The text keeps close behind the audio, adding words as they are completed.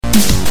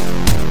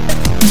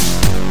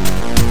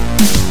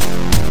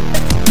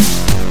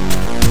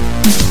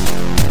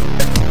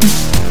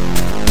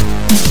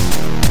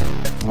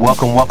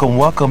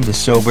Welcome to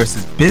Show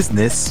versus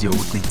Business, your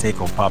weekly take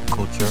on pop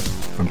culture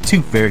from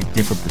two very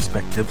different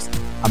perspectives.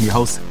 I'm your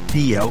host,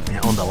 Theo,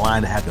 and on the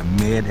line I have the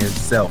man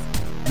himself,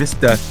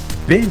 Mr.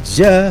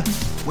 Benja.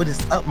 What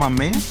is up, my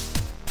man?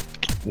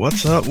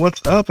 What's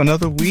up?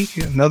 Another week,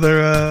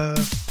 another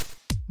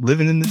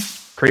living in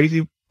this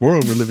crazy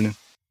world we're living in.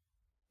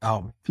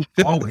 Oh,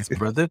 always,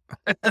 brother.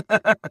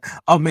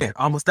 Oh, man,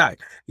 I almost died.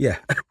 Yeah.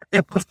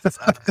 It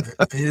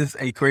is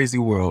a crazy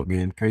world,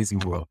 man. Crazy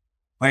world.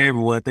 Hi,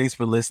 everyone. Thanks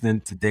for listening.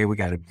 Today, we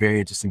got a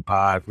very interesting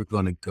pod. We're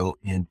going to go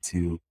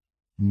into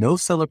no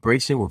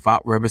celebration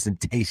without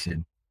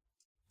representation.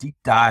 Deep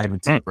dive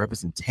into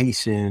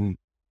representation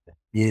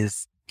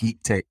is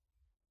geek tech,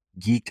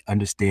 geek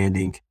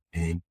understanding,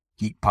 and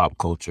geek pop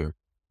culture.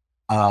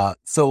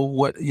 So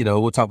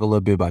we'll talk a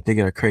little bit about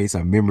thinking our craze,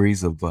 our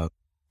memories of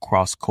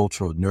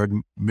cross-cultural nerd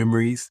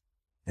memories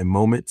and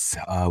moments.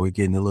 We're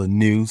getting a little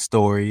news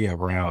story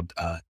around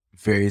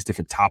various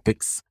different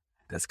topics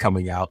that's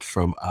coming out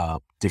from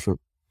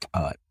different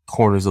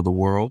corners of the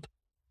world.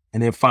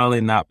 And then finally,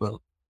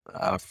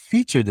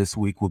 feature this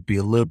week will be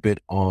a little bit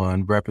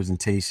on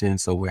representation.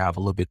 So we have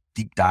a little bit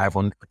deep dive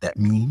on what that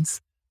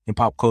means in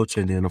pop culture.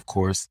 And then, of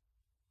course,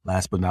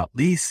 last but not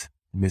least,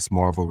 Miss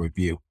Marvel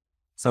review.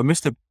 So,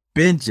 Mr.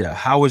 Benja,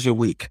 how was your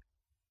week?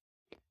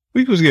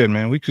 Week was good,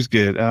 man. Week was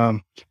good.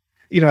 As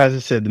I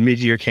said, the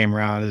mid-year came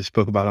around, as I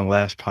spoke about on the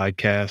last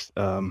podcast.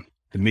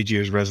 The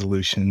mid-year's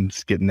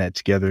resolutions, getting that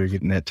together,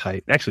 getting that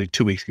tight. Actually,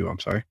 2 weeks ago, I'm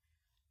sorry.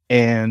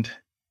 And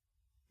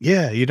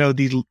yeah,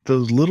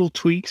 those little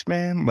tweaks,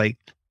 man, like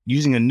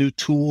using a new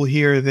tool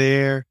here or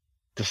there,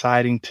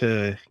 deciding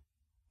to,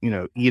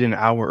 eat an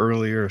hour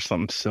earlier or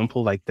something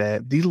simple like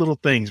that. These little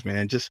things,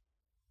 man, just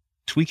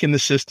tweaking the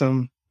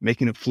system,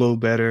 making it flow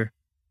better.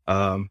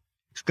 I'm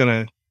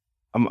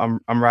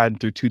riding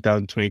through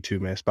 2022,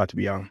 man. It's about to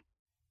be on.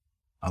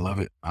 I love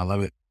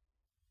it.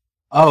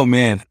 Oh,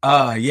 man.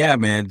 Yeah,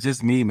 man.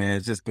 Just me, man.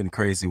 It's just been a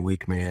crazy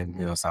week,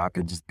 man. So I've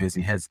been just busy,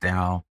 heads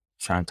down,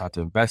 trying to talk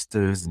to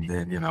investors. And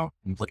then,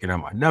 looking at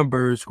my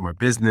numbers for my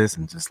business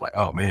and just like,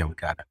 oh, man, we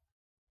got to,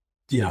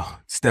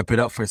 step it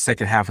up for the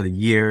second half of the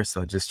year.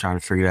 So just trying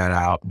to figure that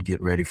out and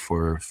get ready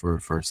for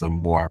some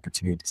more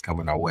opportunities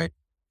coming our way.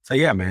 So,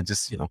 yeah, man,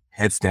 just,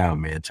 heads down,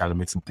 man, trying to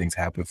make some things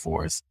happen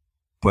for us.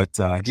 But,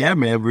 yeah,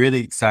 man,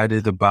 really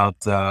excited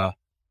about,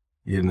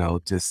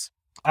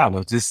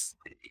 just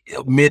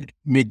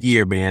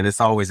mid-year, man.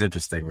 It's always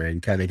interesting, man.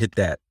 You kind of hit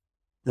that.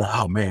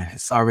 Oh man,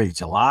 it's already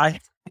July.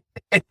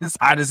 It's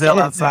hot as hell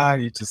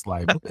outside. You're just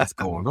like, what's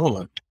going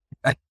on?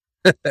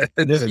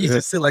 You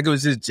just feel like it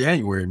was just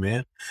January,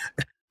 man.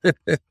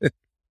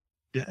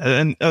 Yeah,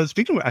 and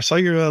speaking of, I saw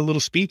your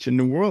little speech in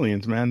New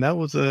Orleans, man. That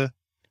was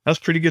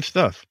pretty good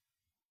stuff.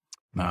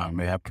 Nah,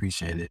 man, I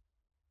appreciate it.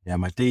 Yeah,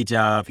 my day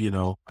job,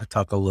 I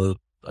talk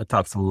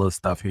some little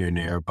stuff here and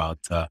there about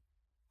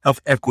health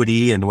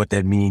equity and what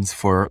that means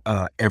for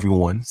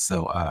everyone.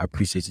 So I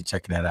appreciate you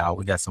checking that out.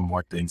 We got some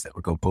more things that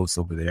we're going to post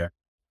over there.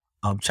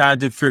 I'm trying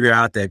to figure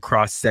out that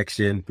cross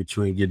section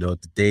between, the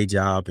day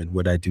job and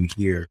what I do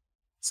here.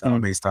 So I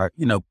may start,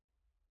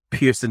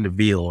 piercing the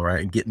veil,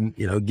 right? And getting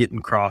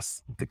the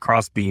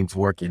cross beams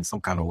working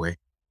some kind of way.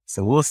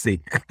 So we'll see.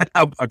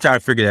 I'm trying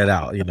to figure that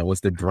out. What's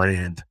the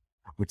brand,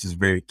 which is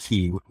very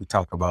key. We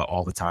talk about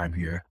all the time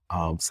here.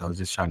 So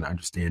just trying to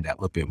understand that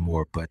a little bit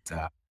more, but,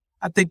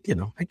 I think,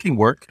 it can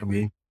work. I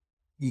mean,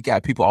 you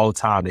got people all the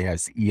time. They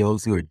have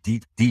CEOs who are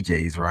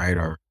DJs, right?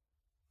 Or,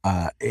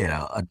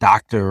 a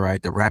doctor,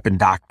 right? The rapping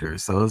doctor.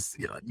 So it's,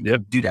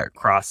 do that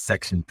cross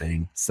section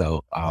thing.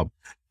 So,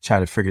 try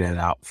to figure that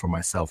out for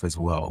myself as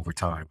well over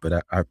time. But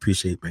I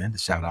appreciate, man, the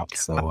shout out.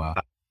 So,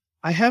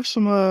 I have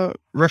some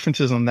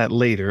references on that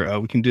later.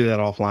 We can do that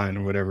offline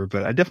or whatever,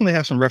 but I definitely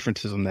have some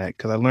references on that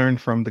because I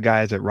learned from the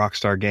guys at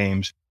Rockstar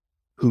Games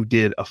who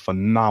did a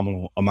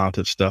phenomenal amount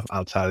of stuff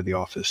outside of the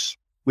office,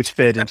 which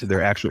fed into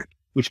their actual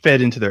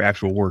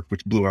work,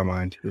 which blew our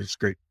mind. It was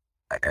great.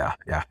 Yeah.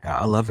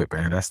 I love it,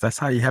 man. That's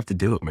how you have to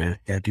do it, man.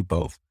 You gotta do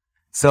both.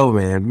 So,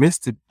 man,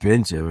 Mr.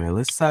 Benjamin,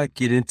 let's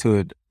get into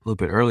it a little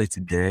bit early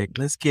today.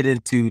 Let's get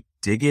into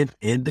digging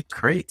in the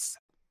crates.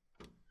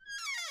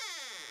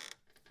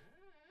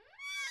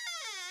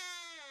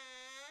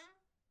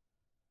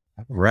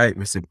 All right,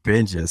 Mr.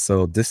 Benja.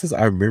 So this is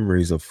our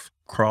memories of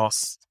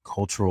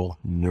cross-cultural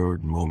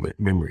nerd moment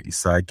memories.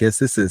 So I guess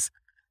this is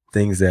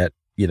things that,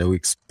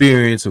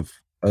 experience with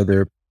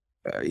other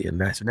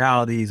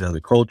nationalities, other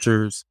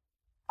cultures,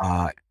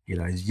 as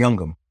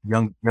young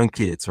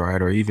kids, right?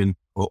 Or even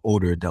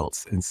older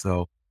adults. And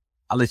so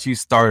I'll let you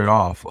start it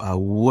off.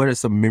 What are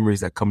some memories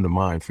that come to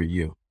mind for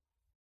you?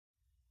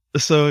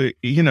 So,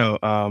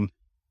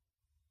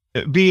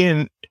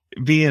 being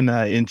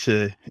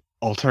into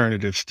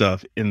alternative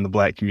stuff in the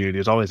Black community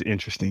is always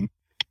interesting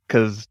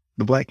because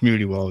the Black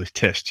community will always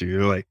test you.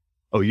 They're like,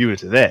 oh, you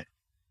into that?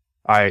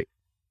 All right.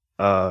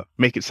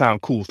 Make it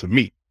sound cool to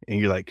me. And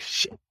you're like,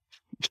 shit.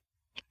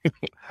 All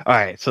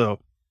right. So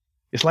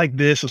it's like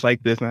this. And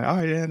all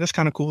right. Yeah, that's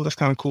kind of cool.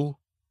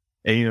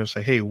 And,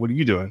 say, hey, what are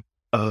you doing?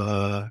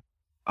 I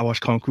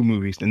watch Kung Fu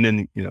movies. And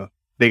then,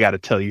 they got to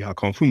tell you how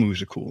kung fu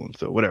moves are cool and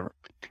so whatever.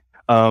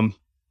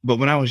 But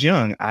when I was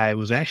young, I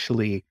was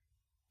actually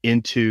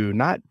into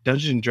not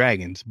Dungeons and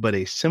Dragons, but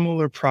a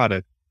similar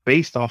product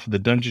based off of the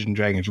Dungeons and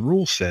Dragons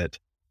rule set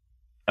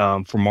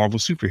for Marvel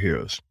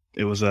Superheroes.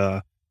 It was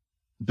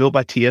built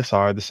by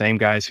TSR, the same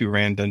guys who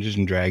ran Dungeons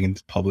and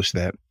Dragons, published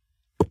that.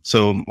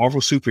 So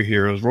Marvel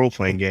Superheroes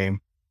role-playing game,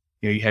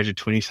 you had your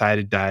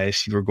 20-sided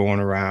dice. You were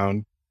going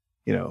around,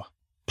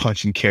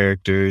 punching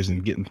characters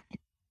and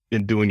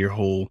doing your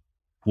whole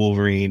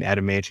Wolverine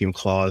adamantium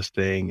claws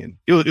thing, and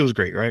it was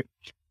great, right?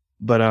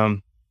 But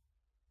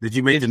did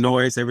you make the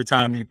noise every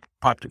time you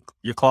popped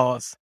your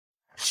claws?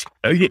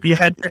 You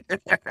had,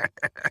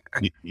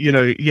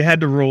 you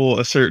had to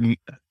roll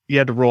you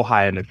had to roll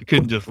high enough. You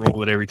couldn't just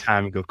roll it every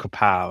time and go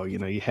kapow.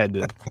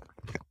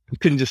 You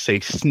couldn't just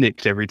say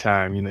snicked every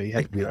time. You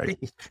had to be like,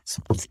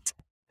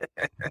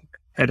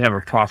 had to have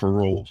a proper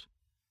roll.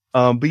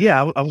 But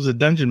yeah, I was a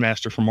dungeon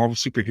master for Marvel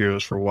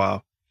Superheroes for a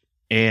while,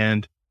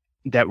 and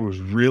that was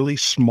a really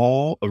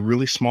small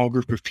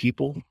group of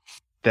people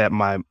that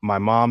my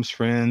mom's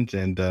friends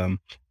and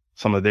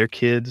some of their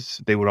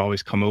kids, they would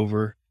always come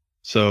over.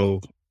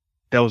 So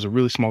that was a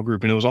really small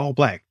group, and it was all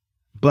Black.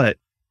 But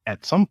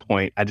at some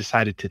point, I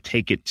decided to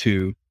take it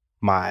to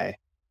my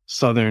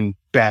Southern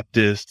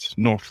Baptist,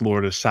 North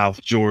Florida,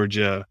 South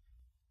Georgia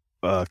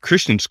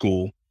Christian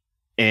school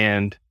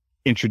and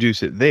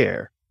introduce it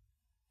there.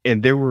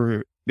 And there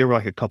were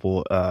like a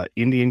couple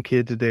Indian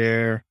kids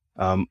there,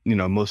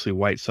 mostly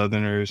white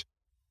Southerners.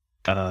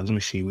 Let me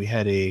see. We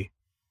had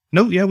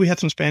we had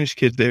some Spanish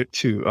kids there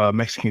too.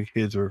 Mexican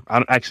kids,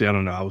 I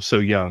don't know. I was so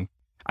young.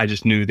 I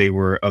just knew they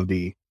were of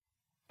the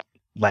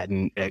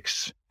Latin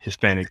X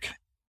Hispanic.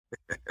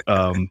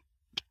 I'm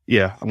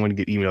going to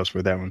get emails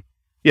for that one.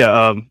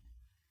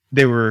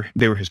 They were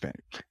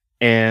Hispanic,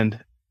 and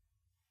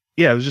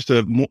it was just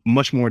a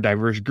much more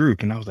diverse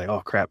group. And I was like,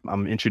 oh crap,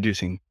 I'm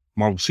introducing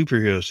Marvel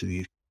Superheroes to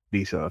these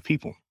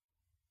people.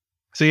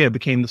 So it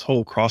became this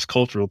whole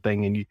cross-cultural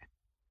thing, and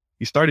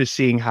you started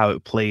seeing how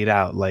it played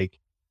out. Like,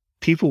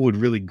 people would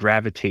really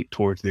gravitate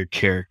towards their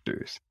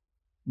characters,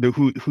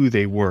 who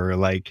they were.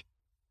 Like,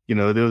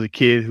 there was a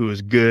kid who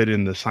was good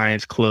in the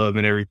science club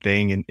and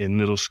everything in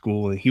middle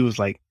school, and he was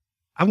like,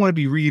 I want to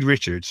be Reed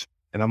Richards.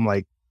 And I'm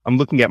like, I'm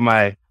looking at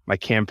my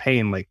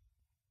campaign like,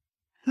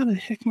 how the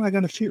heck am I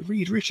going to fit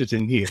Reed Richards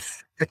in here?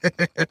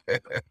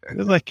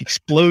 There's like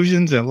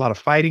explosions and a lot of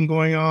fighting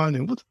going on.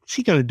 And what's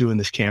he going to do in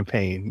this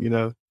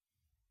campaign?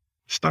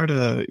 Start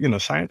a,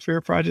 science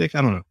fair project?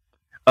 I don't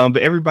know.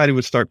 But everybody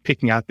would start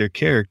picking out their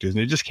characters,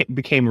 and it just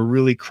became a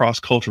really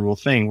cross-cultural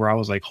thing where I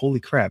was like, holy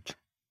crap,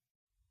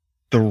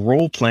 the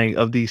role playing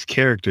of these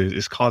characters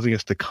is causing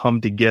us to come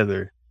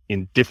together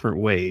in different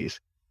ways.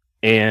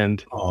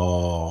 And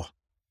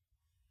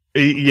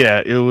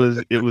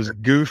it was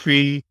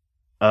goofy.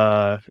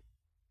 It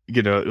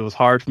was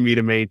hard for me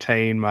to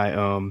maintain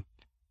my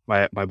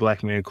my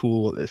Black man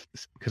cool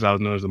because I was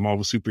known as the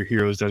Marvel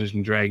Superheroes Dungeons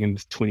and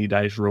Dragons 20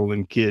 dice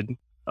rolling kid.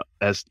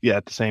 At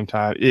the same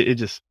time,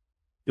 it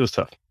was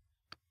tough,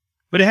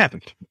 but it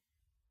happened.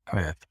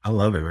 Man, I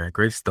love it, man.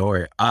 Great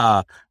story.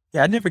 I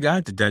never got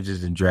into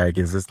Dungeons and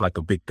Dragons. It's like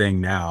a big thing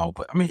now,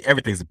 but I mean,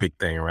 everything's a big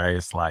thing, right?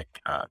 It's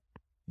like,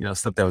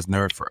 stuff that was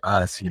nerd for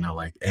us,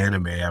 like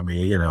anime. I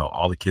mean,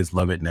 all the kids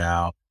love it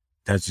now.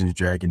 Dungeons and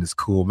Dragons is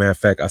cool. Matter of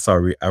fact,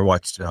 I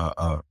watched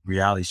a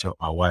reality show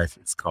with my wife.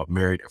 It's called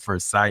Married at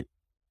First Sight.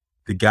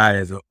 The guy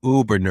is an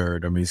uber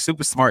nerd. I mean,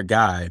 super smart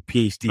guy,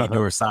 PhD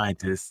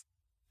neuroscientist.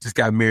 Just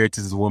got married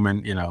to this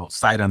woman,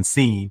 sight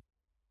unseen.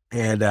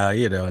 And,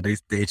 they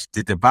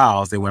did the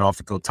vows. They went off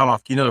to go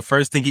talk. The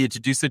first thing he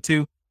introduced her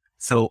to?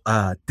 So,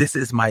 this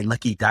is my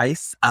lucky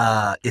dice.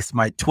 It's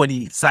my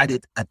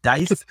 20-sided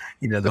dice.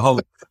 The whole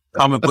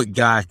comic book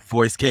guy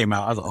voice came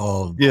out. I was like,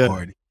 oh,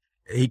 Lord.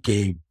 He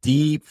came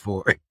deep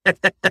for it.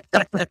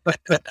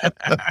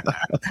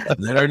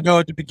 Let her know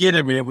at the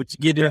beginning, man, what you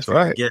get in for,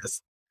 I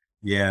guess.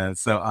 Yeah,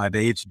 so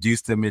they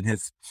introduced him in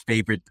his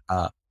favorite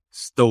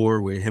store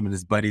where him and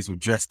his buddies were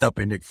dressed up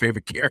in their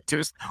favorite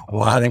characters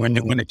while they were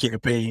doing the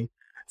campaign.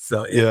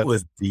 So it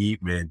was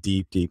deep, man,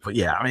 deep. But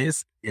yeah, I mean,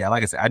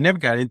 like I said, I never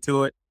got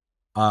into it,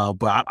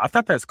 but I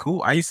thought that's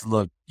cool. I used to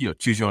love,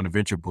 choose your own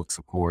adventure books,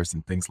 of course,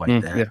 and things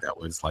like that. Yeah. That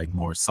was like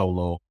more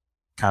solo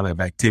kind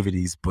of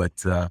activities,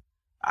 but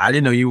I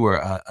didn't know you were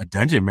a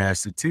dungeon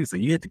master too. So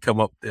you had to come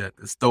up the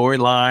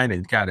storyline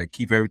and kind of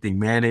keep everything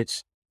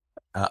managed,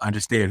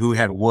 understand who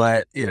had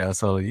what,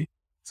 So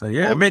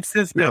yeah, it makes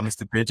sense now,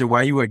 Mr. Pincher,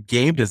 why you were a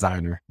game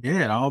designer.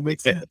 Yeah, it all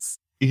makes sense.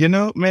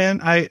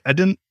 Man, I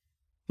didn't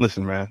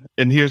listen, man.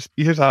 And here's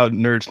how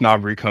nerd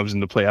snobbery comes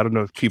into play. I don't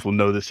know if people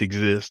know this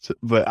exists,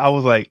 but I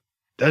was like,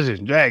 Dungeons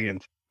and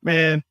Dragons,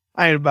 man.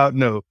 I ain't about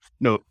no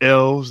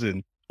elves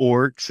and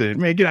orcs and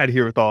man, get out of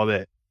here with all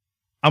that.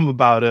 I'm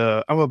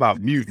about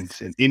mutants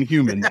and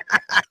Inhumans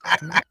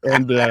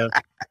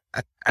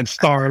and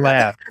Star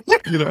Laugh.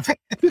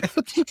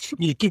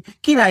 You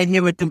get out of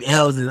here with them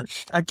elves. And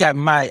I got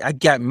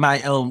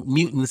my own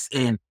mutants,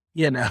 and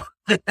I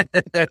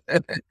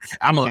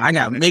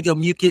got mega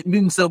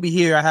mutants over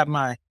here. I have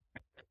my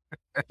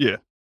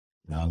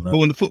But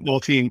when the football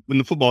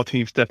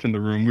team stepped in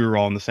the room, we were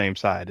all on the same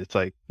side. It's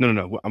like,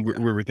 no,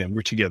 we're with them.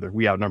 We're together.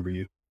 We outnumber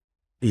you.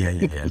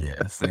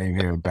 Yeah. Same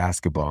here in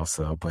basketball.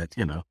 So, but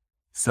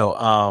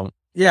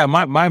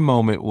my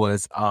moment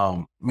was,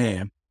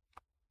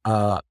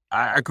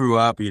 I grew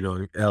up,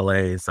 in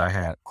LA, so I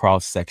had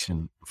cross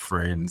section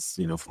friends,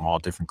 from all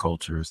different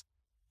cultures.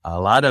 A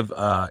lot of,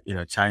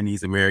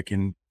 Chinese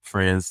American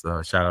friends.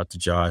 Shout out to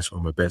Josh, one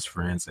of my best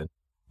friends, and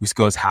we used to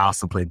go to his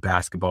house and play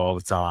basketball all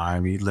the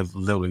time. He lived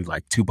literally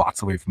like 2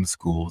 blocks away from the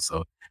school.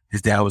 So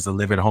his dad was a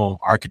live at home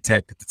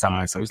architect at the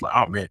time. So he's like,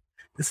 oh man,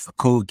 this is a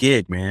cool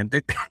gig, man.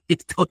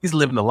 He's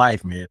living the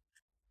life, man.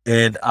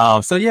 And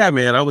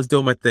man, I was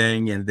doing my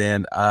thing, and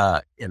then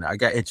I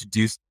got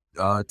introduced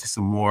to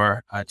some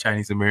more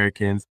Chinese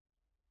Americans,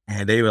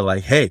 and they were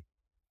like, "Hey,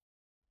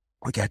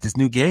 we got this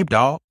new game,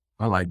 dog."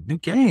 I'm like, "New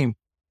game?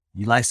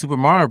 You like Super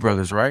Mario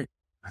Brothers, right?"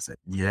 I said,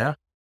 "Yeah,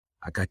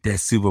 I got that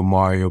Super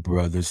Mario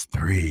Brothers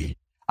 3."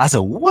 I said,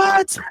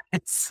 "What?"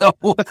 So,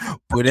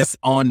 but it's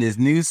on this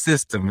new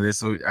system.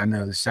 I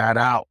know, shout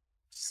out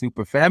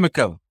Super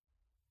Famicom.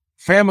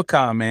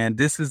 Famicom, man,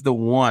 this is the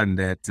one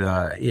that,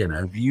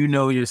 if you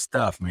know your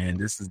stuff, man,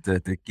 this is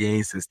the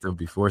game system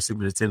before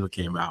Super Nintendo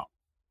came out.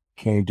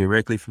 Came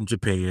directly from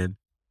Japan.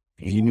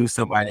 If you knew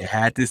somebody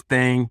had this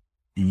thing,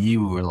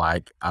 you were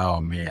like,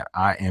 oh man,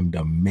 I am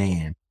the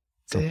man.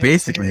 So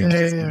basically,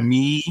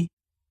 me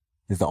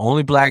is the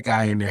only black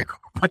guy in there.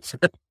 A bunch of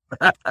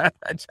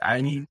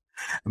Chinese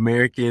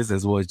Americans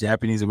as well as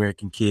Japanese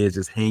American kids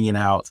just hanging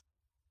out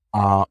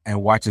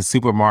and watching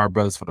Super Mario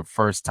Brothers for the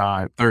first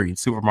time.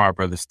 Super Mario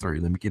Brothers 3.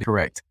 Let me get it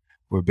correct.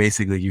 Where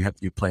basically you're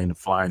playing the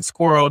flying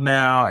squirrel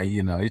now,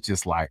 and it's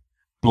just like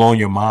blowing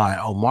your mind.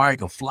 Oh, Mario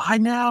can fly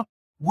now?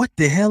 What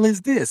the hell is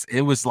this?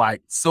 It was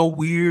like so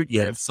weird,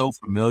 yet so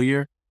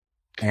familiar.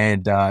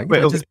 And so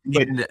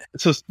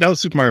that was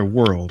Super Mario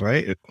World,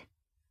 right?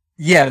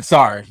 Yeah,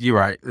 sorry, you're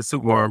right. It's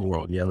Super Mario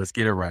World. Yeah, let's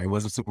get it right. It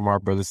wasn't Super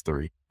Mario Brothers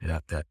 3. Yeah,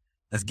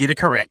 let's get it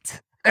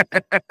correct.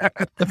 And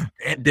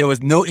there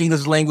was no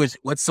English language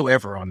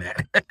whatsoever on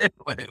that.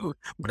 But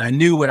I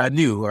knew what I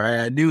knew,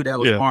 right? I knew that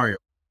was Mario.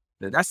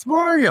 That's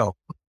Mario.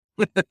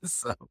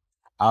 So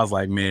I was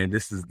like, man,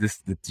 this is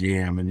the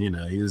jam. And he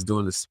was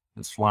doing this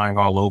flying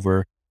all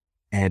over.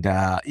 And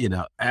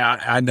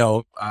I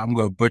know I'm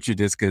gonna butcher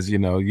this because you're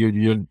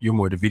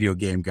more the video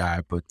game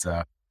guy, but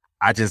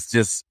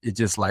it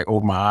just like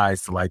opened my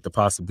eyes to like the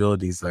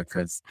possibilities,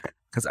 because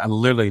I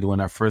literally, when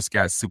I first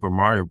got Super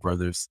Mario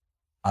Brothers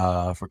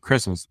for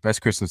Christmas,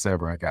 best Christmas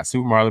ever, I got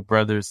Super Mario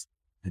Brothers,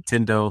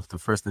 Nintendo, the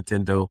first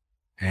Nintendo,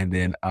 and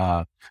then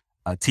a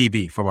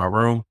TV for my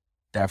room.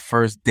 That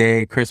first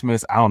day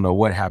Christmas, I don't know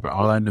what happened.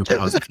 All I knew, I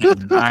was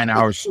 9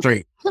 hours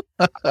straight.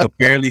 I could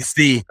barely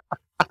see.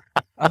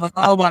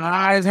 Oh, my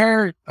eyes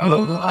hurt. The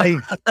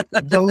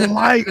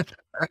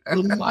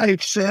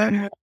light,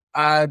 son.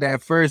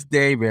 That first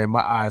day, man,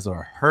 my eyes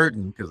are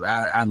hurting because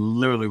I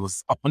literally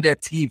was on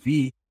that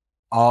TV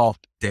all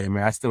day,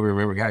 man. I still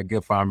remember, got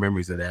good fond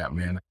memories of that,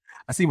 man.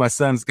 I see my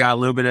son's got a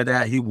little bit of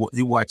that. He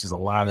watches a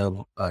lot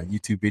of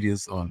YouTube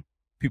videos on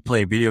people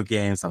playing video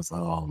games. I was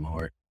like, oh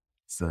Lord.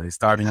 So he's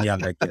starting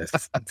young, I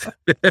guess.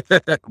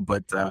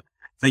 But so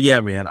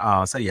yeah, man.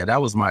 That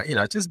was my,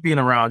 just being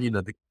around,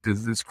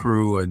 this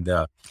crew and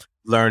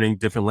learning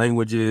different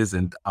languages.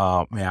 And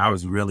man, I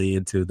was really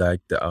into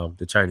like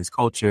the Chinese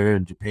culture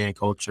and Japan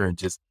culture and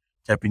just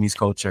Japanese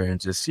culture, and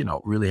just,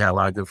 really had a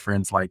lot of good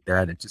friends like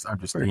that, and just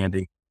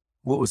understanding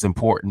what was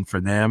important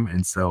for them.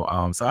 And so,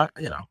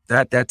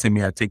 that to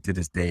me, I take to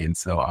this day. And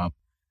so, I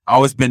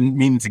always been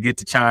meaning to get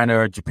to China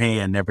or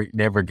Japan,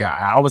 never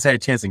got. I always had a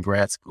chance in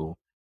grad school,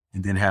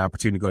 and then had an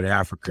opportunity to go to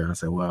Africa. I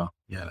said, well,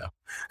 you got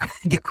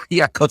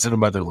to go to the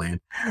motherland.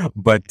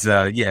 But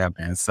yeah,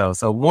 man. So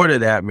more to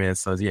that, man.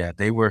 So yeah,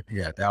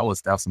 that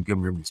was some good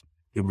memories.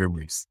 Good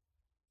memories.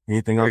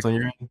 Anything else on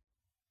your end?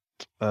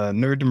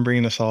 Nerddom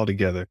bringing us all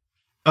together.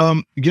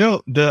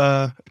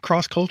 The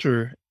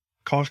cross-cultural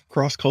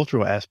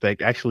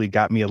aspect actually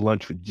got me a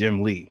lunch with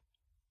Jim Lee.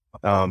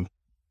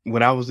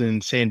 When I was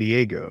in San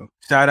Diego.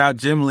 Shout out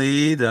Jim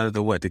Lee,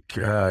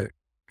 the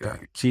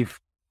chief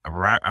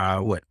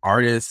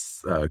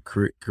artist,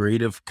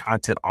 creative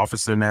content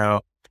officer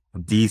now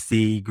of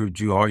DC.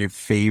 Drew all your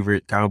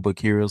favorite comic book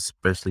heroes,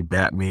 especially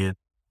Batman.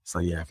 So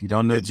yeah, if you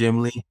don't know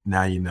Jim Lee,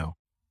 now you know.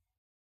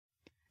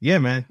 Yeah,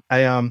 man.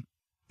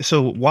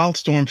 So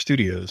Wildstorm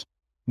Studios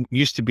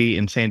used to be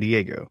in San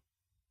Diego,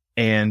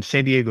 and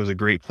San Diego is a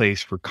great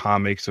place for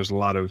comics. There's a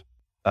lot of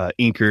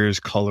inkers,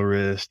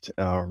 colorists,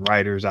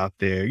 writers out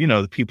there,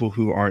 the people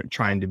who aren't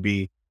trying to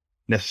be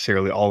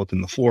necessarily all up in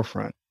the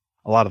forefront.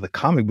 A lot of the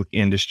comic book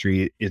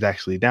industry is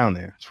actually down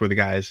there. It's where the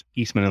guys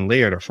Eastman and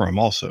Laird are from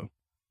also.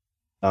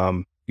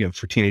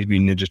 For Teenage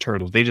Mutant Ninja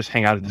Turtles, they just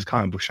hang out at this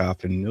comic book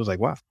shop, and it was like,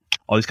 wow,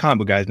 all these comic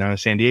book guys down in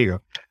San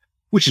Diego,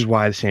 which is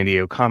why the San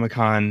Diego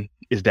Comic-Con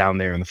is down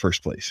there in the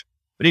first place.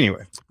 But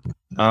anyway,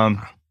 I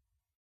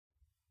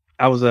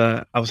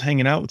was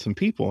hanging out with some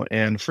people,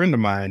 and a friend of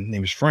mine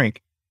named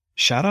Frank.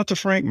 Shout out to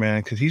Frank,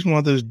 man, because he's one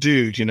of those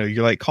dudes,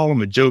 you like call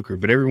him a joker,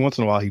 but every once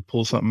in a while he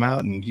pulls something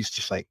out and he's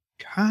just like,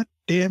 God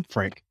damn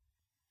Frank.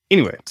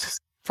 Anyway,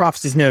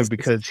 props to him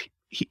because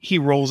he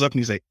rolls up and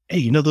he's like, hey,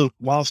 you know the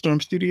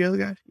Wildstorm Studio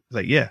guy? He's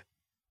like, yeah.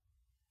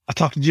 I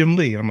talked to Jim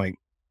Lee. I'm like,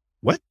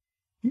 what?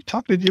 You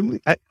talking to Jim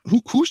Lee?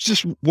 Who's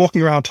just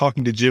walking around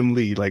talking to Jim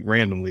Lee like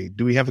randomly?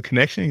 Do we have a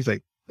connection? He's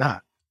like, nah.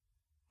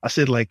 I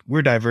said, like,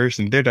 we're diverse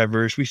and they're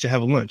diverse. We should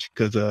have a lunch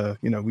because,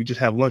 we just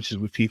have lunches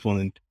with people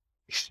and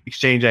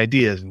exchange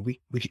ideas and we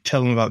could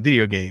tell them about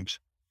video games.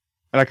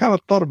 And I kind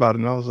of thought about it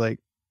and I was like,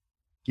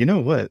 you know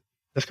what?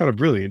 That's kind of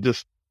brilliant.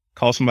 Just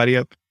call somebody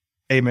up.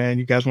 Hey, man,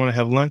 you guys want to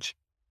have lunch?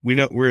 We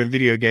know we're in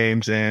video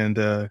games and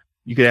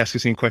you could ask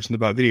us any questions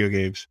about video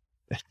games.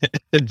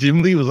 And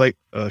Jim Lee was like,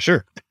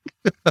 sure.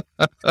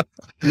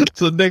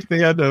 So the next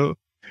thing I know,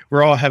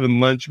 we're all having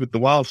lunch with the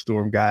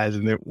Wildstorm guys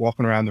and they're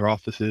walking around their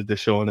offices. They're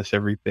showing us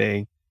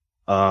everything.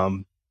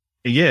 And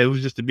yeah, it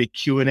was just a big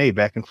Q&A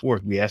back and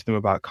forth. We asked them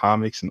about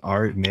comics and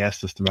art and they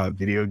asked us about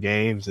video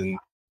games and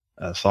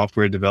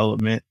software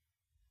development.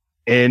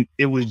 And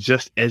it was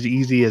just as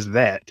easy as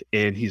that.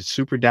 And he's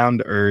super down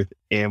to earth.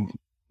 And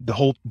the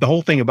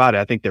whole thing about it,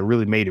 I think that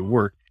really made it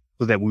work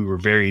was that we were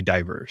very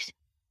diverse.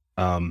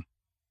 As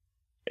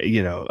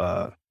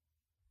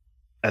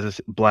I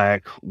said,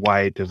 black,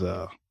 white, there's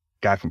a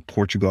guy from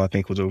Portugal, I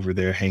think, was over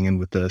there hanging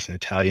with us, an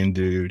Italian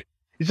dude.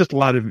 It's just a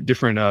lot of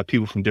different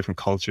people from different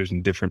cultures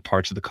and different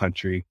parts of the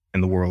country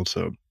and the world.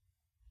 So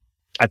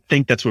I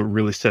think that's what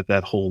really set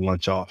that whole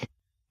lunch off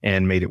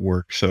and made it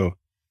work. So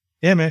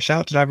yeah, man, shout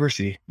out to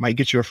diversity. Might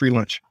get you a free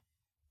lunch.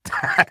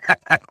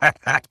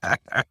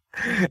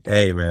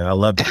 Hey, man, I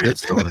love the good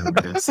story.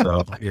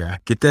 So yeah,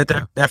 get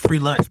that free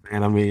lunch,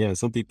 man. I mean, yeah,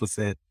 some people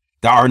said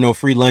there are no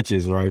free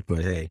lunches, right?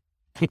 But hey.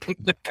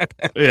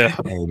 Yeah.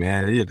 Hey,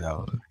 man, I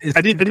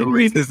didn't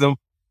read racism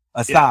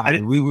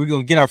aside. We're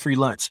gonna get our free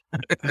lunch.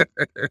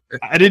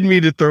 I didn't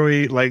mean to throw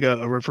a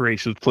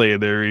reparations play in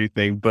there or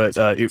anything, but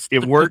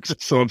it works,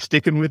 so I'm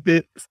sticking with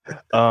it.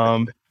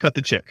 Cut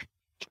the check.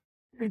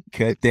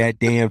 Cut that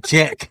damn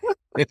check.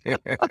 I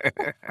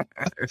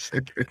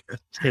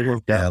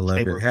love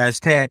it.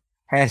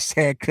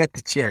 Hashtag cut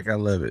the check. I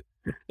love it.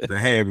 So,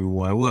 hey,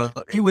 everyone. Well,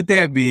 with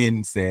that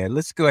being said,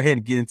 let's go ahead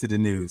and get into the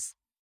news.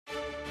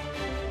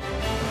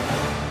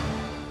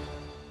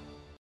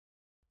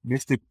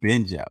 Mr.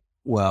 Benja,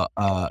 well,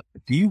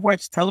 do you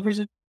watch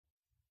television?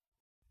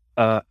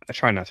 I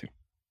try not to.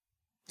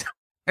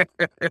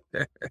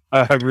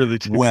 I really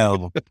do.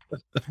 Well,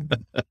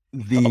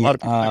 a lot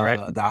of people do, right?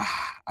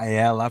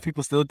 A lot of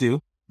people still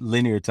do.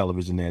 Linear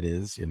television, that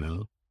is,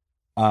 The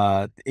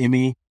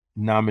Emmy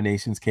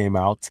nominations came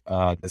out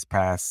this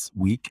past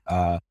week,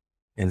 and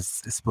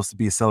it's supposed to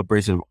be a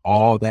celebration of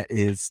all that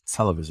is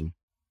television.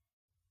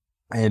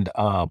 And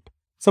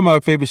some of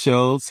our favorite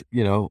shows,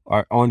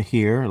 are on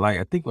here. Like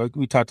I think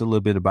we talked a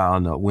little bit about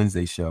on the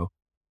Wednesday show,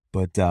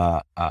 but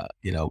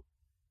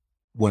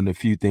one of the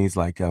few things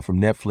like from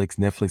Netflix.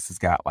 Netflix has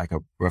got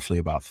roughly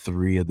about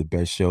 3 of the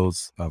best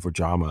shows for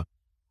drama: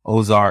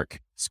 Ozark,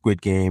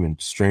 Squid Game, and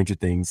Stranger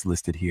Things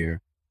listed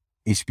here.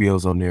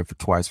 HBO's on there for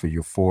twice for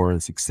Euphoria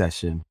and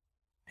Succession,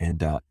 and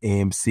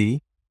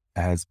AMC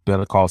has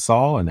Better Call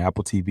Saul, and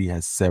Apple TV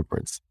has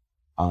Severance.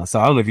 So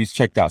I don't know if you've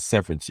checked out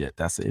Severance yet.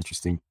 That's an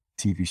interesting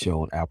TV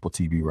show on Apple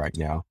TV right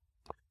now.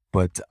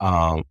 But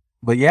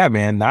yeah,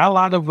 man, not a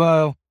lot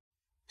of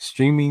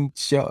streaming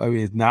show. I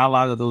mean, not a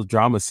lot of those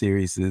drama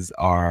series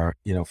are,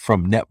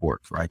 from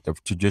networks, right? The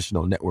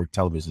traditional network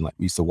television like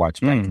we used to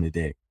watch back in the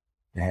day.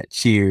 They had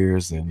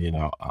Cheers and,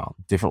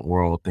 Different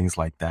World, things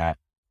like that.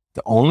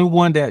 The only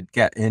one that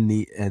got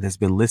that's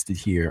been listed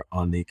here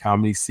on the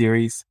comedy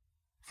series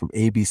from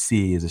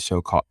ABC is a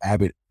show called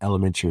Abbott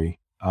Elementary.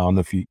 I don't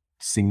know if you've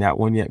seen that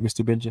one yet,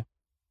 Mr. Benja.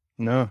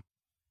 No.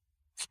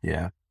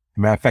 Yeah.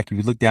 Matter of fact, if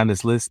you look down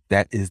this list,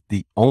 that is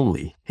the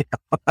only.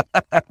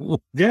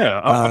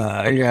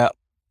 Yeah.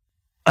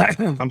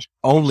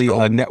 Only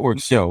a network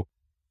show.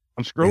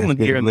 I'm scrolling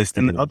here and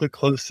the other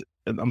close.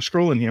 I'm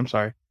scrolling here. I'm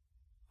sorry.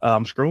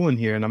 I'm scrolling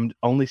here and I'm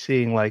only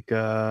seeing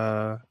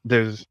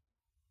there's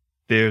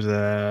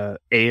a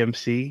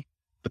AMC,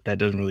 but that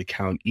doesn't really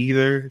count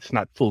either. It's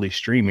not fully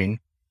streaming.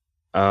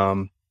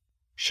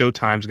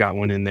 Showtime's got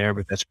one in there,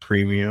 but that's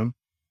premium.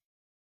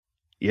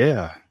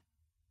 Yeah.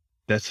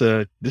 This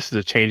is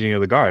a changing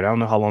of the guard. I don't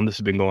know how long this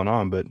has been going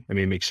on, but I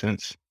mean, it makes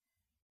sense.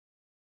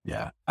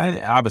 Yeah.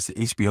 Obviously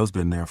HBO's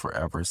been there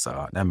forever.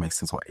 So that makes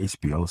sense why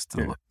HBO's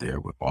still up there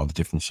with all the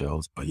different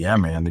shows. But yeah,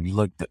 man, if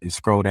you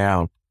scroll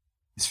down,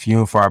 it's few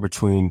and far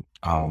between.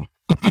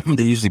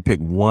 They usually pick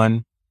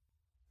one,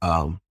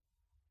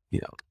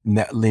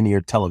 net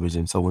linear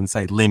television. So when they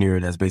say linear,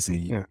 that's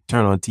basically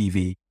turn on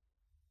TV.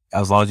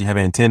 As long as you have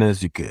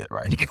antennas, you're good,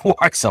 right? You can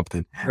watch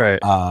something. Right.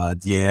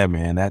 Yeah,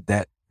 man,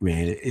 that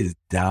man, it is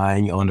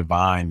dying on the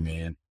vine,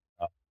 man.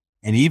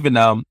 And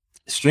even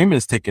streaming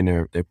is taking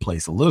their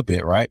place a little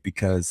bit, right?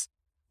 Because,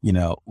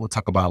 we'll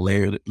talk about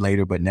later,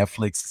 but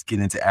Netflix is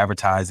getting into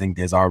advertising.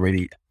 There's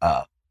already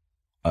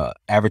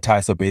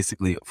advertiser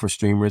basically for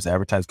streamers,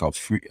 advertised called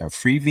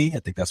Freevee. I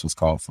think that's what's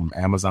called from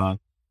Amazon.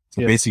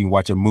 So basically you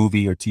watch a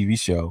movie or TV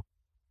show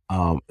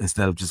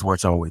instead of just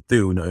watching all the way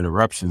through, no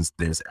interruptions,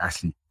 there's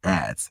actually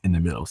ads in the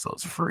middle. So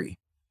it's free.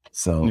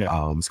 So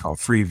it's called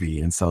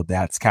Freevee. And so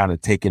that's kind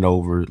of taken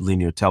over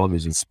linear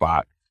television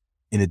spot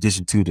in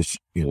addition to the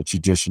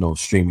traditional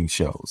streaming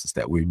shows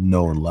that we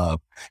know and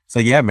love. So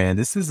yeah, man,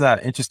 this is an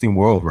interesting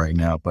world right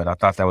now, but I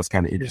thought that was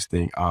kind of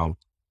interesting.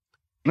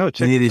 No,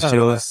 check any of these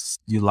shows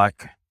you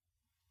like?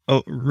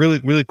 Oh,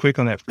 really quick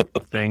on that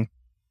thing.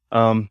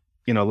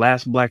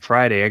 Last Black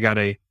Friday, I got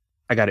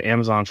an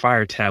Amazon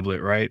Fire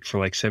tablet, right, for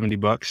like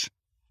 $70,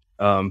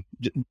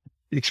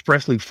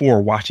 expressly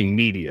for watching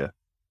media,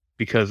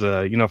 because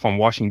if I'm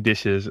washing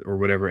dishes or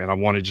whatever, and I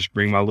want to just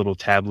bring my little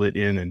tablet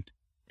in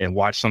and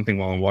watch something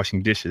while I'm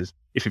washing dishes,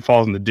 if it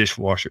falls in the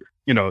dishwater,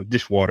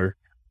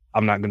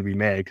 I'm not going to be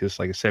mad because it's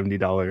like a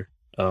 $70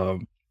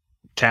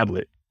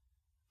 tablet.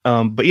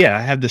 But yeah,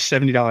 I have this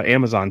 $70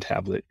 Amazon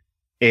tablet,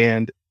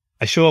 and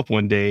I show up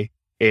one day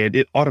and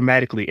it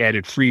automatically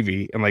added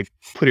Freevee and like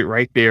put it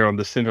right there on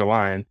the center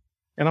line.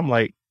 And I'm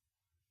like,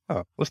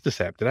 oh, what's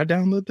this app? Did I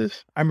download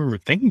this? I remember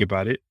thinking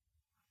about it.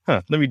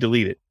 Let me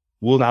delete it.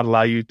 Will not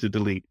allow you to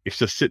delete. It's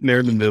just sitting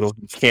there in the middle.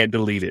 You can't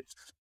delete it.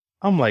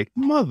 I'm like,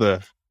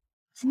 mother,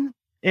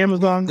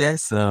 Amazon.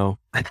 That's so.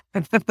 I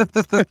mean,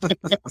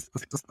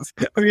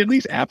 at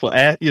least Apple,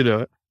 at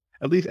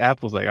least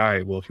Apple's like, all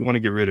right, well, if you want to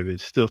get rid of it,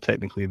 it's still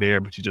technically there,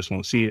 but you just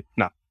won't see it.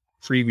 Nah,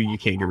 Freevee, you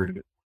can't get rid of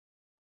it.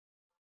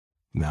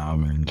 No,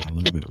 man, I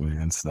love it,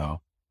 man.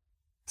 So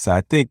I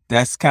think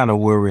that's kind of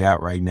where we're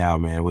at right now,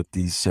 man, with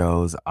these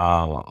shows.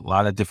 A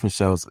lot of different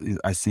shows.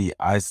 I see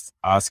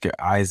Oscar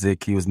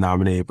Isaac, he was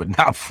nominated, but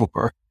not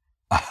for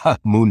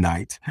Moon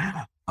Knight.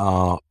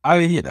 I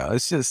mean,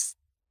 it's just,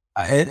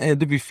 and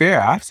to be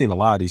fair, I've seen a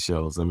lot of these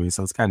shows. I mean,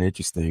 so it's kind of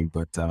interesting,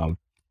 but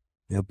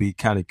it'll be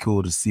kind of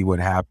cool to see what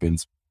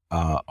happens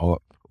or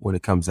when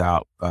it comes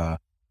out.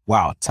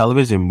 Wow,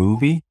 television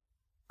movie.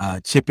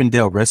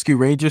 Chippendale Rescue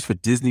Rangers for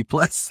Disney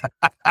Plus.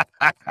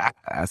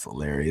 That's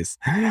hilarious.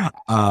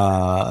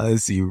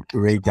 Let's see,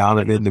 Ray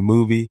Donovan in the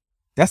movie.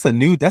 That's a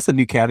new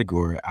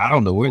category. I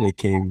don't know where they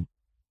came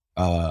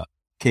to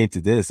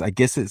this. I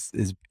guess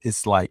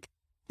it's like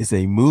it's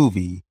a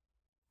movie,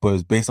 but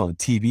it's based on a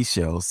TV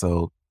show.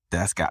 So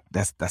that's a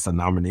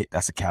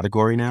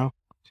category now.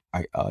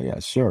 Yeah,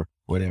 sure,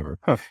 whatever.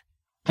 Huh.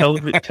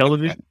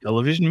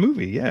 Television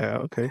movie. Yeah,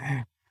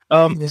 okay.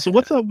 So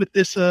what's up with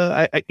this? We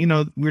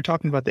were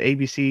talking about the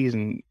ABCs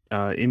and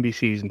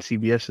NBCs and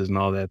CBSs and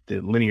all that, the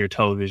linear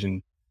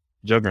television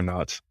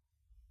juggernauts.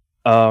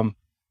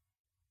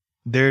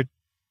 They've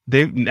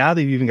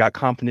even got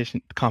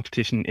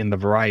competition in the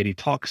variety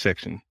talk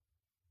section.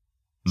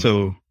 Mm-hmm.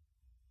 So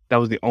that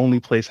was the only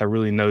place I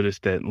really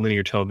noticed that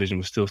linear television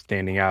was still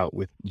standing out,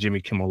 with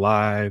Jimmy Kimmel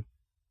Live,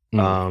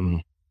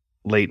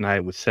 Late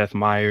Night with Seth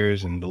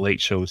Meyers, and The Late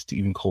Show with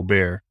Stephen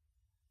Colbert,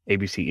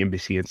 ABC,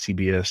 NBC, and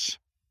CBS.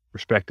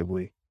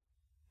 Respectively.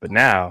 But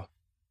now,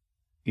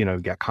 we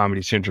got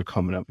Comedy Central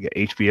coming up, we got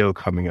HBO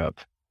coming up.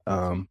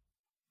 Yeah,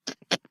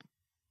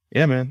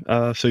 man.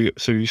 So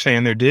you're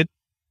saying they're did?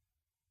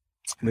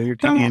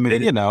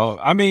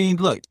 I mean,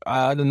 look,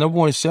 the number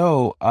one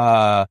show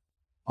on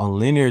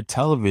linear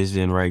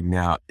television right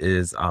now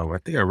is I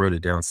think I wrote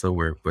it down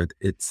somewhere, but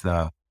it's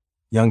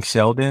Young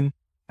Sheldon,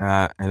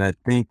 and I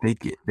think they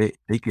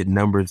get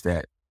numbers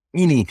that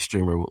any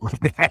streamer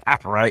would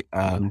have, right?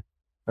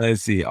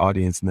 Let's see,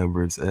 audience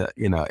numbers.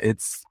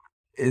 It's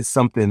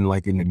something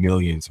like in the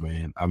millions,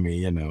 man. I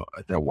mean,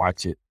 they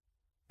watch it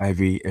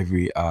every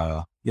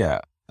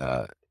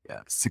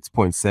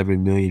 6.7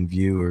 million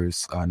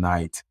viewers a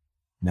night,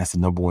 and that's the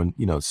number one,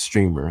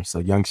 streamer. So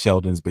Young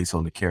Sheldon's based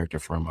on the character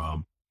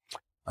from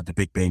The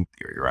Big Bang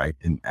Theory, right?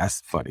 And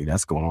that's funny.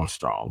 That's going on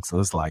strong. So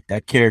it's like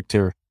that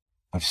character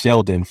of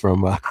Sheldon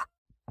from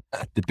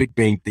The Big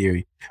Bang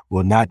Theory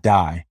will not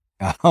die.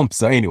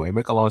 So anyway,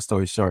 make a long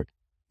story short.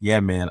 Yeah,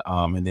 man.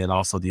 And then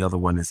also the other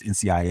one is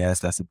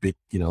NCIS. That's a big,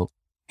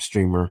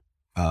 streamer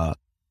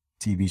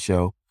TV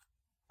show.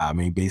 I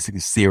mean, basically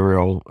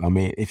Serial. I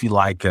mean, if you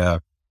like,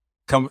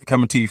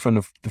 coming to you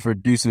from the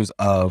producers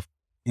of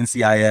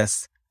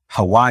NCIS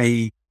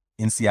Hawaii,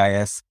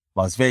 NCIS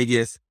Las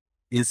Vegas,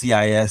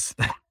 NCIS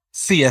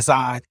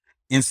CSI,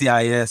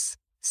 NCIS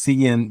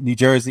CN New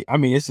Jersey. I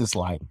mean, it's just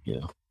like,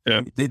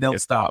 they don't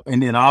stop.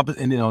 And then on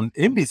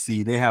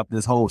NBC, they have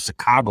this whole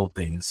Chicago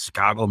thing.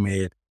 Chicago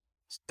Med.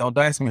 Don't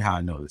ask me how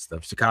I know this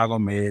stuff. Chicago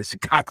Med,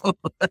 Chicago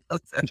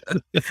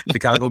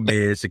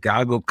Med,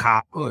 Chicago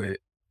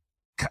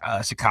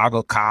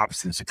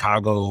Cops, and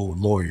Chicago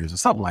Lawyers, or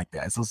something like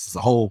that. So it's a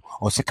whole,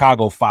 or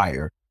Chicago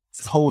Fire. It's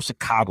this whole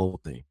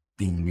Chicago thing.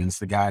 And it's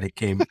the guy that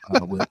came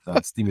with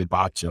Steven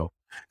Baccio.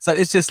 So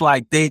it's just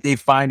like they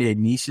find their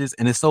niches,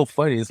 and it's so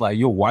funny. It's like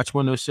you'll watch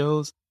one of those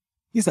shows.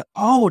 He's like,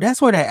 oh, that's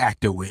where that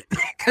actor went.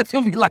 Because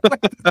you'll be like,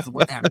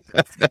 what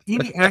actor?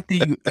 Any actor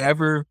you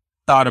ever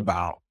thought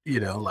about,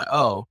 like,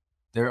 oh,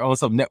 they're on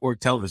some network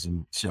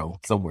television show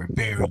somewhere,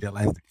 buried at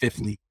like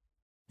Fifthly,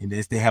 and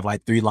they have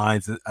like 3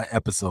 lines an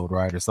episode,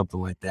 right, or something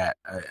like that.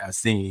 I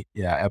seen,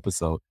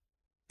 episode,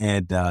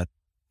 and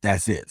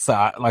that's it.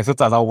 So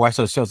sometimes I'll watch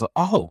those shows, like,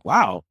 oh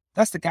wow,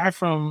 that's the guy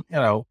from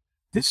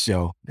this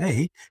show,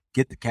 hey,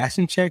 get the cash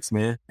and checks,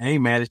 man. I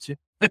ain't mad at you.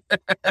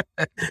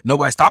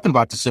 Nobody's talking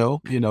about the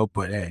show,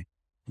 but hey,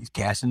 he's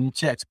cashing the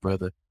checks,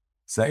 brother.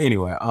 So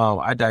anyway,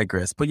 I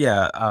digress. But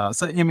yeah,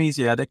 so Emmys,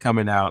 yeah, they're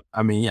coming out.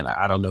 I mean,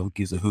 I don't know who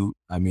gives a hoot.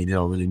 I mean, they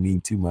don't really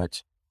mean too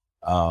much.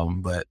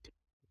 But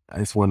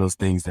it's one of those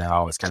things that I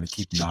always kind of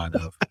keep note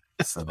of.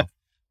 So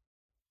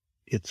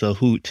it's a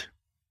hoot.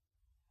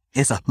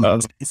 It's a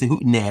hoot. It's a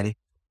hoot natty.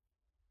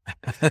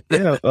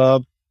 Yeah.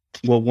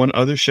 Well, one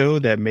other show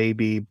that may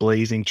be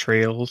blazing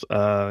trails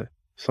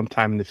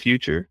sometime in the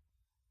future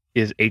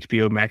is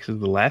HBO Max's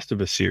The Last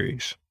of Us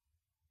series.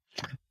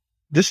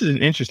 This is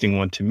an interesting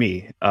one to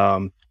me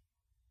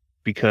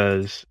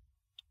because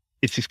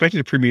it's expected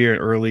to premiere in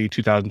early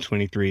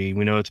 2023.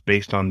 We know it's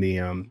based on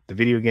the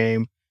video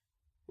game.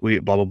 We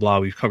blah, blah, blah.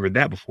 We've covered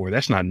that before.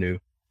 That's not new.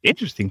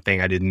 Interesting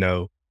thing I didn't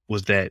know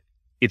was that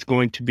it's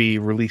going to be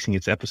releasing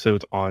its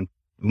episodes on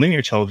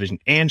linear television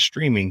and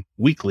streaming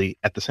weekly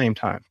at the same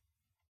time.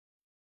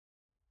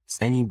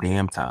 Same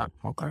damn time.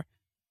 Okay.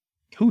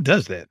 Who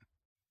does that?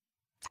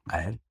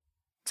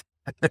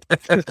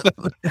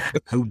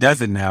 Who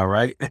does it now,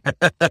 right?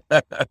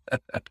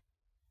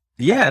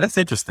 Yeah, that's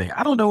interesting.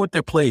 I don't know what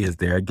their play is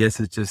there. I guess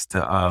it's just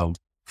to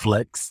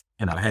flex,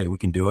 hey, we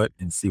can do it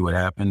and see what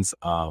happens.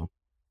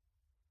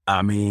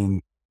 I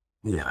mean,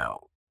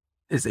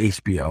 it's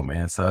HBO,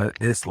 man. So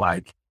it's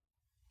like,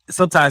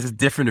 sometimes it's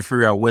different to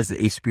figure out what's the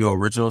HBO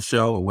original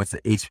show or what's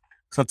the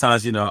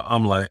sometimes,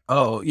 I'm like,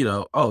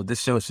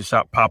 this show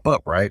should pop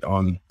up, right,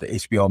 on the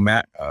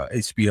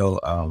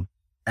HBO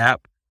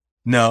app.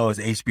 No, it's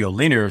an HBO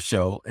linear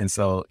show. And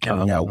so you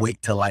gotta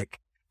wait till like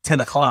 10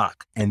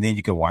 o'clock and then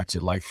you can watch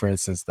it. Like, for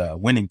instance, the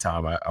Winning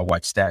Time, I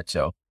watched that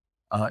show.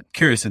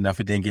 Curious enough,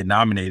 it didn't get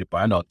nominated, but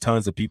I know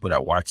tons of people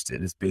that watched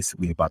it. It's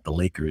basically about the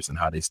Lakers and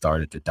how they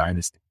started the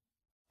dynasty,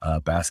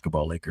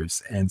 basketball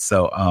Lakers. And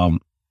so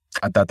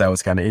I thought that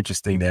was kind of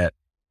interesting that,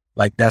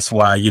 like, that's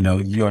why,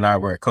 you and I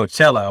were at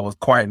Coachella. I was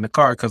quiet in the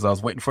car because I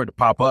was waiting for it to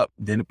pop up.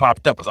 Then it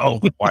popped up. I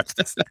was, watch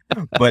this.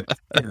 But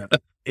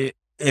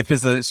if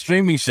it's a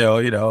streaming show,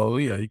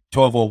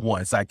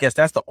 1201. So I guess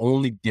that's the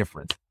only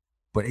difference.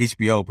 But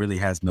HBO really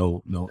has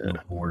no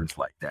words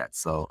like that.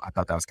 So I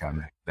thought that was kind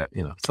of that,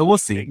 So we'll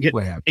see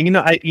what happens.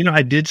 And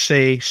I did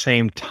say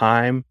same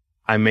time.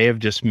 I may have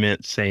just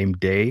meant same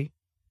day.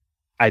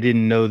 I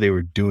didn't know they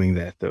were doing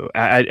that though.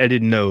 I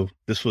didn't know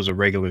this was a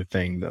regular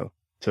thing though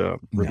to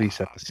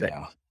release at the same.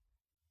 Yeah.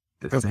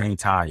 The same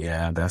time,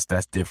 yeah,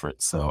 that's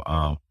different. So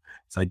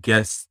so I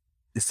guess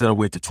instead of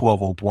wait to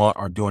 1201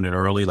 or doing it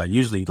early, like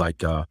usually like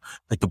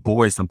The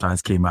Boys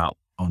sometimes came out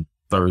on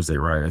Thursday,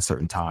 right, at a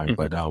certain time.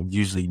 But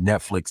usually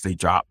Netflix, they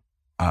drop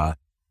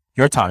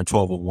your time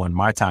 1201,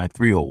 my time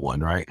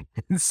 301, right?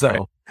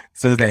 So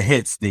that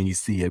hits, then you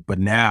see it. But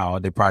now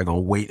they're probably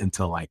gonna wait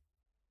until like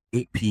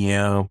 8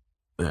 p.m.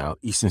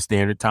 Eastern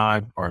Standard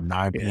Time or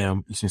 9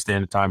 p.m. Eastern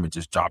Standard Time and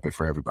just drop it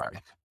for everybody.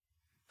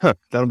 Huh,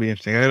 that'll be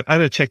interesting. I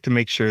gotta check to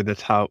make sure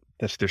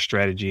that's their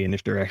strategy and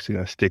if they're actually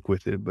gonna stick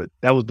with it. But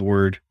that was the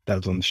word that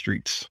was on the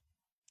streets.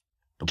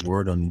 The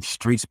word on the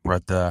streets,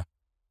 brother.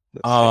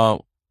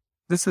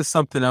 This is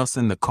something else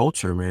in the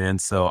culture, man.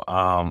 So,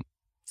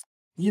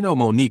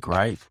 Monique,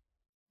 right?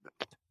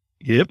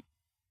 Yep.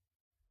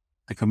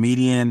 The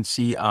comedian,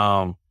 she,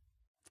 was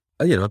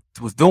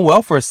doing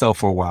well for herself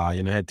for a while.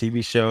 Had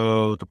TV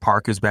show, The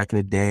Parkers back in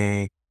the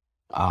day.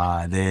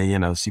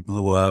 Then, she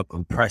blew up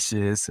on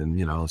Precious and,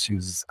 she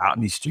was out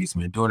in these streets,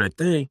 man, doing her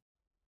thing.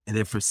 And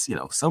then for,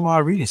 some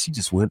odd reason, she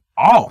just went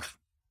off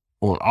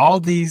on all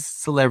these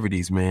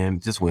celebrities,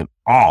 man, just went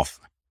off.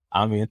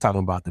 I mean, I'm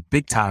talking about the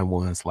big time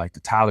ones like the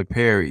Tyler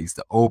Perrys,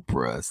 the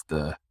Oprahs,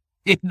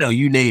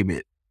 you name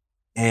it.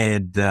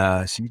 And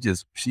she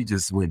just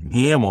went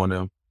ham on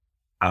them.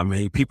 I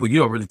mean, people you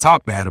don't really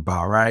talk bad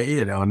about,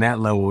 right? On that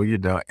level,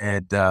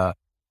 and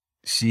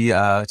she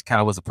kind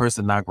of was a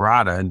person non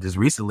grata. And just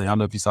recently, I don't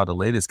know if you saw the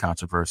latest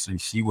controversy,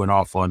 she went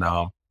off on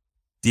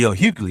D.L.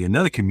 Hughley,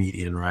 another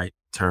comedian, right?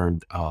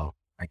 Turned, I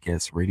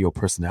guess, radio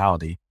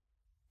personality.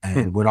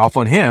 And went off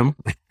on him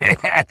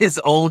at his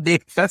old day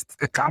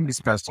comedy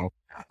special.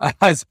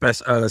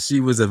 She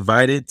was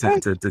invited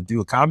to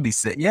do a comedy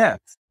set, yeah,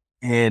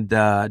 and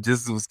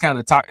just was kind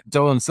of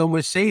throwing so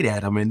much shade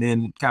at him, and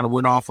then kind of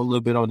went off a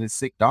little bit on his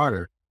sick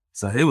daughter.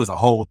 So it was a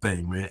whole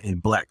thing, man, in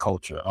Black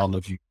culture. I don't know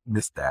if you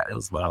missed that. It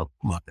was about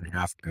a month and a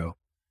half ago.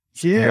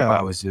 Yeah,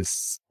 everybody was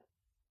just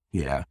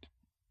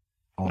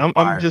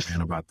I'm just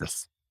about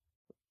this.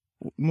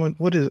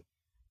 What is?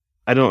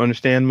 I don't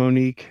understand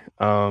Monique.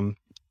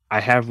 I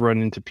have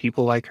run into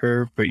people like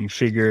her, but you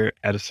figure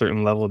at a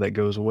certain level that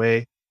goes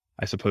away.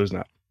 I suppose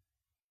not.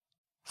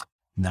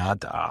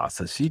 Nah,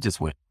 so she just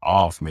went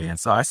off, man.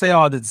 So I say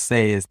all that to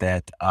say is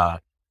that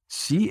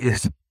she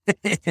is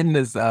in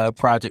this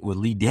project with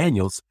Lee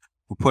Daniels,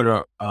 who put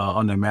her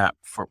on the map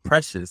for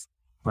Precious,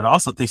 but I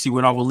also think she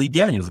went off with Lee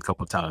Daniels a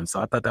couple of times. So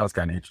I thought that was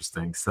kind of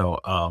interesting. So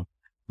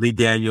Lee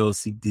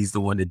Daniels, he's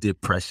the one that did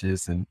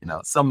Precious, and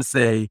some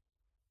say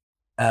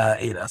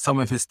some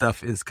of his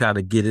stuff is kind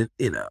of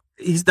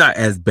he's not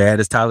as bad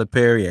as Tyler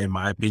Perry, in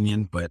my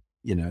opinion, but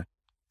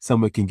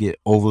some of it can get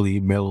overly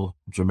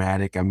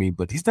melodramatic. I mean,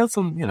 but he's done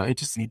some,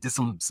 interesting. He did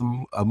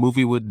a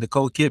movie with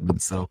Nicole Kidman,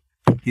 so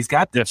he's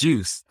got the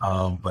juice.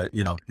 But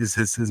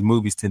his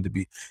movies tend to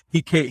be.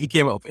 He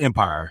came up with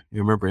Empire.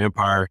 You remember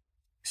Empire?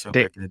 Show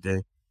back in the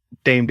day.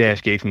 Dame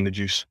Dash gave him the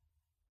juice.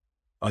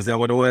 Oh, is that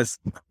what it was?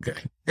 Okay.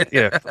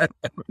 Yeah.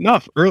 No,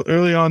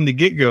 early on the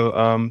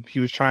get-go, he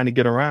was trying to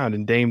get around,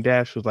 and Dame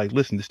Dash was like,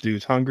 listen, this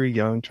dude's hungry,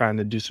 young, trying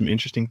to do some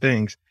interesting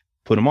things.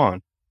 Put him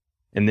on.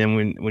 And then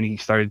when he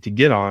started to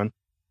get on,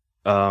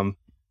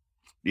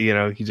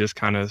 he just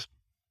kind of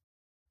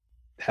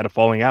had a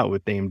falling out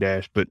with Dame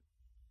Dash, but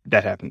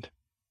that happened.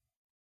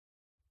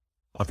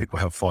 A lot of people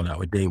have fallen out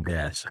with Dame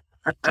Dash.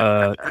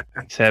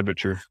 Sad but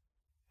true.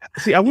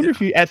 See, I wonder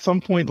if at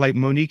some point, like,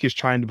 Monique is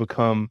trying to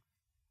become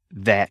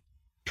that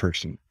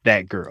person,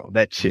 that girl,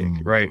 that chick,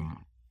 right?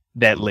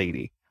 That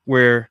lady,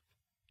 where,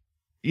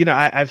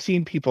 I've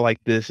seen people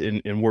like this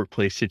in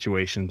workplace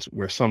situations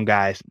where some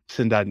guys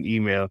send out an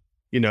email,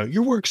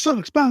 your work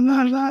sucks, blah,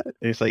 blah, blah. And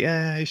it's like,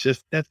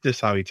 that's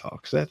just how he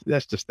talks.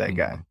 That's just that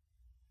guy.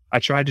 I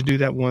tried to do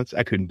that once.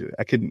 I couldn't do it.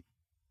 I couldn't.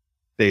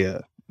 They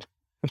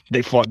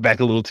fought back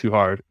a little too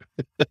hard.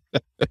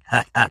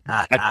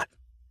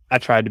 I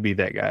tried to be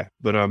that guy,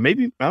 but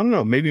maybe, I don't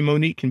know, maybe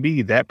Monique can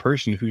be that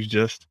person who's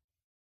just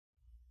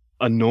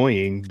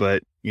annoying,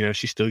 but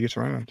she still gets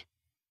around.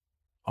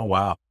 Oh,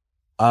 wow.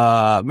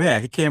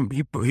 Man,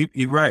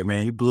 he right,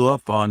 man. He blew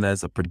up on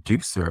as a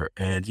producer,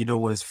 and you know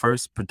what his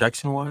first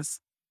production was?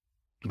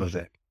 What was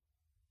that?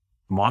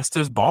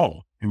 Monsters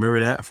Ball. You remember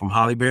that from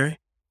Halle Berry?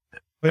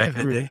 Back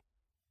in the day?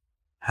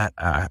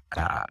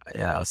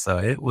 Yeah, so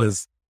it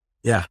was,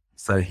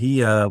 so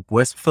he,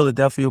 West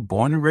Philadelphia,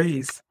 born and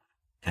raised.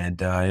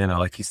 And,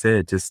 like you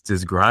said,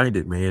 just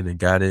grinded, man, and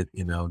got it,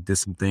 did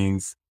some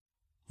things.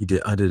 He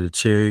did Under the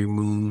Cherry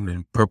Moon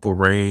and Purple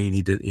Rain.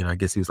 He did, I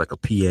guess he was like a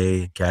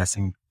PA,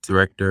 casting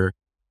director.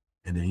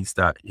 And then he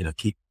started,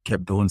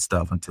 kept doing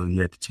stuff until he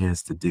had the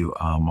chance to do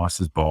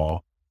Monsters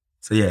Ball.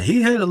 So, yeah,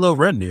 he had a little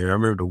run there. I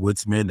remember The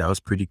Woodsman. That was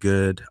pretty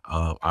good.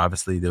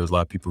 Obviously, there was a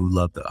lot of people who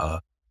loved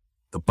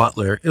the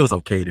Butler. It was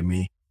okay to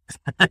me.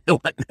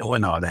 It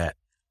wasn't all that.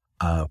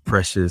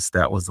 Precious,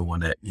 that was the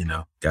one that,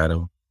 got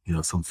him,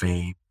 some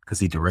fame because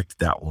he directed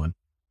that one.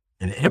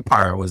 And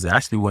Empire was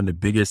actually one of the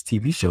biggest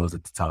TV shows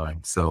at the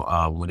time. So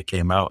when it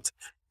came out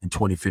in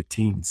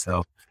 2015.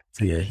 So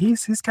yeah, he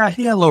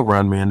had a little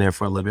run, man, there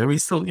for a little bit. I mean,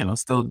 he's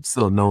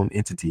still a known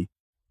entity.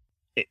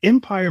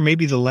 Empire may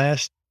be the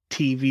last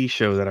TV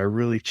show that I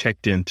really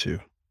checked into.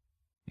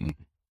 Man,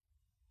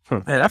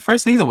 that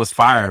first season was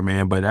fire,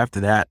 man. But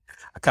after that,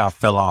 I kind of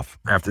fell off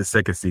after the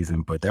second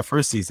season. But that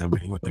first season,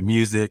 with the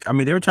music, I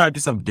mean, they were trying to do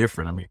something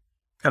different. I mean,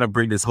 kind of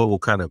bring this whole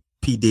kind of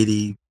P.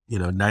 Diddy,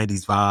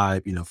 90s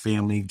vibe,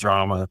 family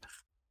drama,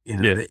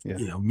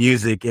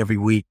 music every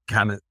week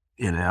kind of,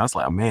 I was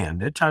like, oh, man,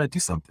 they're trying to do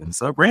something.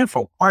 So it ran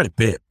for quite a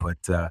bit, but,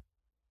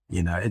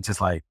 it just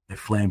like, it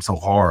flamed so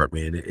hard,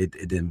 man.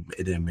 It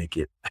didn't make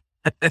it.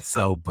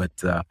 So, but,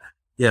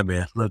 yeah,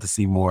 man, love to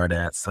see more of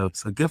that. So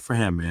good for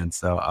him, man.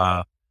 So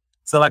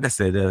like I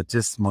said,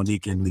 just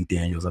Monique and Lee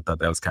Daniels, I thought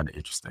that was kind of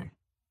interesting.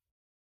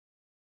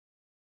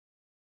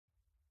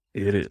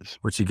 It is.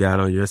 What you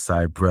got on your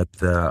side, Brett?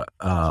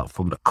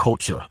 From the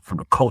culture.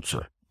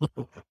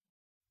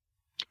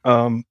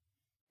 I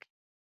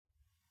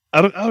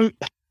don't.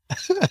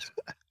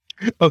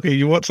 Okay,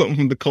 you want something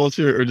from the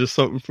culture or just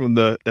something from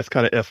that's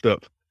kind of effed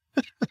up?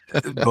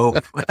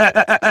 Both.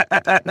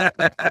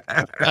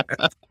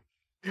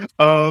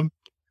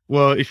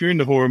 Well, if you're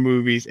into horror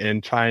movies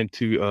and trying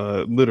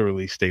to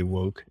literally stay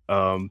woke,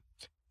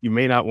 you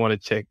may not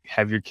want to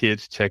have your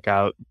kids check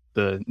out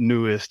the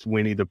newest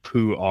Winnie the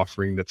Pooh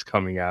offering that's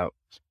coming out.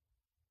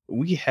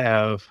 We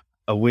have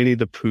a Winnie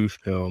the Pooh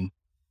film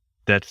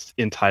that's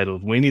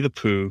entitled Winnie the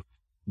Pooh,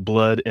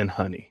 Blood and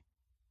Honey.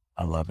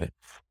 I love it.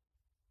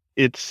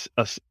 It's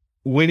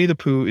Winnie the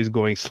Pooh is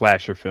going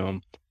slasher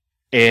film.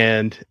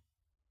 And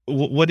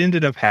what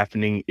ended up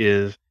happening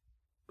is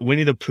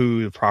Winnie the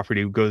Pooh, the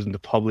property, went into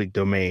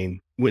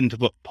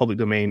public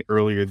domain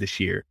earlier this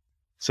year.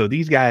 So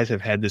these guys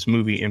have had this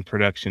movie in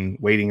production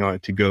waiting on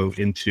it to go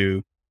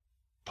into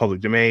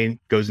public domain,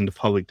 goes into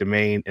public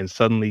domain, and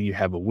suddenly you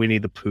have a Winnie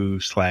the Pooh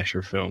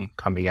slasher film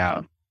coming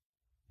out.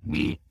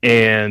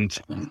 And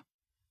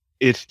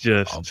it's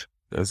just...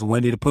 there's a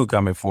Winnie the Pooh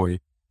coming for you.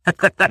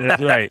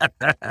 That's right.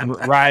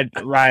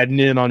 Riding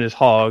in on his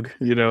hog,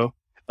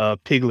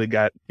 Piglet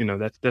got,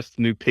 that's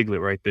the new Piglet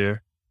right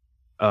there.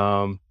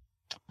 Hold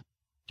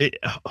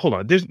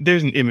on.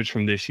 There's an image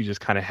from this you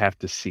just kind of have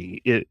to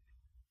see it.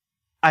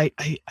 I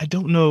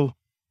don't know.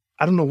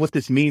 I don't know what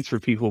this means for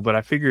people, but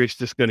I figure it's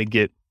just going to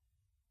get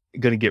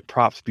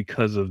props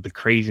because of the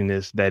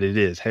craziness that it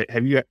is.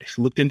 Have you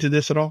looked into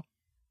this at all?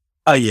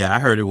 Oh yeah, I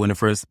heard it when it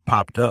first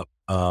popped up.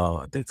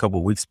 I think a couple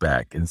of weeks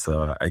back, and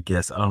so I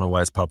guess I don't know why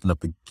it's popping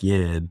up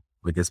again.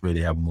 I guess maybe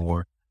they have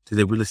more. Did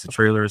they release a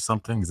trailer or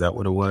something? Is that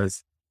what it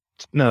was?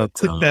 No,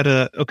 click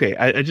that. Okay,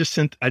 I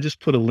just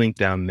put a link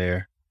down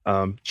there.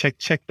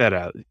 Check that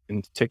out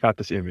and check out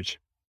this image.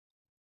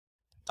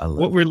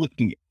 What we're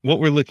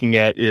looking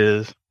at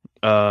is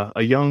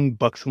a young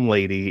buxom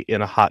lady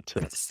in a hot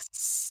tub,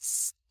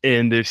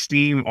 and there's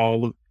steam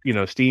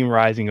steam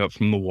rising up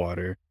from the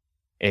water,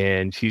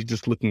 and she's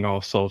just looking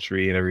all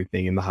sultry and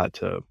everything in the hot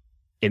tub.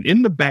 And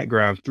in the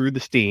background, through the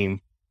steam,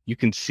 you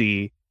can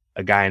see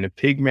a guy in a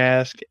pig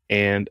mask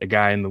and a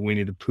guy in the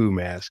Winnie the Pooh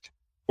mask.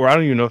 Or I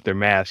don't even know if they're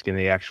masked in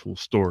the actual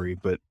story,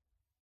 but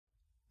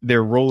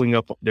they're rolling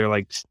up. They're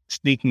like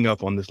sneaking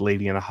up on this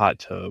lady in a hot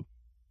tub.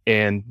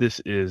 And this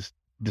is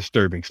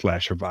disturbing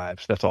slasher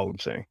vibes. That's all I'm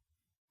saying.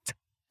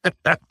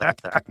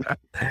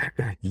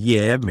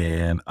 Yeah,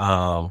 man.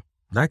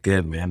 Not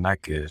good, man.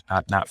 Not good.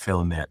 Not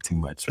feeling that too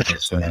much.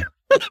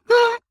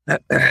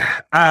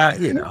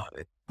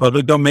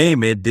 Public domain,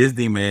 man.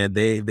 Disney, man.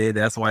 They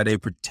that's why they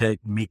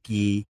protect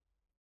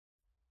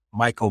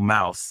Michael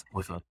Mouse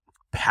with a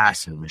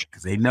passion, man,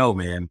 because they know,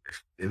 man,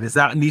 if it's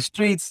out in these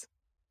streets,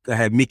 go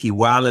ahead, Mickey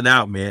wilding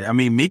out, man. I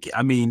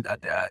mean,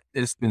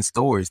 there's been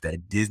stories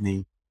that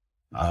Disney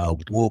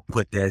will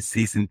put that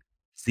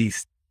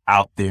cease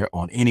out there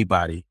on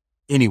anybody,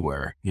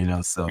 anywhere,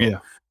 So Yeah.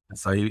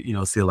 So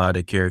you see a lot of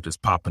the characters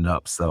popping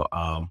up. So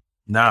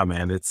nah,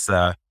 man, it's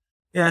it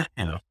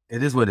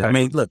is what it is. I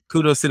mean, look,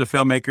 kudos to the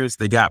filmmakers.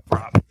 They got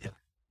props.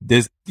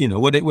 There's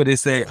what they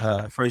say,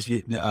 first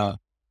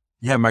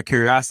you have my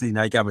curiosity,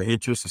 now you got my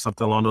interest or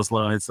something along those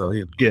lines. So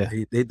Yeah.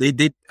 they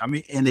did. I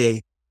mean, in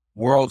a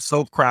world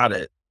so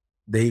crowded,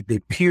 they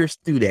pierced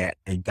through that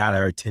and got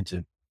our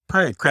attention.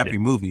 Probably a crappy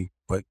movie,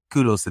 but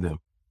kudos to them.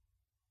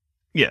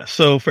 Yeah.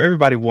 So for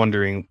everybody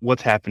wondering,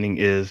 what's happening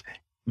is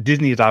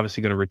Disney is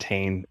obviously going to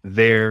retain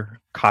their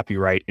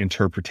copyright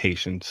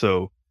interpretation.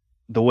 So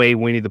the way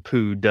Winnie the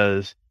Pooh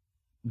does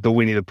the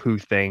Winnie the Pooh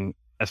thing,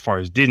 as far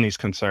as Disney's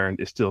concerned,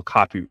 is still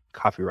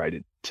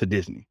copyrighted to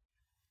Disney.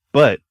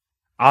 But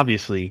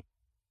obviously,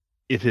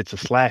 if it's a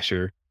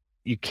slasher,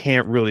 you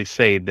can't really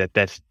say that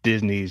that's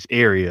Disney's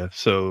area.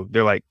 So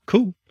they're like,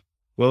 cool.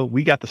 Well,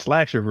 we got the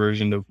slasher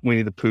version of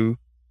Winnie the Pooh.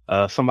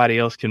 Somebody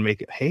else can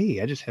make it.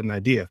 Hey, I just had an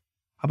idea.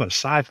 How about a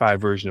sci-fi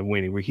version of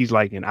Winnie where he's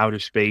like in outer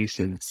space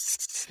and,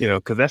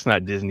 because that's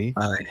not Disney.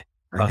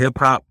 A hip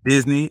hop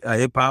Disney, a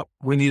hip hop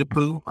Winnie the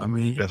Pooh. I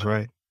mean, that's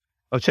right.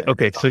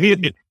 Okay. So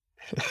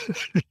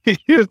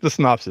here's the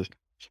synopsis.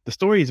 The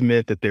story is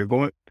meant that they've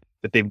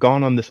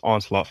gone on this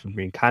onslaught from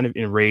being kind of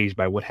enraged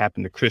by what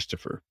happened to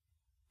Christopher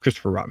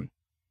Robin.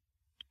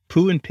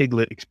 Pooh and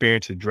Piglet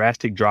experienced a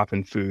drastic drop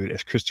in food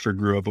as Christopher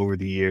grew up over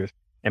the years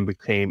and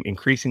became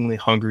increasingly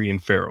hungry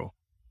and feral.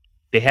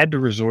 They had to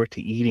resort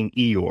to eating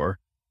Eeyore,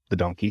 the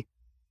donkey,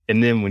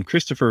 and then when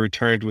Christopher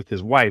returned with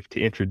his wife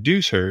to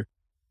introduce her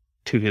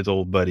to his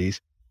old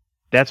buddies,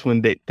 that's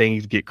when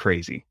things get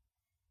crazy.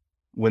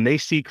 When they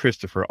see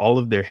Christopher, all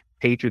of their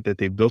hatred that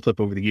they've built up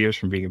over the years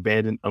from being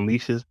abandoned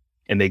unleashes,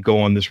 and they go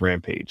on this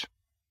rampage.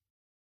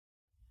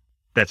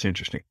 That's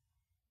interesting.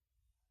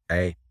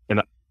 Hey.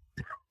 And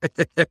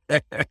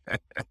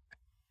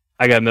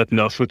I got nothing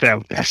else with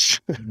that.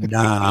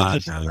 Nah,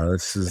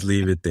 let's just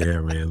leave it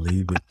there, man.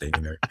 Leave it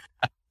there.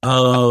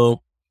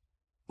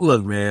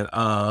 Look, man,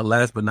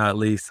 last but not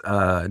least,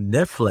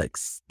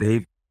 Netflix,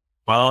 they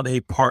found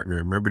a partner.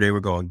 Remember, they were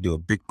going to do a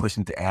big push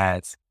into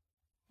ads.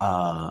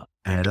 And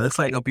it looks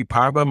like it'll be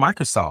powered by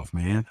Microsoft,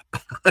 man.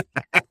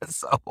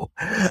 So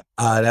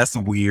that's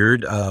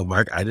weird. I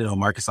didn't know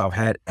Microsoft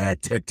had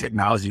ad tech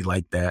technology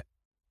like that.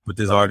 But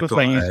this article,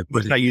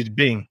 it's not used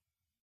Bing.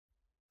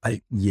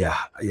 Bing.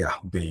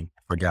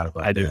 Forgot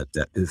about that.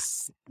 That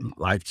is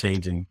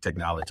life-changing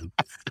technology.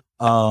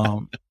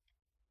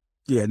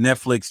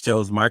 Netflix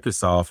chose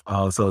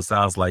Microsoft. So it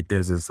sounds like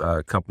there's this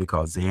company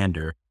called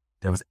Xandr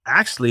that was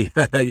actually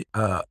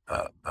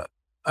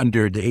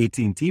under the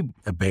AT&T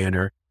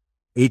banner.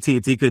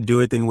 AT&T couldn't do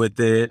anything with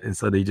it, and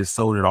so they just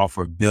sold it off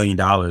for $1 billion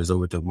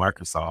over to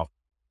Microsoft.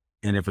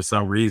 And then for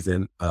some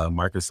reason,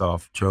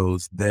 Microsoft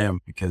chose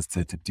them because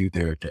to do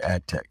their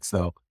ad tech.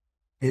 So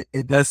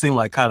it does seem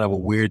like kind of a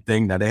weird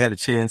thing. Now they had a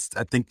chance.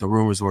 I think the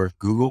rumors were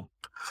Google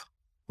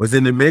was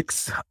in the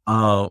mix,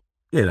 but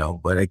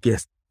I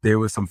guess there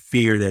was some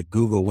fear that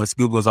once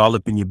Google's all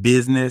up in your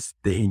business,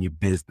 they're in your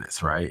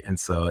business, right? And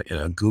so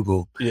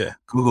Google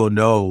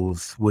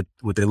knows what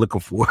they're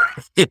looking for,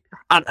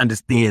 how to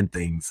understand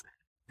things.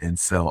 And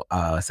so,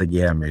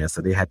 man,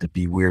 so they had to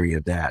be wary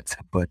of that.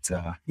 But,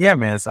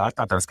 man, so I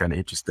thought that was kind of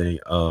interesting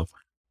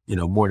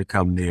more to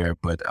come there.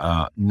 But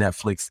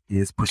Netflix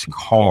is pushing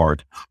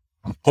hard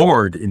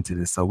into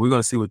this. So we're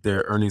going to see what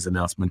their earnings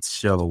announcements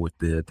show with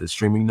the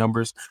streaming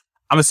numbers.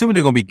 I'm assuming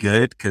they're going to be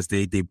good because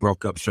they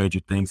broke up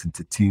Stranger Things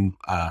into two,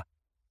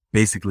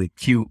 basically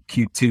Q2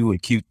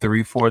 and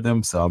Q3 for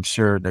them. So I'm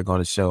sure they're going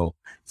to show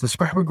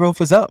subscriber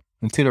growth is up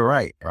and to the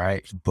right.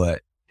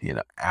 But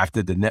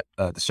after the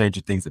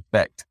Stranger Things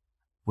effect,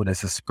 when a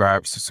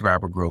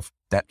subscriber growth,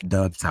 that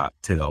does top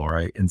tail,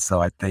 right? And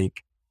so I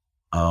think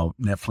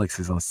Netflix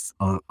is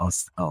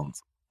on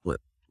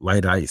what,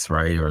 light ice,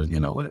 right? Or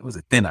what was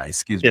it? Thin ice,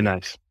 excuse me. Thin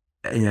ice.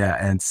 Yeah,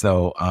 and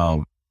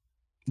so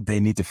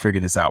they need to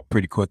figure this out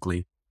pretty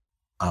quickly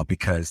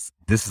because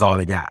this is all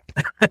they got.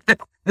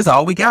 This is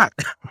all we got.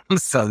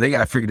 So they got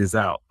to figure this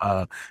out.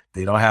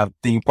 They don't have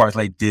theme parks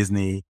like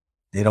Disney.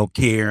 They don't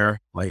care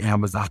like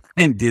Amazon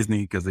and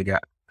Disney because they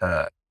got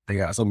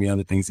so many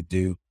other things to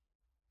do.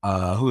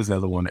 Who is the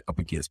other one up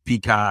against?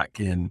 Peacock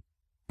and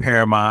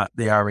Paramount.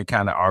 They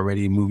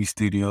already movie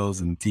studios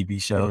and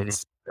TV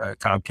shows,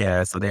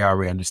 Comcast, so they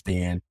already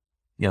understand,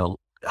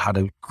 how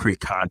to create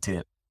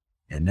content.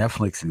 And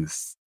Netflix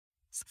is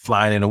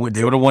flying in the wind.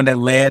 They were the one that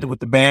led with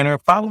the banner,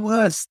 follow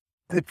us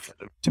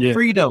to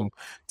freedom,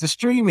 to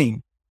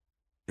streaming.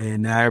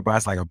 And now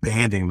everybody's like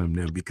abandoning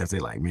them because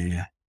they're like,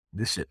 man,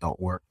 this shit don't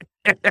work.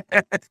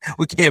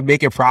 We can't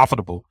make it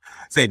profitable.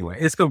 So anyway,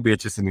 it's going to be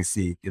interesting to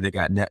see. They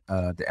got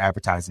the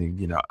advertising,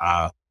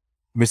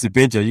 Mr.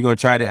 Benjo, you going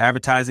to try the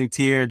advertising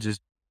tier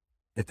just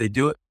if they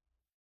do it?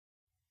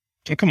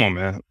 Come on,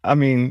 man. I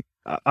mean,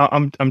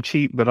 I'm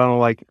cheap, but I don't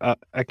like,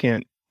 I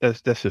can't,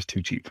 that's just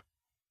too cheap.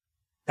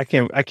 I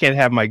can't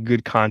have my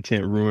good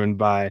content ruined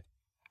by,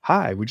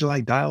 hi, would you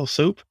like Dial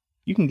soap?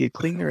 You can get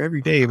cleaner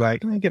every day.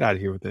 Like, get out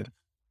of here with it.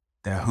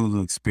 That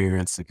Hulu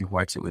experience, if you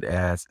watch it with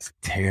ads, it's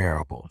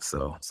terrible.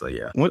 So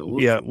yeah.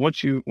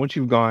 Once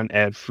you've gone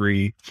ad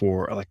free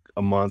for like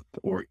a month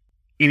or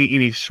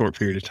any short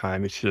period of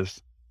time, it's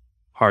just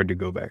hard to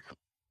go back.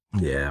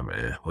 Yeah,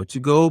 man. Once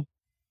you go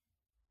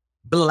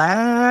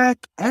black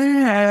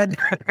ad,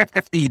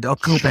 you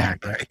don't go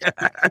back, right?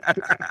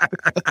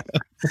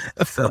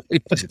 So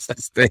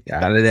just stay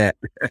out of that.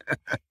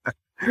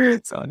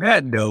 So on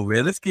that note,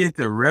 man, let's get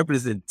to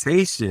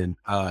representation.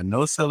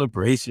 No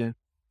celebration.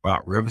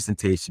 About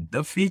representation,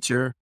 the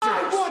feature.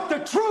 I want the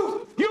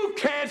truth. You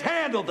can't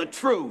handle the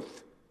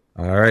truth.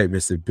 All right,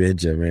 Mr.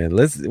 Benja, man.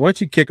 Why don't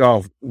you kick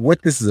off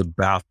what this is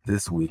about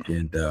this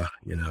weekend? I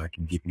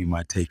can give you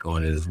my take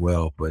on it as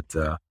well, but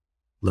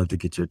love to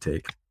get your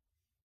take.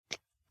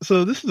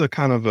 So this is a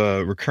kind of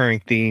a recurring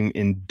theme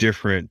in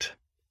different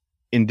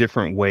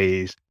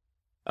ways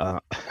on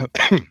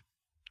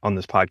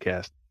this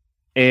podcast.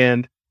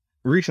 And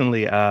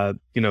recently, there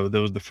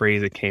was the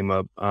phrase that came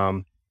up.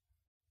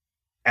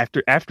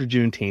 After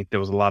Juneteenth, there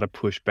was a lot of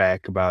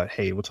pushback about,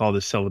 hey, what's all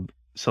this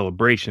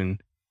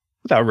celebration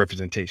without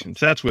representation?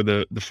 So that's where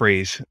the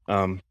phrase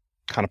kind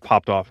of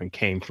popped off and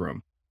came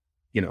from.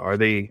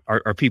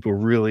 Are people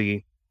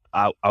really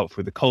out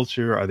for the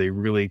culture? Are they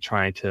really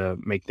trying to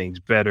make things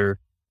better?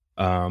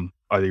 Are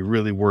they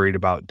really worried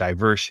about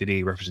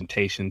diversity,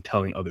 representation,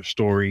 telling other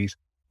stories,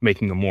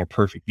 making a more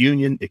perfect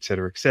union, et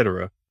cetera, et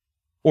cetera?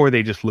 Or are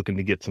they just looking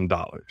to get some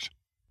dollars?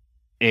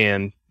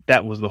 And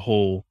that was the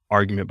whole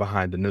argument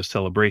behind the no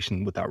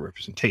celebration without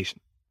representation.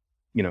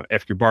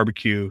 F your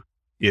barbecue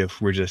if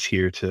we're just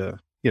here to,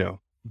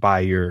 buy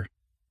your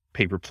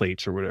paper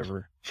plates or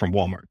whatever from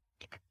Walmart.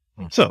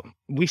 So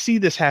we see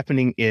this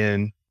happening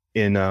in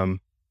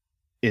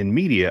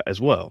media as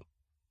well.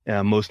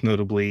 Most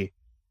notably,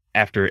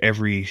 after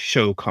every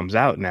show comes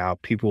out now,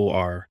 people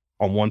are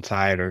on one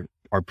side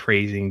are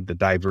praising the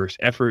diverse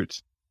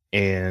efforts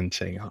and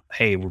saying,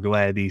 hey, we're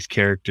glad these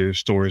characters'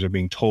 stories are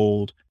being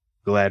told.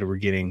 Glad we're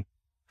getting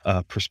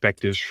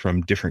perspectives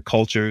from different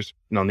cultures.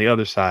 And on the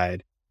other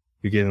side,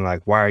 you're getting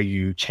like, why are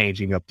you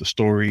changing up the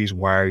stories?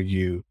 Why are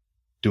you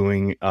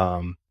doing,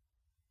 why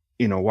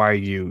are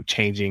you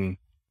changing,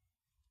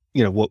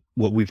 what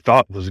we've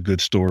thought was a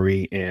good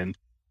story and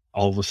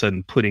all of a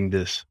sudden putting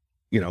this,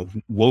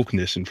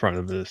 wokeness in front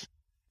of this.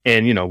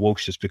 And,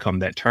 woke's just become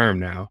that term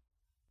now.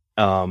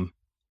 And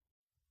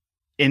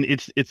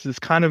it's this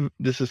kind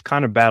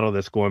of battle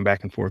that's going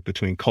back and forth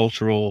between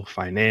cultural,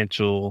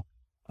 financial,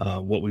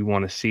 what we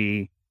want to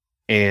see.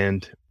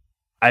 And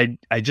I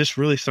just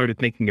really started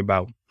thinking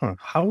about,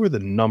 how are the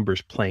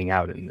numbers playing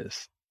out in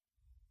this?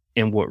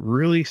 And what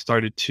really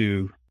started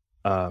to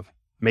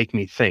make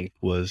me think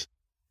was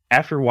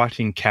after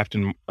watching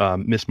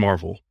Miss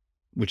Marvel,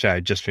 which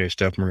I just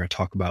finished up and we're going to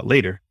talk about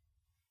later.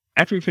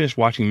 After we finished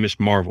watching Miss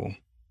Marvel,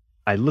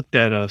 I looked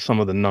at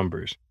some of the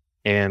numbers,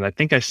 and I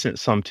think I sent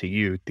some to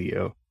you,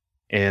 Theo,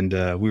 and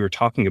we were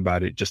talking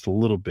about it just a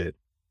little bit.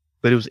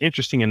 But it was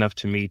interesting enough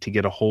to me to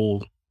get a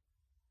whole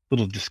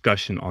little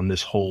discussion on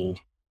this whole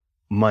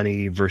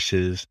money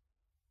versus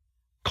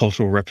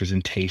cultural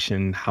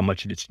representation, how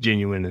much of it's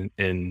genuine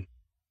and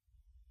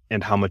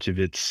how much of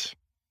it's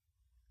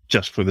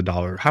just for the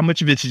dollar, how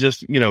much of it's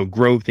just,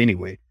 growth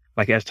anyway.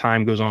 Like as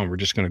time goes on, we're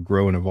just going to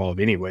grow and evolve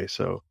anyway.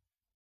 So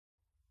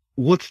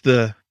what's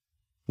the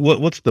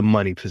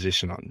money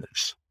position on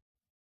this?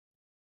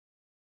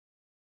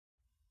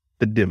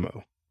 The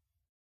demo.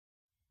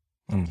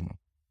 Mm-hmm.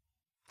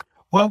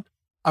 Well,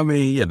 I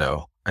mean,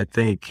 I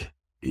think,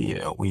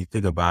 when you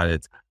think about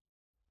it,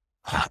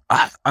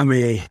 I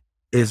mean,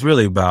 it's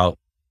really about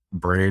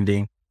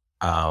branding.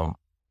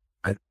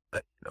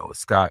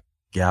 Scott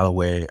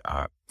Galloway,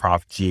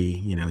 Prof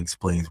G,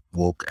 explains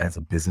woke as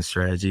a business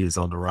strategy is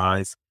on the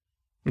rise.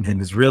 Mm-hmm.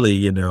 And it's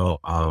really,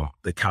 the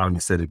economy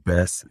said it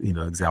best,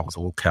 examples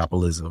of woke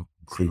capitalism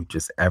include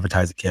just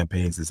advertising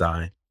campaigns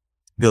designed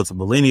built to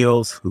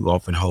millennials who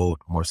often hold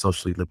more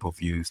socially liberal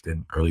views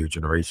than earlier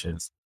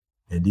generations.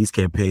 And these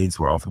campaigns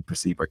were often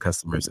perceived by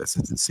customers as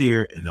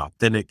sincere and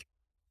authentic,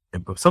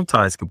 and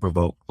sometimes can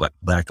provoke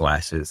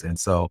backlashes. And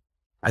so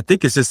I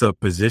think it's just a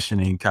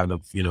positioning kind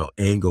of,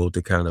 angle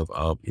to kind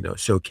of,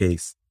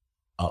 showcase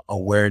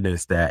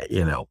awareness that,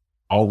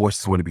 all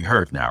voices want to be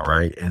heard now.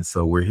 Right. And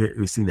so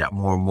we're seeing that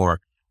more and more.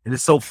 And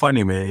it's so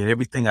funny, man. And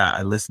everything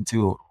I listen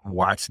to,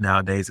 watch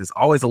nowadays, there's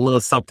always a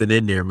little something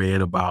in there,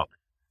 man, about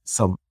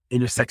some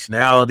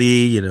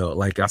intersectionality,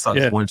 like I saw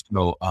this one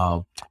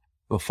show,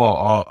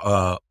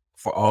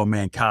 for all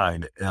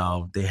mankind.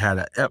 They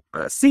had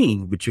a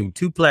scene between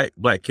two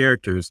black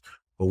characters,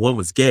 but one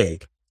was gay.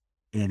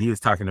 And he was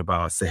talking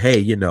about, say,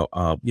 hey,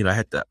 I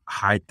had to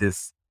hide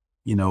this,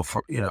 no,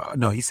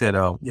 he said,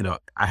 I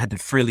had to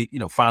freely,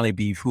 finally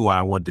be who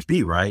I wanted to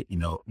be, right? He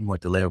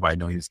wanted to let everybody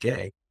know he was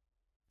gay.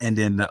 And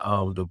then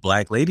the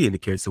black lady in the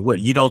character said, what,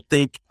 you don't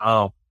think,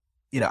 I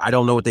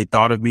don't know what they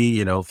thought of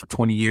me, for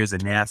 20 years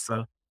in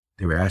NASA.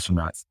 They were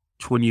astronauts,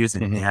 20 years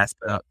in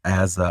NASA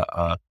as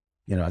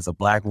a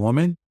black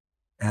woman.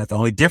 And the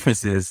only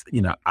difference is,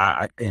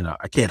 I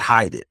can't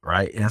hide it,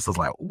 right? And so I was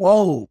like,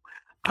 whoa.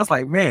 I was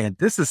like, man,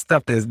 this is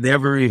stuff that's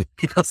never even,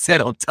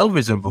 said on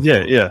television before.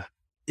 Yeah.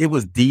 It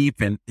was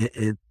deep and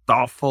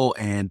thoughtful.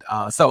 And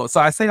so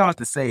I say all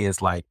to say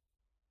is like,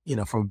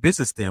 from a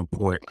business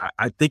standpoint,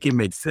 I think it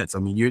makes sense. I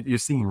mean, you're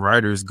seeing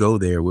writers go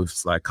there with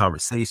like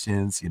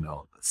conversations,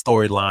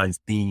 storylines,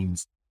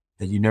 themes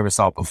that you never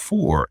saw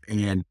before.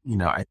 And,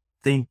 I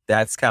think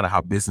that's kind of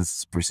how business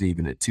is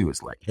perceiving it too.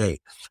 It's like, hey,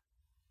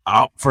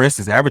 for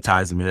instance,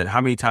 advertisement,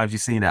 how many times you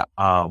seen that,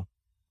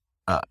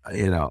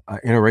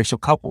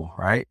 interracial couple,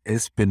 right?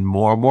 It's been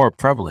more and more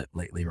prevalent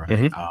lately,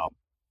 right?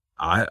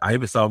 I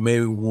even saw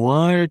maybe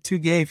one or two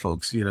gay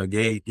folks,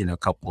 gay,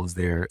 couples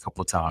there a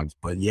couple of times.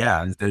 But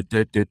yeah,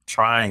 they're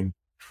trying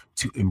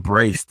to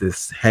embrace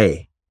this.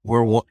 Hey,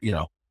 we're,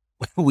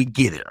 we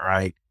get it,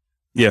 right?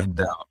 Yeah.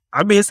 And,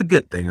 I mean, it's a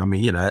good thing. I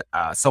mean,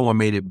 someone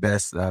made it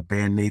best.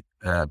 Van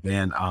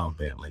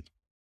Lathan.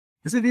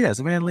 Is it? Yeah, it's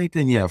Van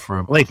Lathan. Yeah,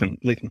 from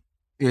Lathan.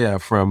 Yeah,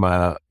 from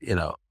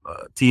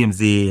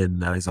TMZ,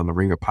 and he's on the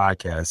Ringer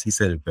podcast. He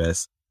said it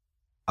best.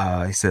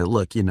 He said,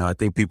 look, I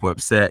think people are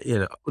upset,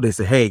 they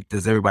say, hey,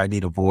 does everybody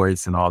need a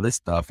voice and all this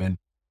stuff? And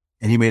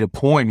he made a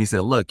point. He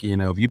said, look,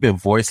 if you've been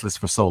voiceless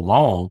for so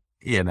long,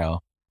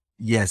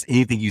 yes,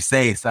 anything you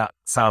say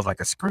sounds like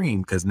a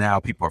scream because now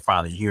people are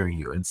finally hearing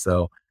you. And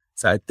so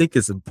I think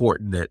it's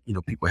important that,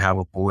 people have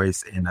a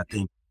voice, and I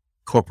think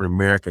corporate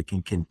America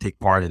can take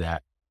part of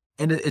that.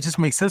 And it just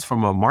makes sense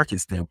from a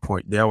market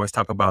standpoint. They always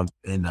talk about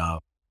in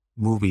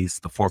movies,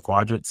 the 4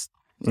 quadrants,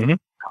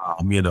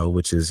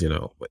 which is,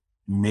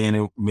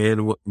 men between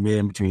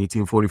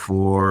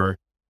 1844,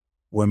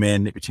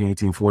 women between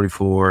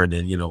 1844, and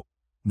then,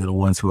 the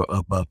ones who are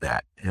above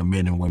that,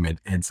 men and women.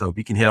 And so if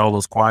you can hit all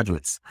those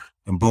quadrants,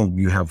 and boom,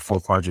 you have a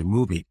 4 quadrant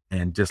movie.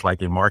 And just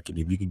like in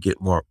marketing, if you can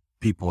get more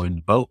people in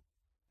the boat,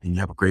 then you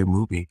have a great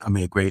movie. I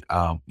mean, a great,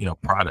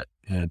 product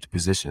and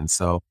position.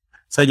 So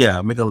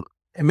yeah,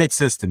 it makes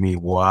sense to me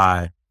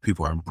why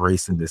people are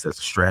embracing this as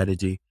a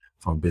strategy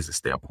from a business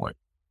standpoint.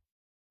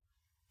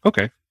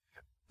 Okay.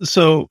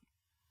 So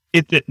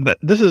but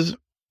this is,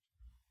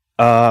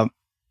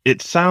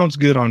 it sounds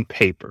good on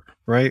paper,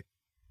 right?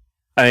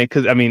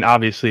 Because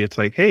obviously it's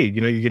like, hey,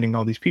 you're getting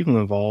all these people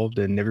involved,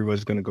 and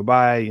everyone's going to go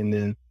by, and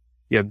then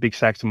you have big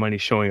sacks of money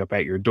showing up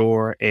at your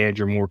door, and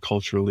you're more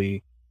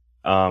culturally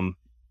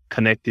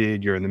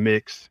connected. You're in the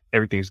mix.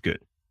 Everything's good.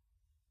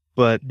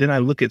 But then I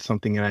look at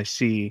something and I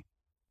see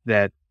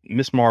that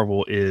Ms.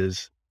 Marvel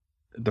is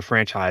the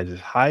franchise's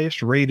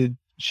highest rated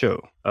show.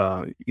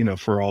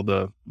 For all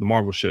the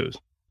Marvel shows.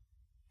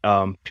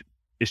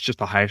 It's just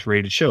the highest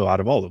rated show out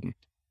of all of them.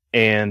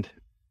 And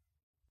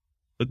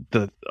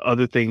the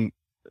other thing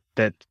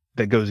that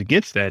goes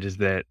against that is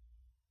that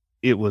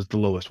it was the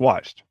lowest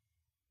watched.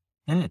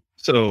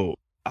 So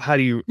how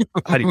do you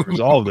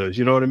resolve those?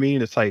 You know what I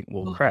mean? It's like,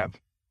 well, crap.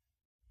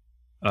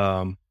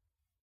 When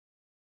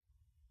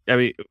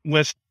I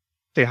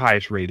say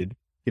highest rated,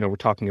 we're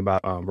talking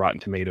about Rotten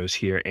Tomatoes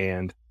here.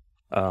 And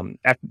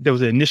there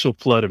was an initial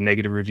flood of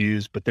negative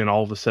reviews, but then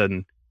all of a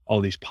sudden, all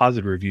these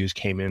positive reviews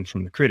came in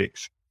from the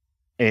critics.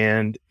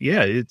 And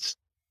yeah, it's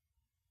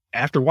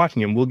after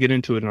watching them, we'll get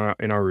into it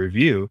in our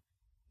review.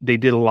 They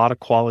did a lot of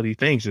quality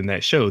things in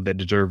that show that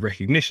deserve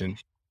recognition.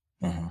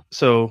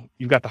 So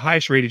you've got the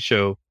highest rated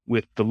show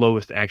with the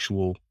lowest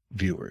actual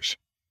viewers.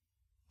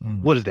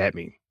 What does that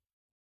mean?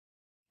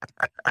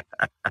 Are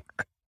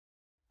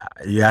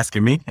you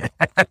asking me?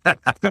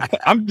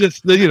 I'm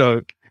just,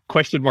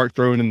 question mark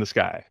thrown in the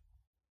sky.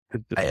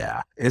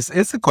 Yeah,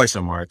 it's a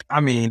question mark.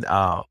 I mean,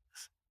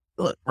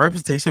 look,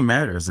 representation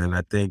matters. And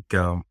I think,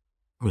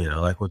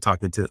 like we're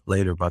talking to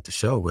later about the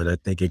show, but I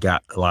think it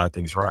got a lot of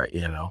things right,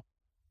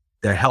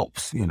 that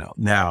helps,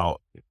 now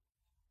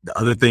the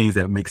other things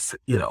that makes,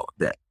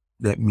 that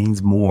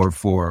means more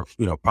for,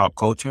 pop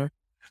culture,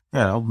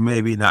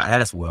 maybe not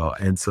as well.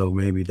 And so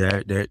maybe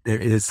there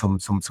is some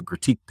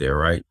critique there.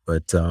 Right.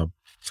 But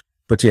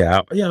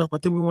yeah, I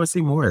think we want to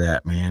see more of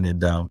that, man.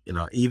 And,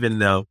 even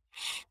though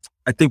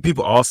I think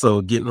people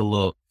also getting a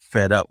little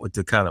fed up with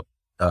the kind of,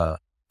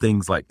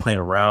 things like playing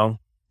around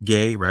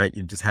gay, right?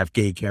 You just have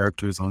gay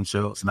characters on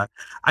shows. And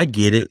I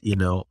get it,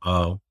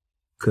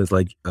 Because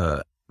like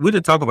we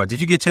didn't talk about. Did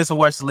you get a chance to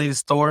watch the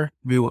latest Thor?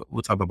 We'll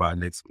talk about it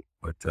next week.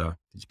 But did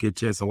you get a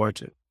chance to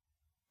watch it?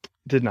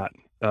 Did not.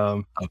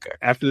 Okay.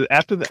 After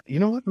that, you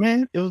know what,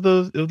 man? It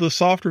was those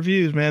soft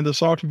reviews, man. The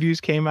soft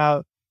reviews came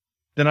out.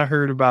 Then I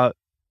heard about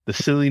the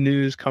silly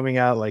news coming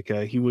out, like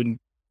he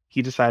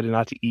decided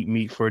not to eat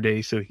meat for a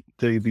day so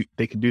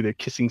they could do their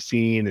kissing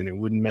scene and it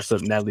wouldn't mess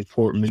up Natalie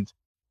Portman's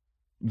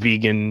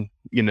vegan,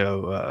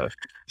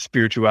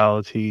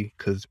 spirituality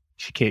because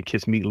she can't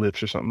kiss meat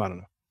lips or something. I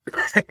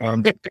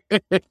don't know.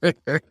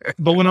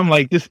 But when I'm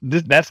like, this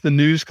that's the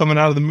news coming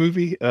out of the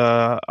movie.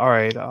 All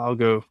right, I'll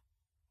do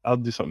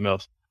something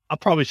else. I'll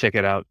probably check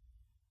it out.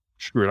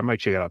 Screw it, I might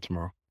check it out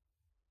tomorrow.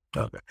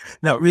 Okay.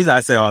 Now, the reason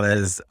I say all that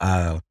is,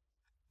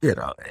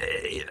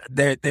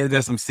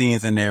 there's some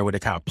scenes in there where they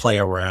kind of play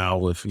around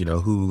with,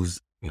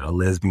 who's,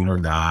 lesbian or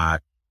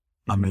not.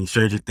 I mean,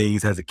 Stranger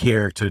Things has a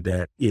character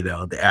that,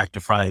 the actor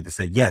finally to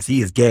say, yes,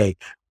 he is gay,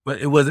 but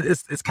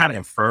it's kind of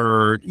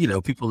inferred,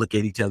 people look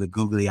at each other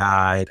googly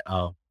eyed.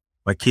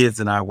 My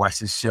kids and I watched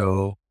this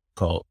show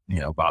called,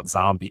 about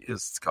zombies.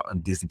 It's called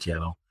on Disney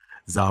Channel,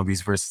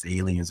 Zombies versus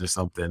Aliens or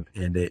something.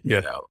 And they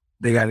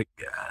got an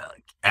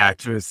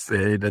actress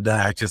and the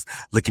actress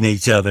looking at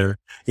each other,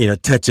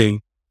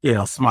 touching,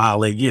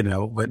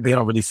 smiling, but they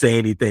don't really say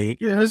anything.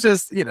 It's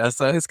just,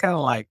 so it's kind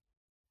of like,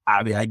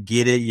 I mean, I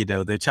get it,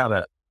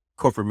 they're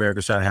corporate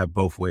America's trying to have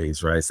both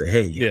ways, right? Say,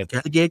 hey, you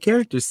got a gay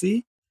character,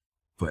 see?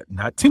 But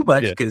not too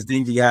much, because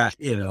then you got,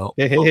 hey,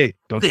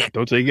 don't say gay.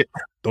 Don't say gay.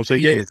 Don't say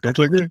gay.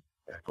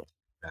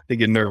 They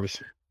get nervous.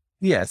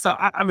 Yeah, so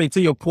I mean, to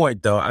your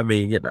point though, I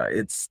mean,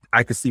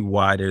 I can see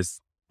why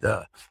there's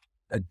a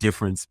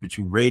difference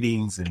between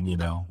ratings and,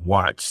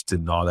 watched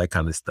and all that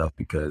kind of stuff,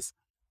 because,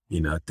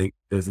 I think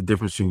there's a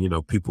difference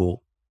between,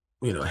 people,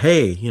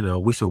 hey,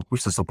 we should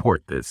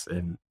support this.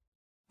 And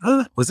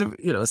was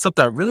it,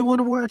 something I really want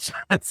to watch?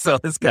 So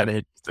it's kind of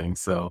interesting.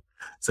 So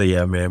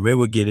yeah, man, maybe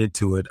we'll get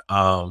into it.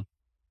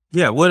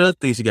 Yeah, what other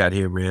things you got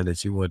here, man,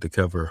 that you wanted to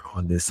cover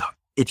on this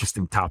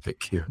interesting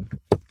topic here?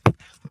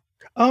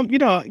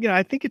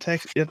 I think it's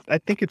actually, I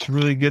think it's a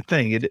really good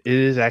thing. It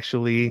is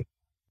actually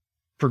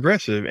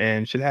progressive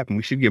and should happen.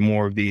 We should get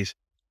more of these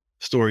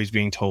stories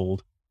being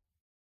told.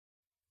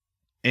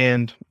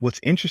 And what's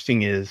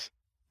interesting is,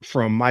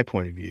 from my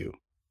point of view,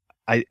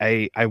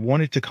 I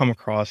want it to come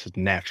across as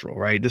natural,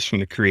 right? This is from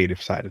the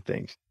creative side of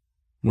things,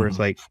 where it's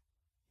like,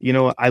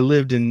 I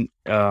lived in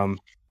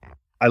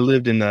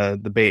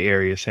the Bay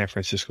Area, San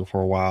Francisco,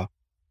 for a while.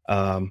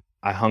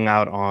 I hung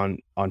out on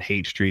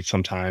Haight Street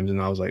sometimes,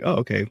 and I was like, oh,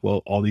 okay,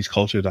 well, all these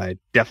cultures I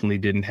definitely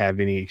didn't have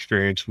any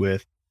experience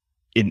with,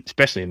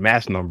 especially in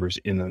mass numbers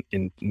in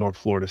North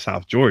Florida,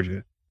 South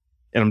Georgia.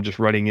 And I'm just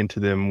running into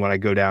them when I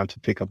go down to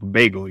pick up a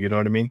bagel. You know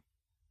what I mean?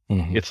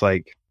 Mm-hmm. It's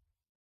like,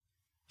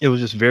 it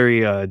was just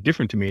very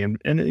different to me, and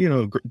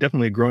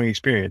definitely a growing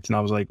experience. And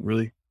I was like, it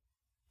was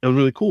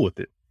really cool with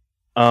it.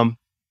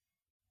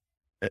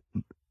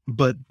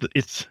 But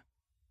it's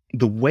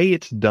the way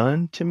it's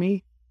done to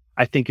me,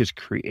 I think, is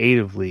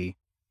creatively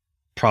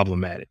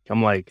problematic.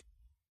 I'm like,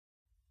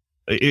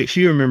 if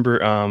you remember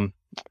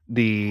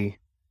the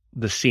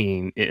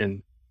scene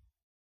in,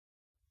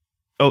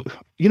 I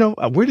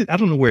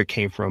don't know where it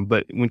came from,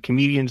 but when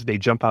comedians, they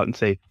jump out and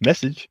say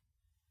message,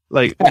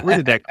 like, where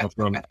did that come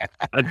from?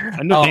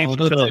 I know Dave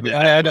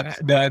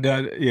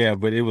Chappelle. Yeah,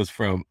 but it was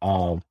from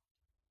the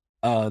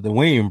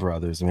Wayans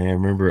brothers,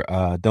 man. Remember,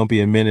 don't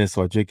be a menace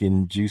or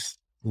drinking juice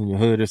in your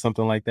hood or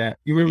something like that.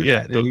 You remember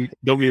that?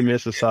 Don't be a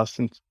menace or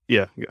substance.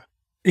 Yeah.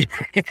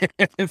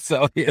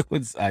 So it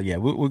was,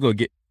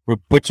 we're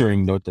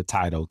butchering the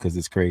title because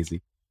it's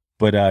crazy.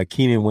 But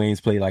Keenan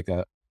Wayans played like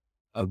a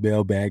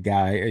mail bag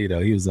guy.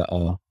 He was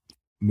a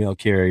mail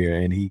carrier,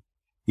 and he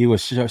would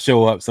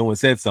show up. Someone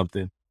said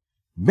something,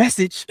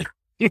 message,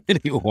 and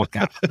he would walk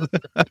out.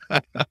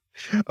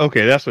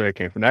 Okay, that's where it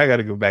came from. Now I got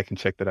to go back and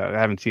check that out. I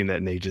haven't seen that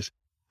in ages.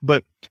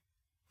 But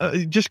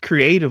just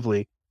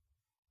creatively,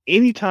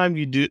 anytime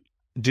you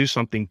do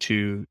something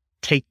to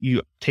take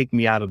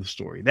me out of the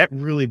story, that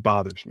really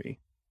bothers me.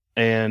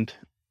 And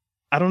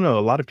I don't know,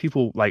 a lot of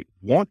people like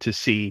want to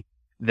see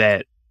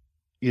that,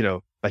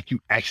 like you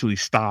actually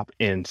stop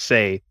and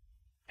say,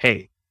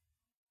 hey,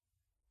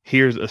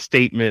 here's a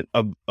statement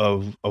of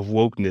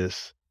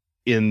wokeness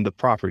in the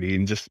property,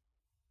 and just,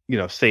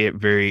 say it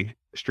very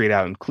straight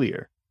out and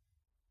clear.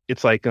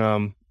 It's like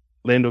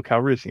Lando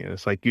Calrissian.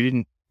 It's like, you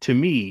didn't, to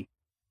me,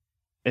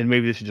 and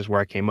maybe this is just where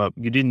I came up,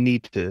 you didn't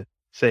need to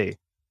say,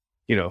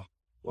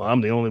 well,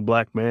 I'm the only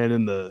black man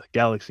in the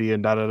galaxy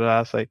and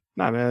da-da-da. It's like,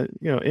 nah, man,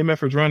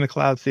 MFers running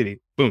Cloud City.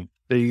 Boom.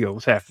 There you go.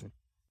 What's happening?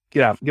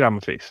 Get out of my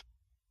face.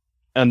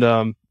 And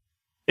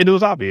it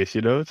was obvious,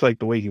 it's like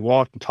the way he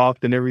walked and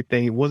talked and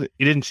everything. It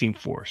didn't seem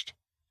forced.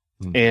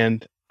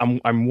 And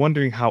I'm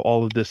wondering how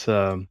all of this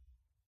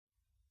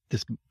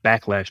this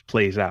backlash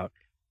plays out.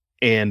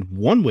 And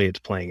one way it's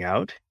playing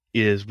out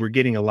is we're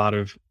getting a lot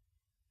of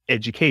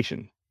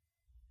education.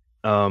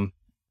 And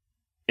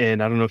I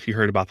don't know if you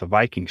heard about the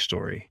Viking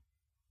story,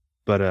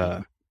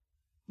 but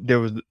there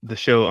was the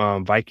show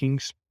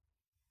Vikings.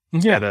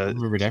 Yeah, I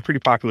remember that. Pretty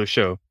popular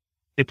show.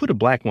 they put a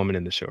black woman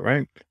in the show,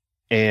 right?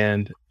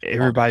 And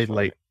everybody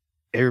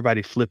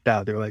flipped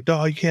out. They were like,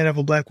 "Oh, you can't have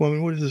a black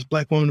woman. What is this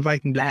black woman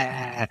Viking?"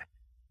 Blah.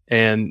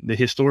 And the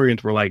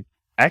historians were like,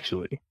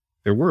 "Actually,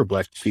 there were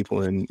black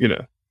people,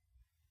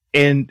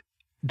 and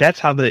that's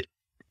how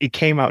it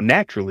came out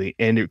naturally,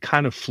 and it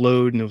kind of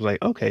flowed, and it was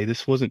like, okay,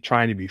 this wasn't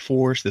trying to be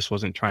forced. This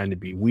wasn't trying to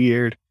be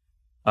weird.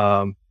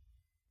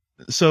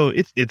 So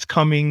it's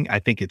coming. I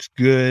think it's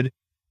good.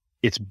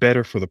 It's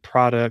better for the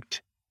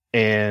product.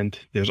 And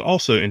there's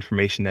also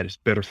information that is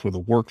better for the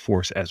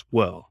workforce as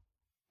well.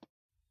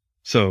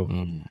 So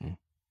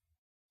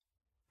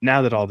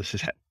now that all this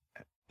is,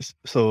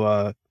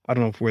 I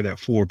don't know where that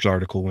Forbes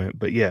article went,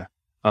 but yeah,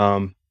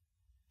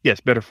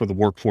 it's better for the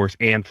workforce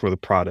and for the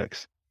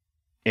products.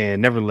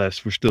 And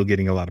nevertheless, we're still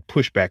getting a lot of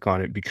pushback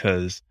on it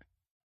because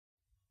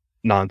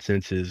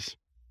nonsense is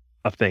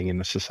a thing in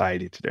the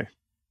society today.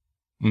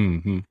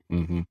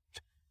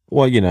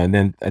 Well, and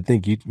then I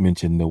think you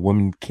mentioned the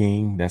Woman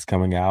King that's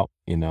coming out.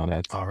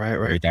 That's all right.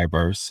 Very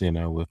diverse.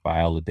 With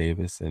Viola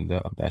Davis, and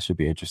that should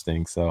be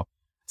interesting. So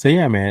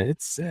yeah, man,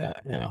 it's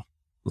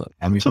look,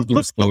 I mean,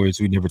 we stories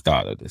we never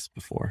thought of this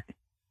before.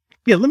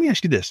 Yeah, let me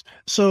ask you this.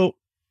 So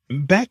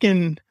back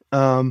in,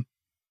 I'll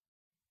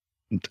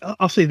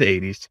say the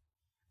 80s.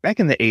 Back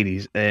in the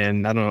 80s,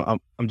 and I don't know,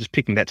 I'm just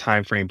picking that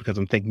time frame because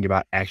I'm thinking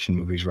about action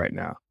movies right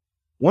now.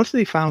 Once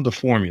they found a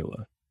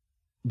formula,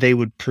 they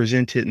would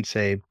present it and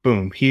say,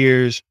 boom,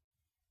 here's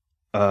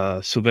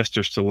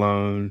Sylvester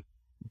Stallone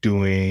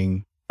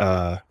doing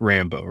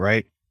Rambo,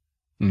 right?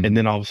 And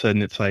then all of a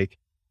sudden it's like,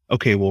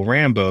 okay, well,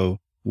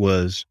 Rambo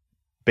was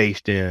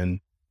based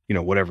in,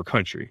 whatever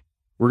country.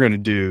 We're going to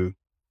do,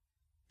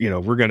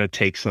 we're going to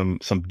take some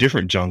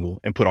different jungle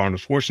and put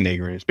Arnold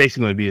Schwarzenegger in. It's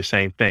basically going to be the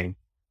same thing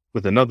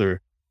with another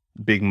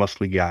big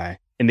muscly guy.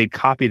 And they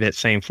copy that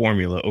same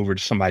formula over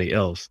to somebody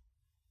else.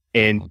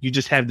 And you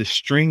just have this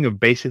string of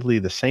basically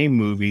the same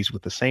movies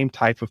with the same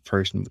type of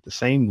person, with the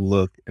same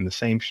look and the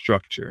same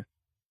structure.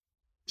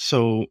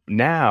 So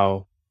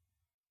now,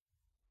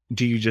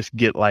 do you just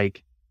get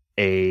like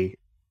a,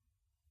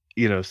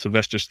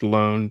 Sylvester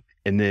Stallone,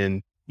 and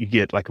then you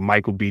get like a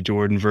Michael B.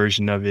 Jordan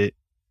version of it,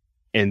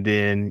 and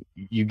then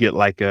you get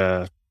like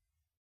a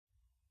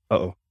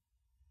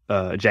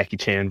Jackie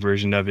Chan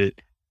version of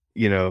it?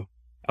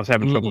 I was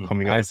having trouble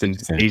coming up with an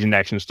Asian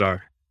action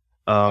star.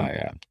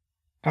 Yeah.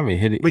 I mean,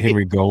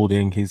 Henry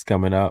Golding, he's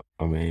coming up.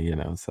 I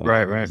mean, so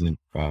right.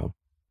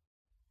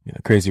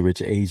 Crazy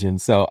Rich Asian.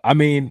 So I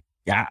mean,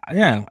 I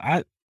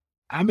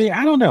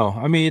don't know.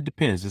 I mean, it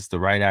depends. It's the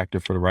right actor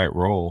for the right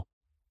role.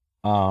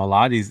 A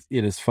lot of these,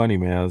 it is funny,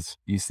 man. As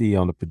you see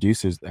on the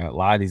producers, a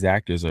lot of these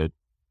actors are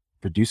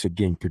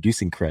getting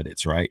producing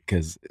credits, right?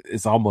 Because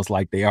it's almost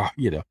like they are,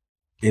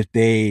 if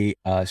they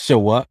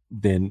show up,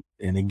 then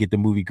and then get the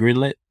movie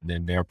greenlit,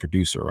 then they're a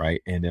producer,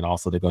 right? And then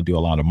also they're going to do a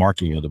lot of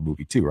marketing of the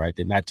movie too, right?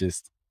 They're not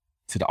just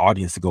to the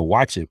audience to go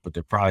watch it, but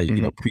they're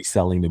probably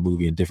pre-selling the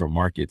movie in different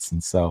markets,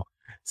 and so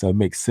it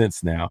makes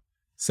sense now.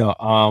 So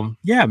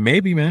yeah,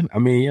 maybe, man. I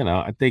mean,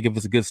 I think if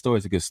it's a good story,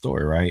 it's a good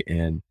story, right?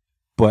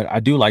 But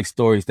I do like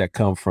stories that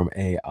come from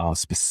a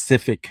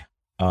specific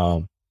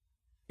point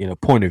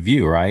of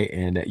view, right?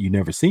 And that you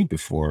never seen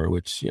before,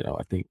 which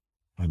I think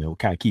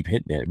kind of keep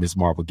hitting it. Ms.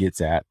 Marvel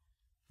gets at.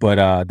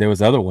 But there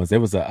was other ones. There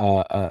was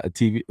a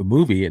TV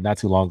movie not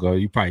too long ago.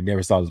 You probably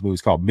never saw this movie.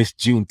 It's called Miss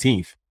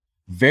Juneteenth.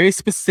 Very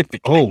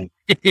specific. Oh,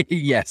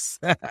 yes.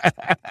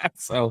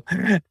 So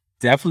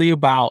definitely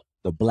about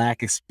the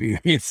Black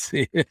experience.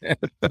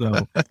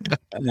 So,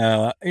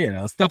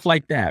 stuff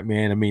like that,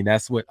 man. I mean,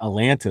 that's what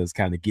Atlanta is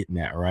kind of getting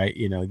at, right?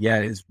 Yeah,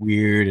 it's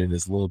weird and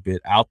it's a little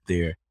bit out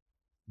there.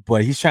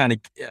 But he's trying to,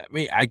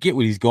 I get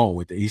what he's going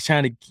with it. He's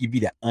trying to give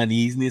you that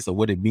uneasiness of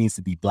what it means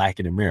to be Black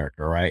in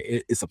America, right?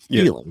 It's a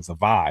feeling, it's a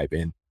vibe,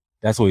 and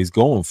that's what he's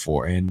going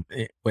for.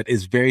 But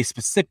it's very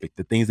specific.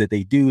 The things that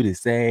they do, to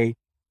say,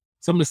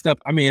 some of the stuff.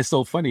 I mean, it's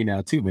so funny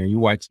now too, man. You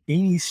watch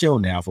any show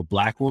now for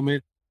Black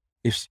woman,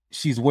 if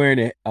she's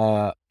wearing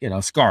a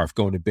scarf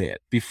going to bed.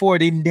 Before,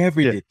 they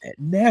never did that,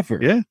 never.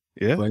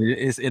 Yeah. But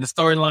it's in the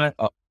storyline.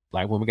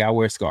 Black woman gotta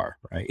wear a scarf,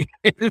 right?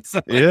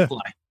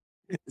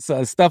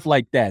 So stuff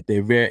like that,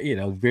 they're very,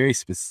 very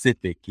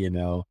specific,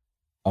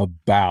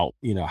 about,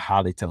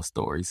 how they tell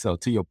stories. So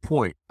to your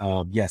point,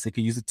 yes, they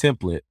could use a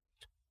template,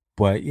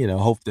 but,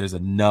 hope there's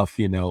enough,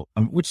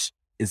 which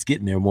is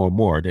getting there more and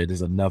more, that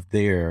there's enough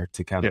there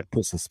to kind of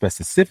put some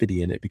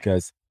specificity in it,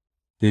 because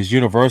there's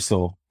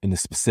universal in the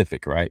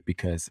specific, right?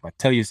 Because if I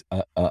tell you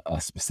a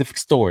specific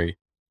story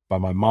by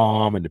my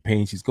mom and the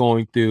pain she's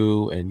going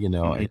through, and,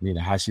 and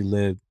how she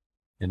lived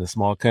in a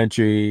small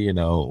country,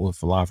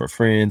 with a lot of her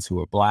friends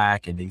who are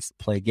Black, and they used to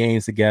play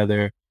games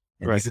together.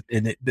 And, right.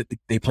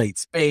 They played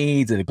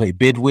spades and they played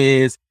bid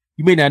whiz.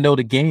 You may not know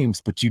the games,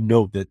 but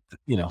that,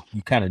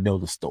 you kind of know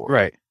the story.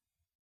 Right.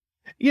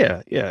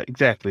 Yeah,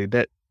 exactly.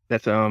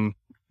 That's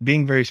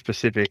being very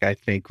specific, I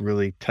think,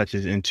 really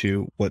touches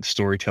into what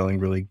storytelling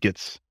really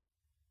gets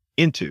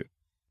into.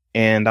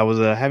 And I was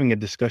having a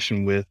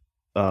discussion with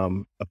a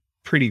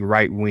pretty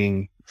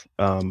right-wing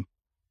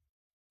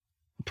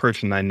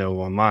person I know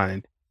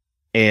online.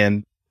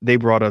 And they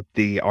brought up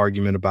the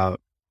argument about,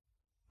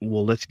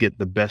 well, let's get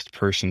the best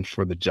person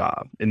for the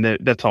job. And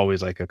that's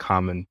always like a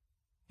common,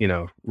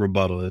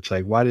 rebuttal. It's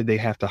like, why did they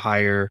have to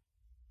hire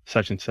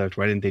such and such?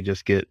 Why didn't they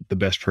just get the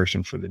best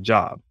person for the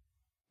job?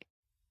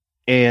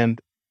 And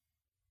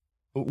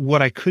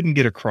what I couldn't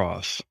get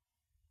across,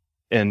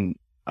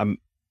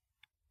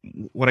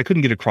 what I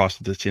couldn't get across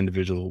to this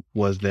individual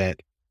was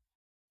that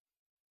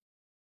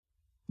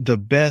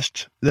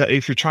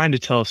if you're trying to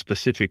tell a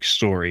specific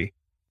story,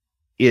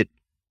 it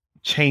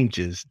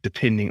changes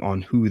depending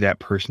on who that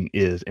person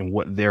is and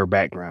what their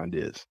background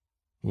is.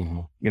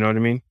 Mm-hmm. You know what I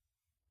mean?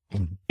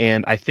 Mm-hmm.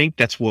 And I think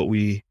that's what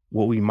we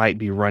might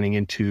be running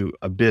into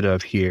a bit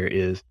of here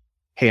is,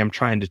 hey, I'm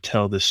trying to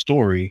tell this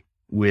story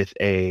with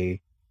a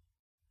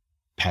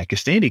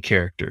Pakistani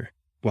character.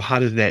 Well, how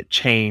does that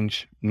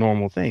change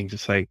normal things?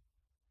 It's like,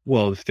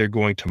 well, if they're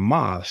going to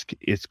mosque,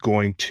 it's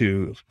going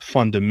to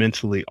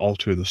fundamentally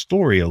alter the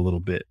story a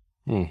little bit.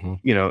 Mm-hmm.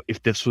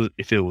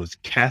 If it was a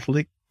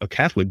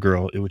Catholic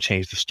girl, it would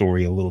change the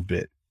story a little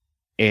bit.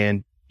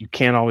 And you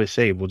can't always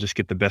say, well, just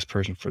get the best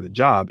person for the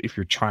job. If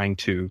you're trying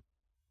to,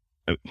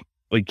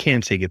 you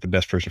can say get the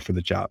best person for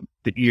the job,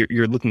 that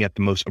you're looking at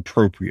the most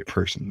appropriate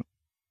person,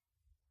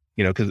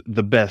 because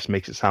the best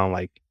makes it sound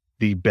like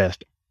the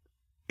best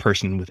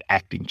person with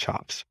acting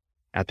chops.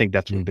 I think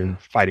that's what we've been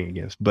fighting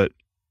against, but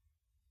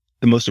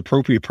the most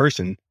appropriate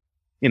person,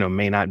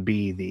 may not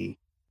be the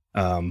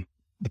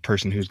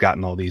person who's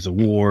gotten all these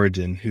awards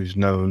and who's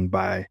known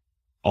by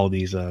all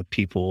these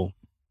people,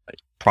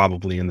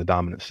 probably in the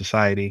dominant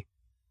society.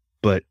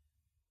 But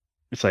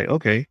it's like,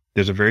 okay,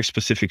 there's a very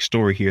specific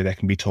story here that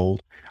can be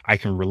told. I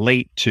can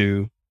relate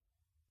to,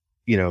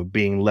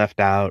 being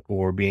left out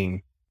or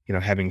being,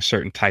 having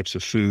certain types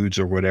of foods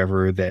or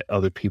whatever that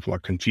other people are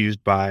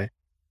confused by.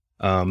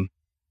 And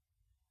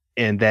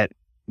that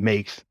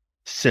makes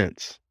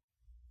sense.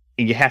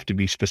 And you have to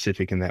be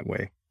specific in that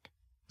way.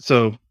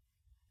 So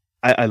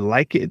I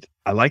like it.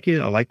 I like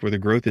where the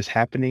growth is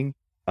happening.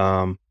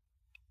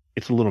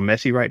 It's a little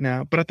messy right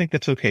now, but I think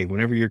that's okay.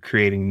 Whenever you're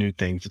creating new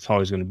things, it's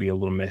always going to be a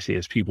little messy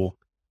as people,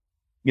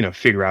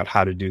 figure out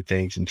how to do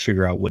things and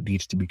figure out what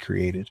needs to be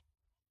created.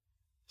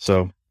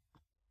 So.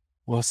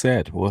 Well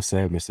said,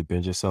 Mr.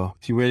 Benja. So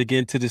if you ready to get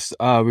into this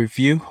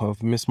review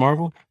of Ms.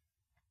 Marvel?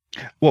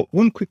 Well,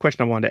 one quick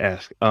question I wanted to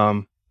ask.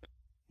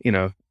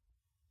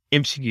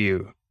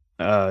 MCU,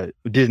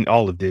 Disney,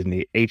 all of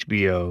Disney,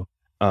 HBO,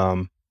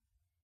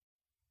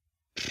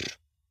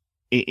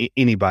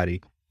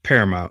 anybody,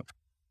 Paramount,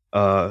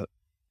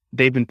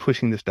 they've been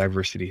pushing this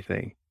diversity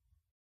thing.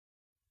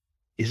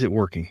 Is it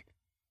working?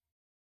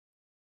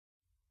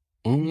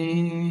 I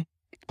mean,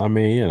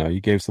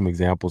 you gave some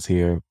examples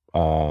here.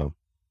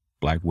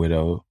 Black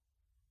Widow,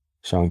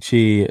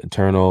 Shang-Chi,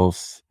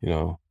 Eternals,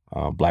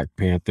 Black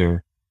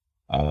Panther,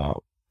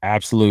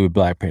 absolutely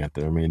Black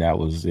Panther. I mean, that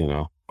was,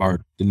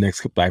 or the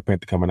next Black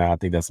Panther coming out. I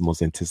think that's the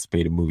most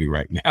anticipated movie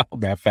right now.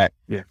 Matter of fact,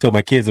 told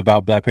my kids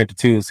about Black Panther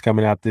 2 is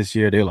coming out this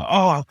year. They're like,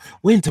 oh,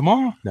 when,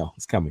 tomorrow? No,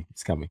 it's coming.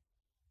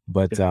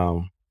 But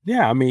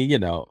I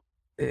mean,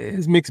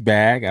 it's mixed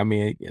bag. I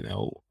mean,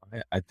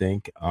 I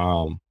think,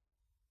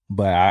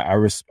 but I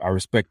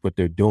respect what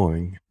they're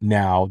doing.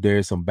 Now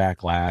there's some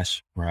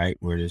backlash, right?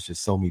 Where there's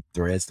just so many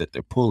threads that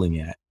they're pulling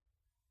at.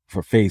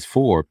 For phase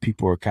 4,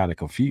 people are kind of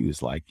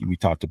confused, like we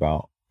talked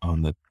about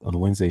on the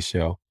Wednesday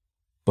show.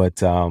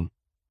 But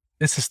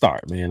it's a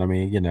start, man. I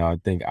mean, I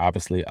think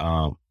obviously,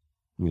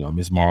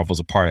 Ms. Marvel's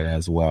a part of that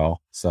as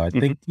well. So I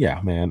think,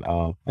 man,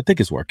 I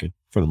think it's working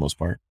for the most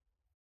part.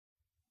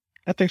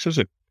 I think so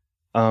too.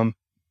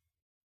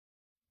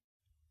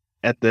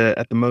 At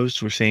the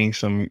most, we're seeing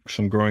some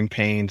growing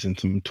pains and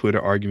some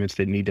Twitter arguments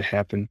that need to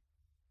happen.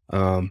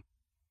 I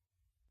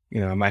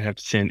might have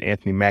to send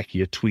Anthony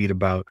Mackie a tweet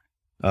about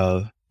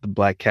the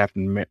Black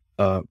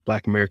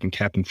American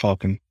Captain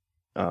Falcon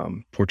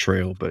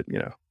portrayal, but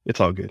it's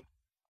all good.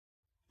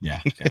 Yeah.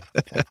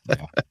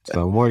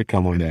 So more to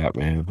come on that,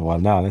 man. Well,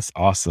 no, that's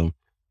awesome.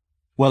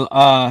 Well,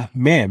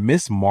 man,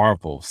 Ms.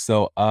 Marvel.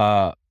 So,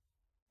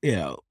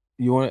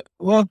 you want to?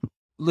 Well,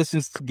 let's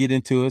just get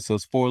into it. So,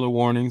 spoiler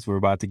warnings. We're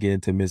about to get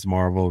into Ms.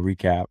 Marvel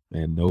recap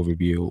and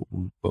overview.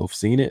 We've both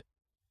seen it.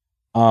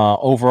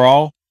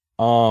 Overall,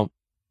 I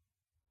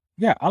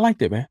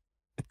liked it, man.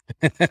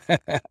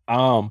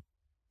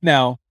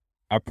 Now,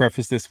 I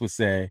preface this with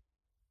say,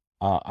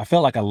 I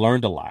felt like I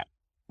learned a lot.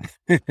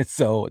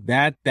 So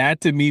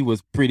that to me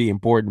was pretty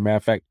important. Matter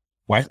of fact,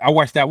 I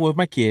watched that with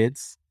my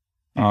kids.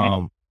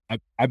 I'll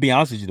be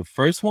honest with you, the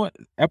first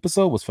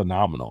episode was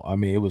phenomenal. I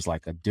mean, it was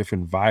like a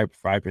different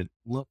vibrant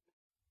look.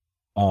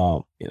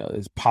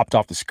 It's popped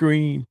off the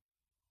screen.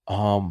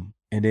 And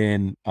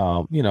then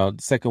the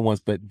second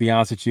one's, but be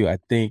honest with you, I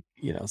think,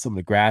 some of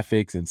the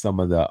graphics and some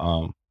of the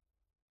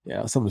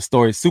some of the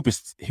stories,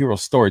 superhero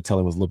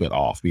storytelling was a little bit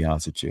off, be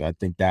honest with you. I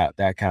think that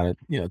kind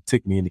of,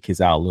 took me and the kids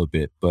out a little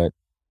bit, but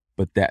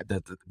that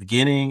the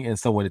beginning and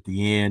somewhat at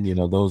the end,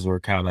 those were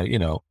kind of,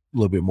 a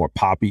little bit more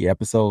poppy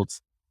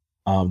episodes.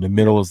 The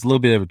middle was a little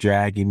bit of a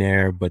dragging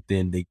there, but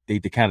then they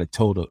kind of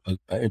told an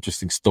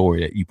interesting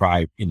story that you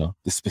probably, the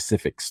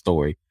specific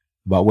story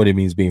about what it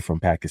means being from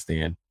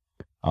Pakistan.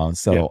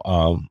 So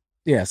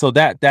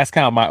that's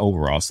kind of my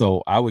overall.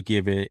 So I would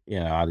give it,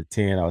 out of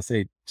 10, I would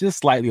say just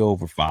slightly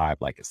over 5,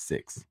 like a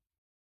 6.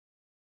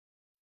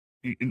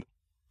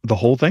 The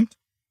whole thing?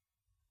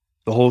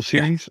 The whole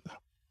series? Yeah.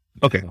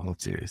 Okay. The whole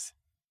series.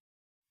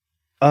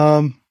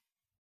 You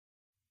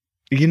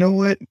know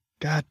what?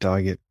 God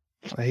dog it.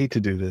 I hate to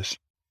do this.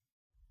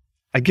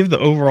 I give the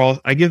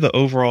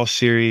overall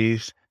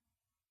series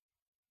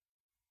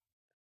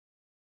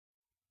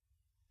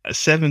a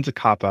 7's a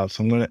cop out.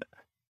 So I'm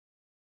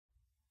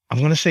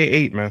gonna say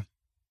 8, man.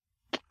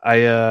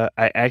 I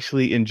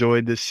actually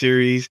enjoyed this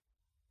series.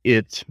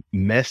 It's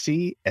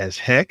messy as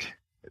heck.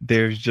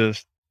 There's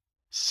just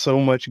so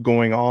much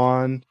going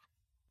on.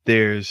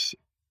 There's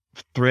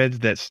threads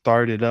that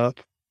started up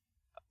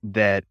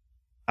that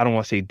I don't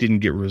want to say didn't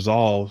get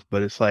resolved,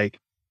 but it's like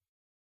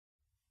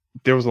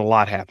there was a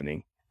lot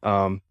happening.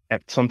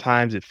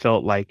 Sometimes it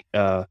felt like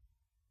an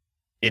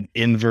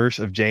inverse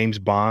of James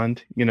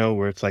Bond,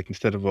 where it's like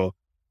instead of a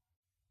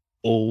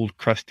old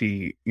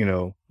crusty,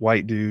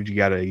 white dude, you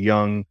got a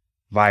young,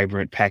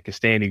 vibrant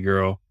Pakistani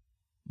girl,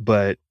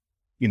 but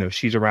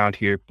she's around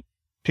here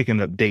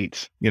picking up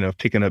dates,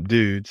 picking up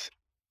dudes.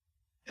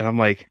 And I'm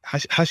like,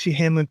 how's she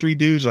handling 3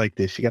 dudes like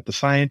this? She got the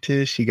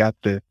scientist, she got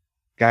the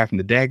guy from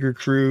the Dagger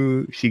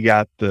crew, she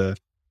got the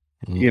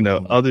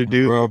other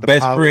dude, her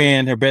best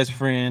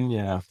friend,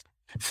 yeah.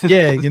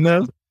 Yeah,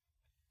 and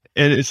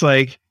it's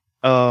like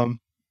her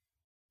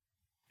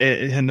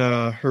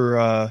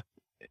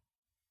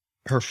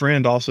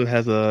friend also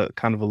has a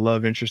kind of a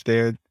love interest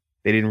there.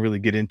 They didn't really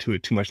get into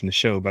it too much in the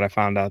show, but I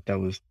found out that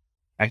was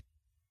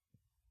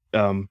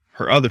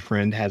her other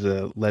friend has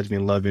a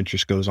lesbian love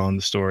interest goes on in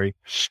the story.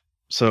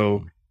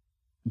 So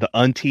the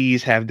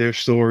aunties have their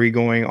story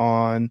going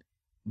on.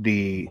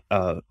 The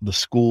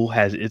school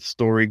has its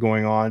story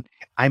going on.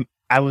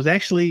 I was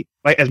actually,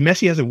 like, as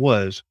messy as it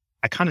was,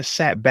 I kind of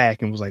sat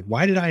back and was like,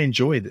 why did I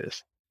enjoy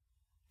this?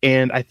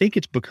 And I think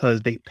it's because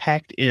they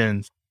packed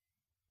in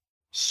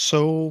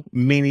so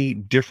many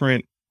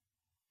different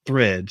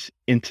threads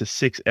into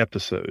 6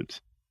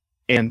 episodes.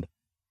 And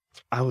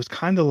I was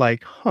kind of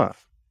like,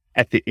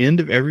 at the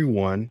end of every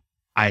one,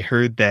 I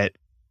heard that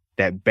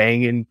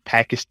banging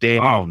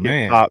Pakistan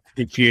hip-hop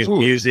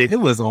music.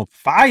 It was on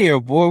fire,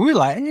 boy. We were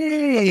like,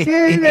 hey.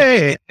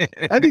 Hey,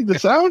 I think the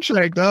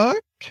soundtrack, dog.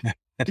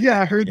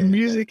 Yeah, I heard the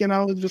music and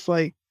I was just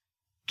like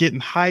getting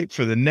hyped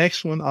for the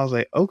next one. I was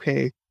like,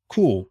 okay,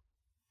 cool.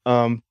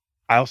 I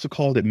also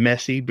called it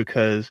messy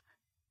because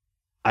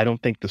I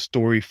don't think the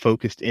story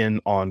focused in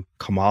on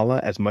Kamala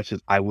as much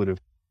as I would have.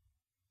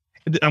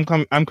 I'm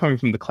coming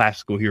from the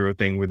classical hero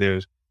thing where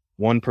there's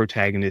one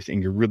protagonist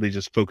and you're really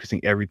just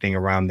focusing everything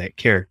around that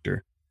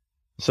character.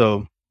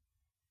 So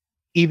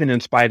even in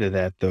spite of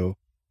that, though,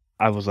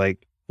 I was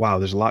like, wow,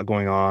 there's a lot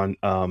going on.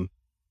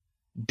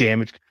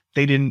 Damage.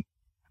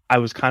 I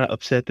was kind of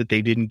upset that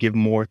they didn't give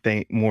more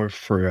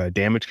for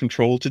damage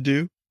control to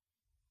do,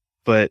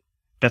 but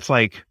that's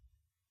like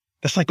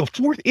a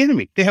 4th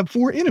enemy. They have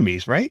 4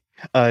 enemies, right?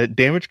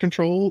 Damage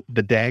control,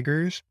 the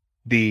daggers,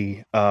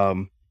 the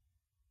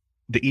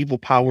evil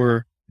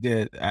power.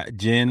 The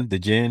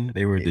Jinn,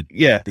 they were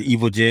the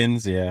evil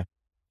Jinns, yeah.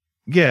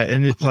 Yeah,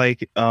 and it's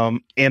like,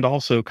 and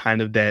also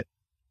kind of that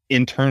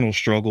internal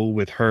struggle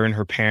with her and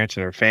her parents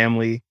and her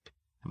family.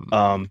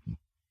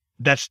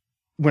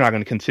 We're not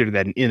going to consider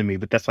that an enemy,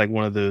 but that's like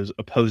one of those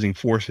opposing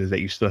forces that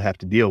you still have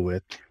to deal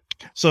with.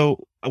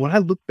 So when I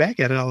look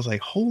back at it, I was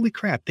like, holy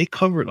crap, they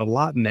covered a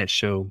lot in that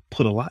show,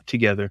 put a lot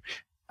together.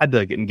 I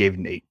dug it and gave it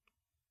an 8.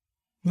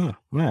 Oh,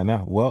 man,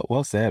 no,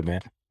 well said,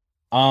 man.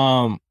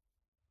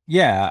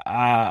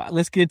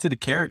 Let's get into the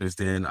characters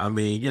then. I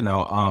mean,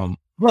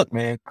 look,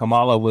 man,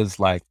 Kamala was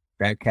like,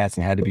 that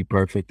casting had to be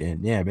perfect.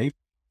 And yeah, they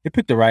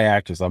picked the right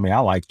actress. I mean, I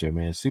liked her,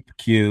 man. Super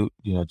cute,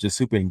 just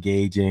super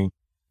engaging.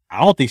 I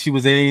don't think she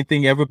was in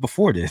anything ever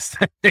before this.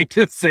 They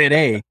just said,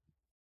 hey,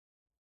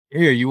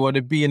 here, you want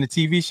to be in a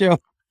TV show?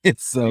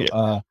 It's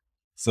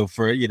so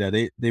for,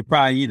 they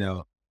probably,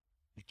 I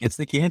guess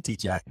they can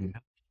teach acting.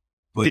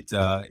 But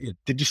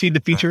did you see the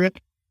featurette?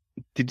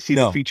 Did you see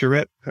the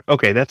featurette?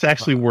 Okay, that's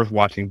actually worth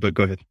watching, but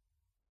go ahead.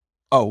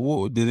 Oh,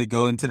 well, did it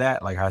go into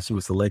that? Like how she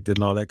was selected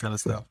and all that kind of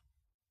stuff?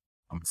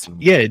 I'm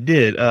assuming. Yeah, it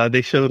did.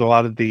 They showed a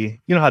lot of the,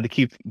 how to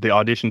keep the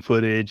audition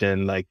footage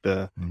and like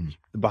the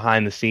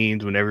behind the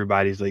scenes when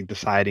everybody's like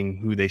deciding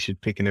who they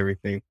should pick and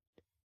everything.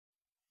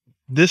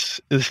 This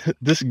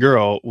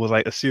girl was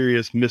like a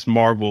serious Miss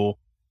Marvel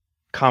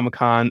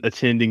Comic-Con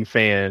attending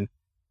fan.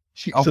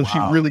 She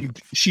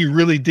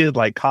really did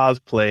like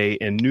cosplay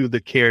and knew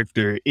the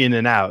character in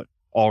and out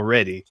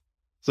already.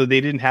 So they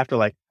didn't have to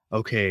like,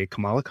 okay,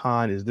 Kamala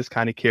Khan is this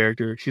kind of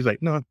character. She's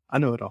like, no, I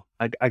know it all.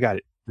 I got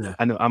it. Yeah.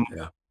 I know.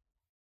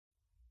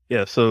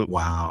 So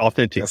wow,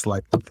 authentic. That's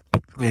like,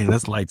 man,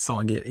 that's like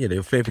someone get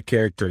your favorite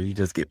character, you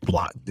just get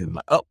blocked and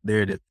like, oh, there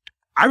it is.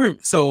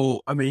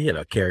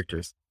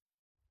 Characters.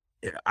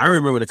 Yeah, I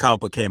remember when the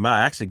comic book came out.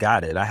 I actually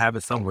got it. I have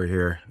it somewhere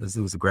here. This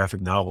was a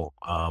graphic novel.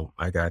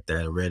 I got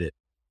that. I read it.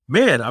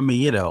 Man, I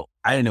mean, I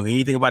didn't know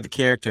anything about the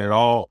character at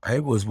all.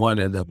 It was one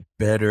of the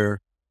better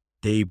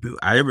debut.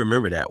 I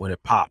remember that when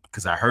it popped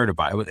because I heard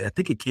about it. I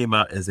think it came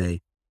out as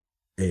a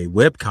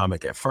web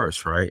comic at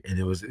first, right? And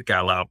it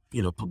got a lot of,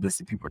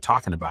 publicity. People were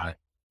talking about it.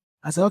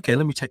 I said, okay,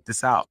 let me check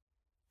this out.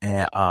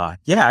 And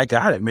yeah, I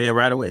got it, man,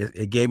 right away.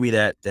 It gave me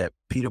that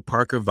Peter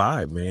Parker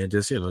vibe, man.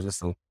 Just, hey,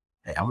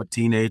 I'm a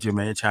teenager,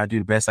 man, trying to do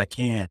the best I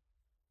can.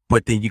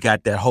 But then you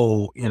got that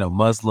whole,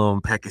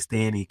 Muslim,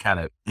 Pakistani kind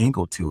of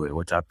angle to it,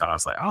 which I thought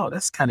was like, oh,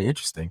 that's kind of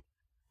interesting.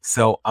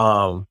 So,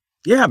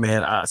 yeah,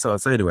 man. So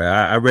anyway,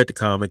 I read the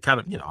comic, kind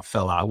of, I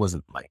fell out. I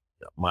wasn't like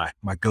my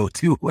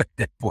go-to at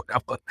that point.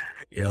 I'm a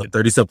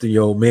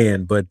 30-something-year-old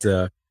man, but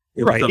it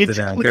was Right. something It's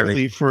that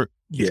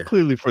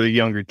clearly for the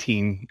younger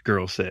teen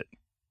girl set.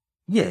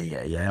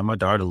 Yeah. My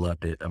daughter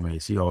loved it. I mean,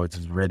 she always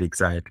was really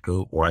excited to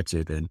go watch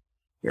it, and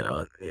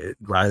a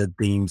lot of the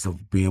themes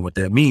of being what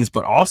that means,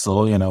 but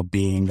also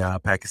being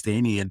a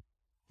Pakistani and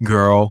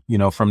girl,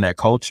 from that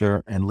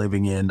culture and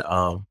living in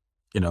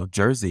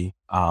Jersey.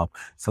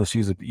 So she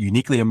was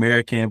uniquely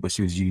American, but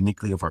she was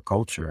uniquely of her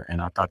culture, and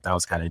I thought that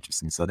was kind of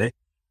interesting. So they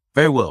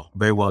very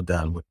well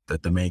done with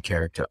the main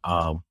character.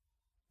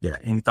 Yeah.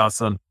 Any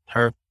thoughts on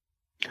her?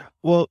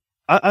 Well,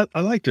 I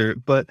liked her,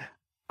 but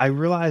I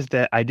realized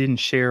that I didn't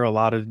share a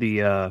lot of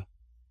the. I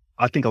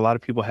think a lot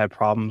of people had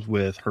problems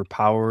with her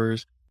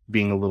powers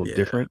being a little Yeah.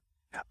 different.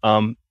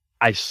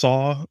 I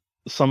saw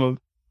some of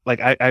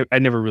I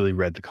never really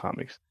read the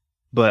comics,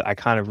 but I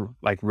kind of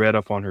read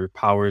up on her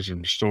powers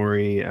and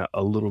story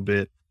a little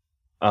bit.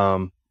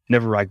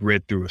 Never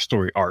read through a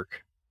story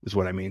arc is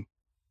what I mean.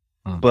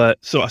 But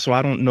so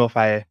I don't know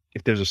if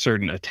there's a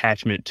certain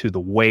attachment to the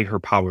way her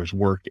powers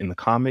work in the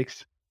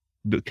comics,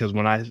 because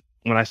when I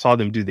saw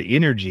them do the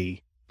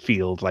energy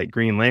field like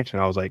Green Lantern,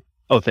 I was like,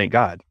 oh, thank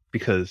God,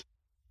 because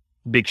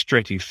big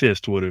stretchy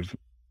fist would have.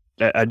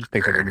 I just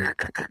think that would be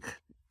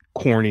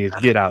corny as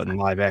get out in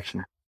live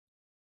action.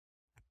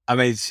 I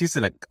mean, she's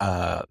in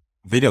a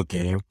video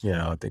game,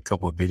 a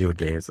couple of video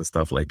games and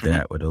stuff like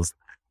that, where those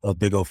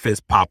big old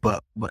fists pop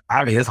up. But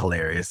I mean, it's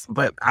hilarious.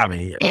 But I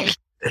mean,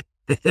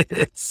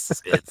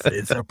 it's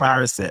a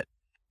power set.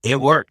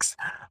 It works.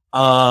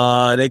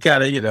 They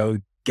kind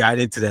of got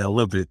into that a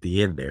little bit at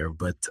the end there,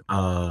 but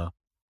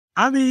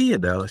I mean,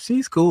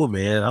 she's cool,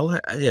 man. And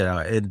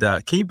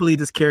can you believe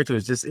this character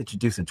was just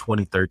introduced in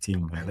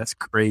 2013, man? That's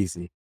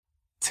crazy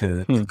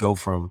to go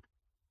from,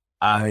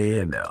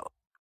 Iron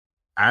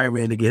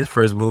Man to get his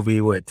first movie,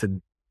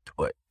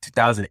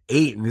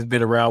 2008, and it's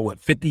been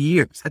around, 50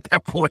 years at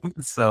that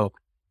point. So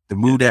to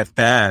move that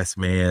fast,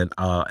 man,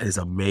 is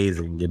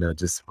amazing,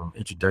 just from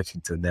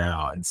introduction to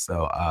now. And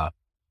so,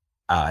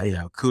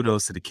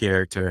 kudos to the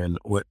character, and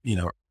what,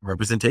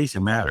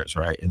 representation matters,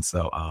 right? And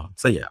so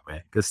yeah,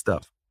 man, good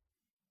stuff.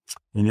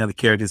 Any other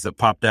characters that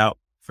popped out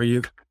for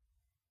you?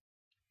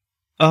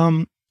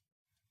 I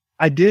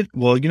did.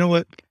 Well, you know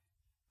what?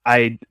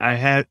 I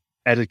had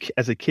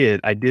as a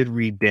kid, I did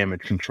read Damage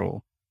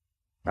Control.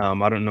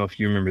 I don't know if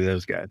you remember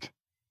those guys.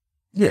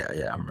 Yeah,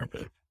 I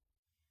remember.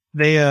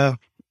 They it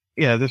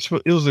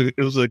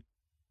was a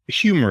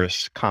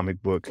humorous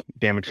comic book.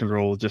 Damage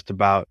Control, just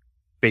about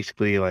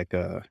basically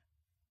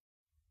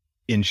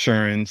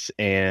insurance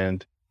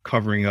and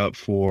covering up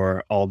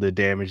for all the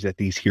damage that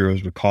these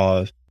heroes would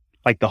cause.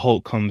 Like the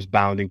Hulk comes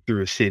bounding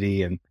through a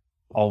city, and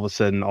all of a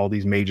sudden all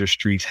these major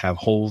streets have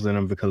holes in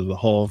them because of the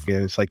Hulk.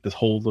 And it's like this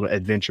whole little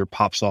adventure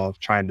pops off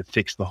trying to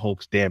fix the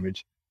Hulk's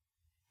damage.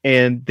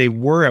 And they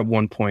were at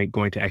one point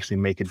going to actually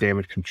make a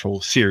Damage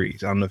Control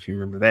series. I don't know if you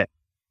remember that.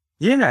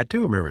 Yeah, I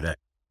do remember that.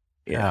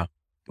 Yeah.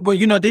 Well,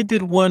 they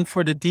did one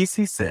for the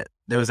DC set.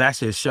 There was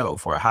actually a show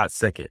for a hot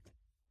second.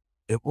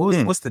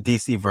 What's the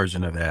DC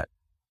version of that?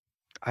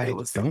 I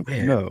don't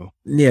know.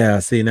 Yeah,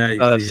 see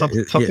now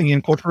something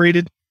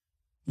Incorporated.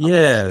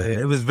 Yeah,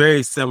 it was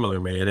very similar,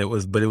 man.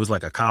 But it was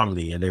like a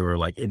comedy, and they were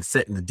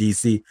set in the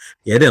DC.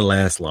 Yeah, it didn't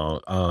last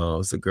long. It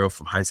was a girl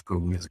from High School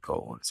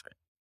Musical.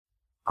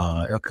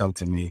 It'll come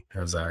to me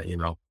as LA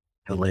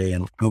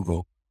and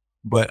Google.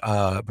 But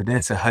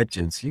Vanessa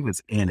Hudgens, she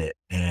was in it,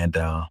 and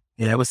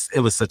it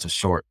was such a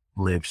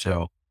short-lived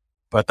show.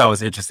 But I thought it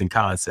was an interesting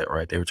concept,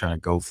 right? They were trying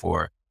to go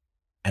for it.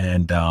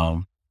 And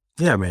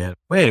yeah, man.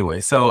 But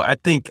anyway, so I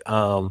think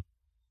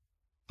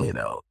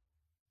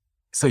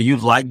so you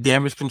like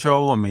Damage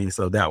Control? I mean,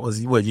 so that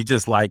was what you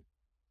just like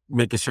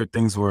making sure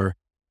things were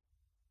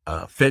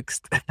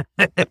fixed.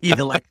 You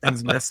didn't like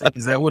things messy.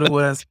 Is that what it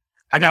was?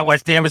 I got to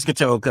watch Damage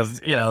Control because,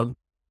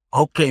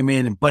 Hulk came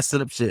in and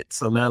busted up shit.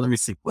 So now let me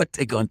see what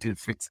they're going to do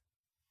to fix it.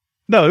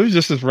 No, it was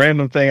just this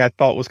random thing I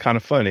thought was kind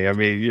of funny. I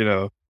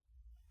mean,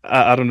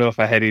 I don't know if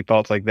I had any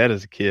thoughts like that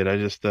as a kid. I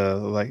just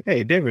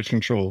hey, Damage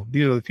Control.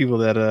 These are the people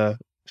that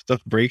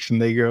stuff breaks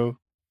and they go,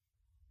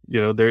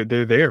 they're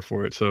there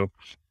for it. So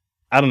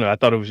I don't know. I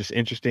thought it was just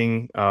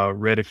interesting.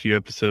 Read a few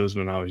episodes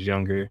when I was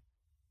younger.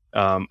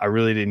 I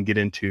really didn't get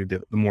into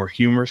the more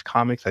humorous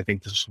comics. I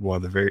think this was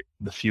one of the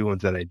few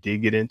ones that I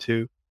did get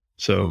into.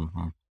 So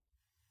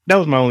that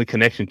was my only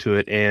connection to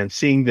it. And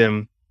seeing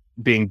them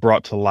being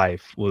brought to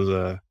life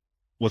was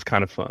was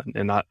kind of fun.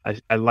 And I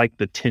like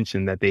the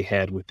tension that they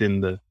had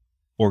within the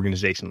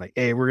organization. Like,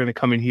 hey, we're going to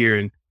come in here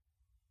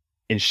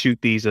and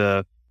shoot these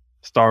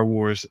Star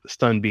Wars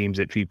stun beams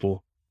at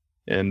people.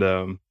 And I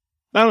don't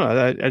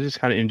know, I just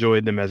kind of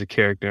enjoyed them as a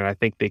character. And I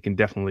think they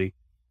definitely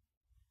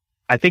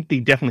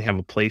have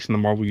a place in the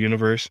Marvel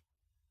Universe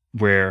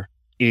where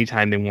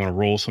anytime they want to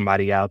roll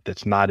somebody out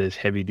that's not as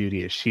heavy duty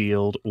as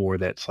S.H.I.E.L.D. or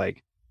that's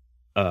like,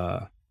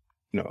 a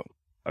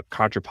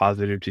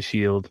contrapositive to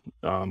S.H.I.E.L.D.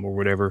 Or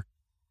whatever,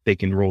 they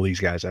can roll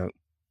these guys out.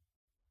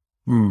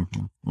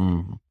 Mm-hmm,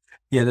 mm-hmm.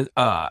 Yeah,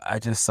 I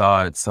just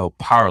saw it. So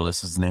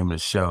Powerless is the name of the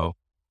show.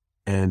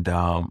 And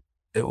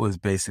it was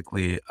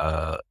basically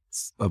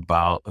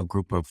about a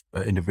group of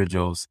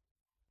individuals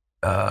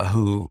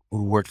who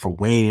worked for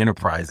Wayne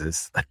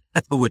Enterprises,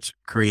 which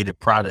created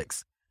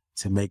products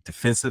to make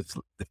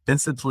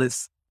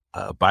defenseless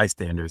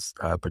bystanders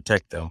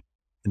protect them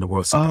in the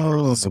world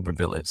super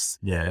villains.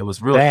 Yeah, it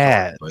was really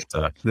bad.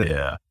 But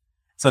yeah.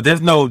 So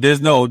there's no.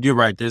 You're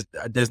right.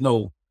 There's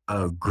no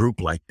group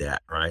like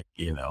that, right?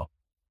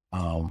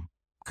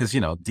 Because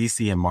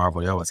DC and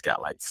Marvel, they always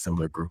got like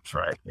similar groups,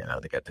 right?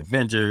 They got the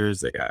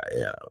Avengers, they got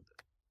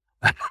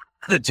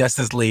the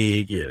Justice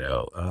League.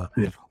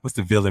 What's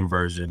the villain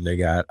version? They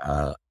got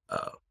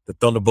the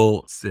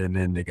Thunderbolts, and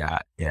then they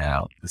got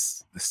the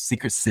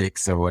Secret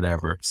Six or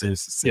whatever.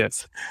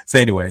 Yes. So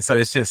anyway, so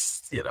it's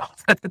just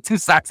two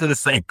sides of the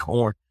same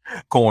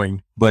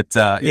coin. But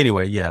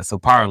anyway, yeah. So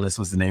Powerless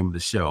was the name of the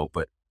show,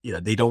 but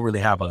they don't really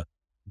have a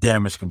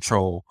damage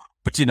control.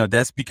 But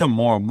that's become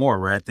more and more,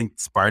 right? I think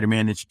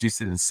Spider-Man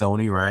introduced it in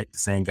Sony, right? The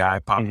same guy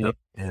popped up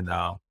in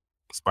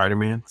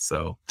Spider-Man.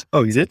 So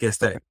you did? I guess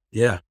that,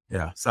 yeah.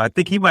 So I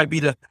think he might be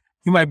the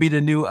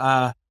new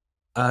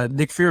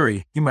Nick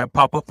Fury. He might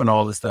pop up and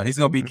all this stuff. He's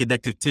gonna be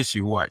connective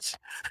tissue. Watch.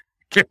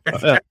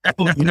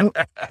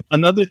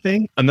 Another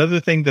thing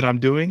that I'm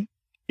doing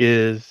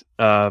is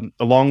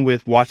along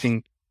with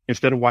watching,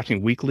 instead of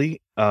watching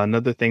weekly,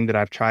 another thing that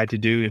I've tried to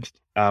do is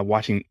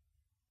watching,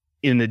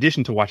 in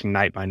addition to watching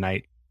night by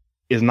night,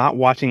 is not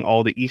watching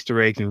all the Easter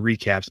eggs and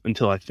recaps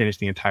until I finish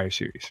the entire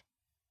series.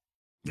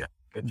 Yeah.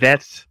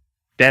 That's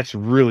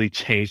really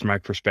changed my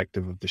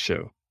perspective of the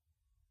show,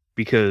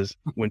 because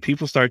when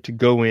people start to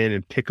go in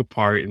and pick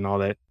apart and all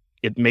that,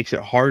 it makes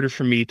it harder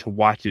for me to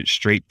watch it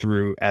straight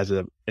through as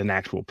an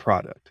actual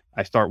product.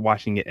 I start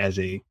watching it as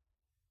a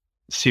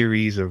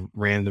series of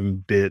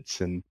random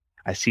bits, and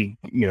I see,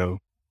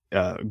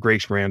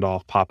 Grace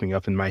Randolph popping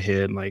up in my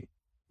head, like,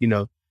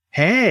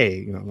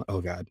 hey,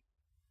 oh God.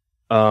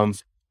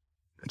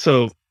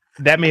 So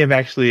that may have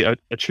actually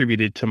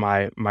attributed to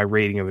my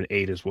rating of an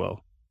 8 as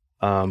well.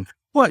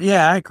 Well,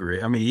 yeah, I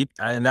agree. I mean,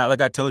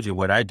 like I told you,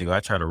 what I do,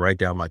 I try to write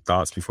down my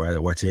thoughts before I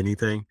watch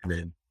anything,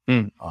 and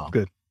then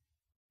good.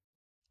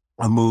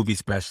 A movie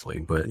especially,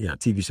 but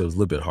TV shows a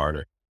little bit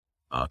harder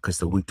because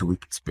the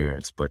week-to-week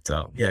experience. But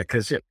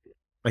because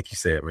like you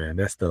said, man,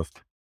 that stuff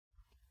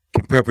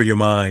can pepper your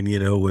mind,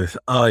 with,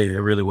 oh yeah,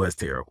 it really was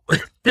terrible.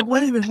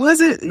 What even was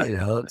it?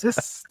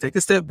 Just take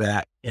a step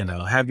back,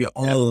 have your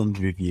own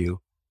review,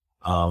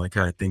 and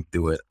kind of think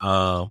through it.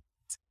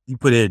 You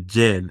put in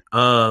Jen.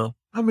 I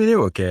mean, they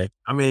were okay.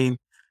 I mean,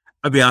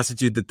 I'll be honest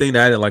with you, the thing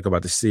that I didn't like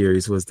about the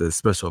series was the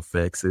special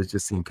effects. It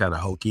just seemed kind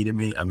of hokey to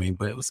me. I mean,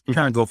 but it was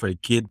kind of go for the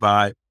kid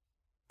vibe.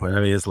 But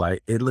I mean, it's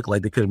like, it looked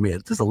like they could have made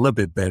it just a little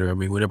bit better. I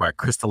mean, whenever I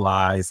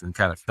crystallized and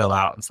kind of fell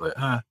out, it's like,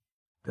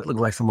 it looked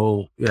like some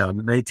old,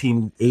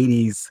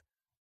 1980s,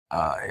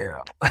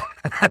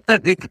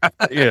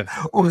 Yeah.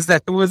 What was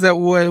that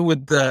one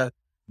with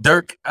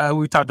Dirk?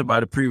 We talked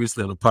about it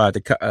previously on the pod,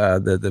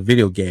 the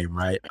video game,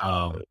 right?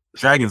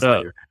 Dragon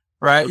Slayer.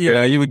 Right,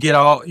 okay. You would get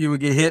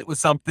hit with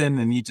something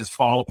and you just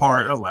fall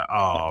apart. I was like,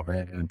 oh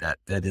man, that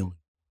didn't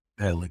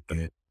look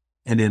good.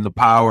 And then the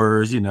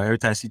powers, every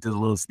time she did the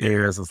little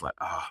stairs, I was like,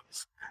 oh.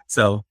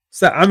 So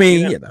I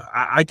mean,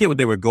 I get what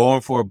they were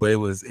going for, but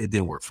it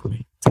didn't work for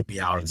me, to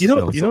be honest.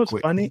 What's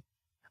funny?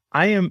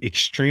 I am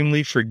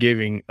extremely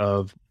forgiving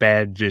of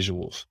bad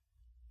visuals,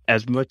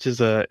 as much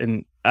as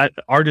an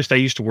artist I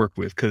used to work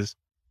with, because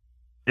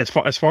as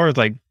far as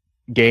like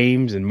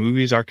games and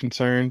movies are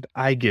concerned,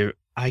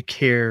 I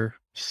care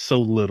so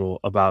little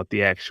about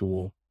the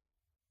actual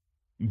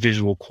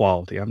visual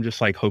quality. I'm just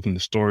like hoping the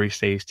story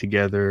stays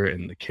together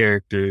and the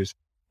characters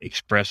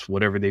express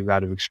whatever they've got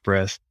to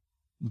express.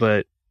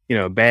 But,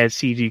 bad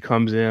CG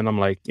comes in, I'm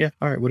like, yeah,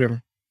 all right,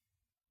 whatever.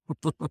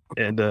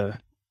 And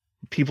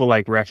people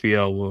like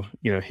Raphael will,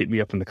 hit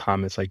me up in the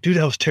comments like, dude,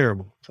 that was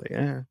terrible. It's like,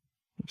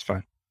 it's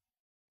fine.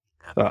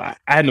 So I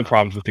had no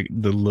problems with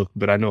the look,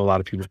 but I know a lot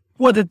of people.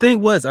 Well, the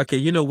thing was, okay,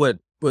 you know what?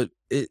 But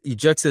you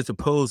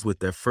juxtaposed with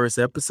that first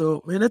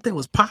episode, man, that thing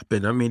was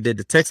popping. I mean, the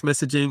text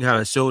messaging, how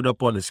it showed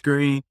up on the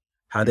screen,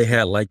 how they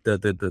had like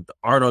the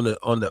art on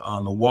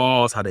the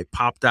walls, how they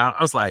popped out.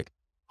 I was like,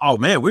 oh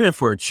man, we're in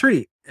for a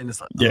treat. And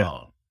it's like,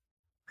 oh.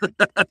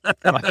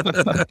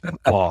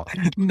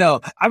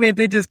 No, I mean,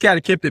 they just kind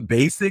of kept it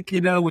basic,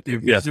 with their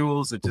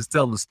visuals and just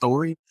telling the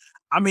story.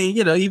 I mean,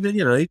 even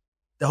the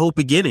whole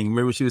beginning.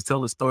 Remember, she was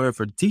telling the story of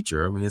her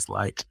teacher. I mean, it's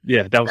like,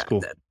 that was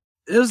cool.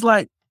 It was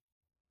like,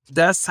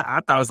 that's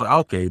I thought it was like,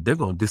 okay, they're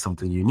gonna do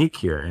something unique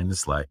here, and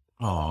it's like,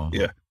 oh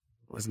Yeah.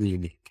 wasn't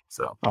unique.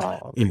 So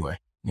Oh, anyway,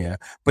 yeah.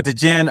 But the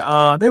Jinn,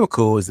 they were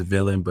cool as a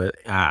villain, but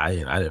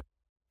I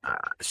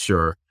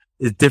sure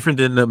it's different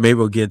than maybe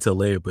we'll get into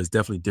later, but it's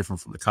definitely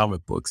different from the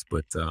comic books.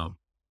 But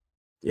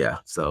yeah,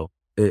 so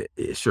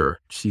sure,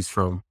 she's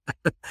from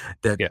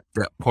that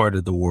part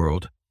of the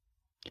world.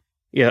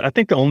 yeah. I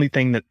think the only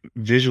thing that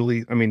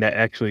visually, I mean, that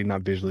actually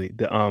not visually,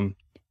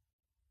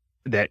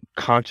 that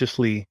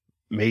consciously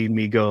made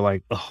me go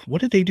like, oh,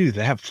 what did they do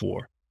that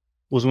for?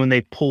 Was when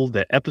they pulled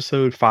the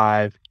episode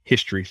 5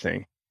 history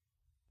thing,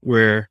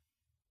 where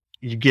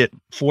you get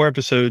 4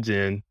 episodes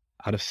in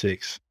out of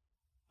 6.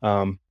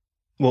 Well,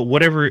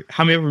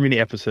 however many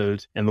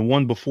episodes, and the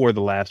one before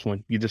the last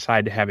one, you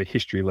decide to have a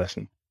history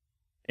lesson.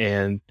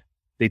 And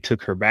they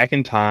took her back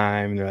in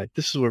time, and they're like,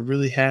 this is what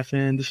really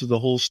happened. This is the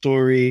whole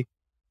story.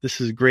 This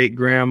is great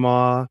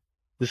grandma.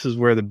 This is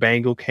where the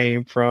bangle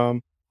came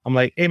from. I'm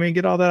like, hey man,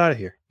 get all that out of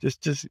here.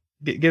 Just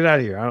get it out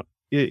of here.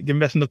 You're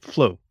messing up the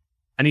flow.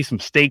 I need some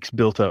stakes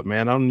built up,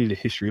 man. I don't need a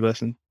history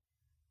lesson.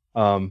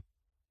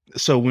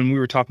 So when we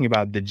were talking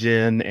about the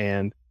Jinn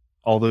and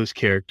all those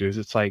characters,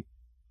 it's like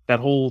that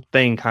whole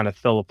thing kind of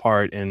fell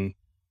apart and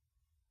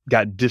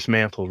got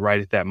dismantled right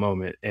at that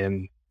moment.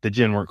 And the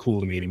Jinn weren't cool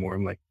to me anymore.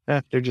 I'm like,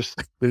 they're just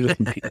some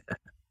people.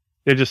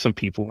 They're just some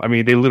people. I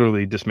mean, they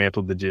literally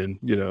dismantled the Jinn,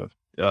 you know.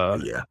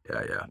 Yeah.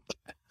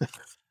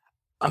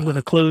 I'm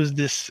gonna close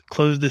this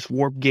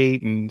warp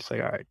gate, and it's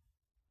like, all right,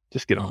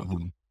 just get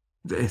on.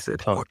 They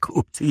said more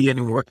cool to you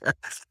anymore.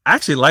 I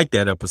actually like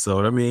that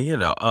episode. I mean, you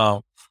know,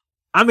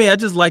 I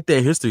just like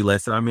that history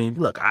lesson. I mean,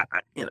 look,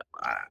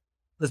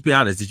 let's be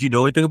honest. Did you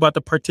know anything about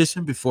the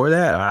partition before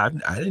that?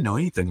 I didn't know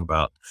anything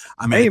about.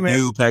 I mean, I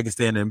knew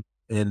Pakistan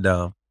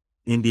and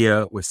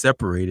India were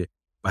separated.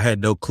 I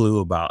had no clue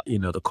about, you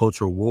know, the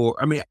Cultural War.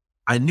 I mean,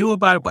 I knew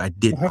about it, but I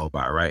didn't know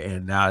about it, right?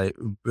 And now it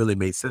really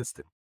made sense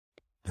to me.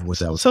 And what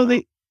that was so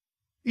about.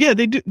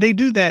 they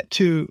do that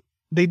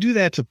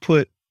to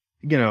put,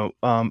 you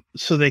know,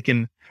 so they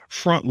can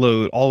front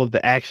load all of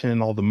the action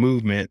and all the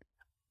movement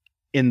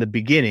in the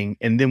beginning,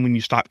 and then when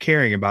you stop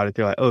caring about it,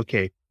 they're like,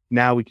 okay,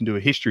 now we can do a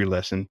history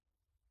lesson.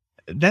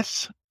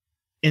 That's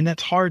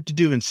hard to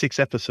do in 6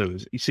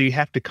 episodes. So you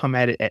have to come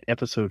at it at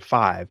episode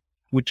 5,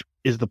 which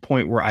is the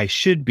point where I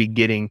should be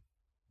getting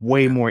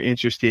way more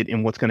interested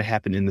in what's going to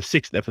happen in the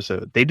 6th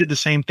episode. They did the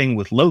same thing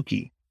with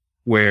Loki,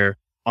 where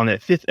on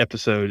that 5th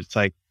episode, it's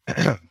like,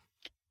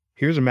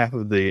 here's a map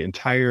of the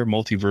entire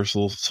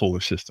multiversal solar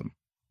system.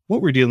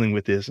 What we're dealing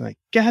with is like,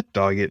 God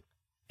dog it.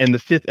 And the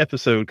 5th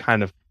episode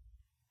kind of,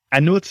 I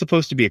know it's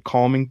supposed to be a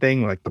calming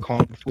thing, like the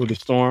calm before the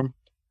storm,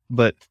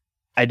 but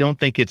I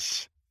think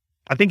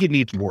it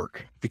needs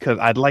work, because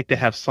I'd like to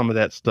have some of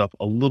that stuff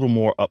a little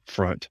more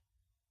upfront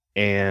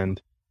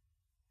and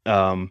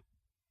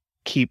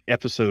keep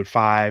episode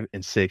 5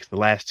 and 6, the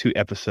last 2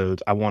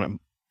 episodes.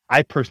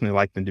 I personally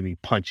like them to be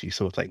punchy.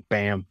 So it's like,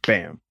 bam,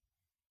 bam.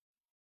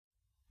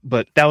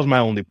 But that was my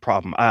only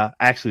problem. I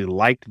actually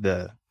liked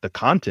the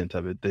content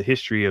of it, the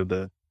history of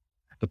the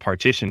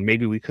partition.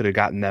 Maybe we could have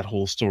gotten that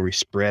whole story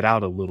spread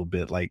out a little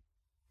bit. Like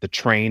the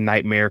train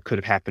nightmare could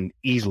have happened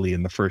easily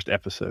in the first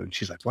episode.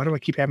 She's like, why do I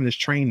keep having this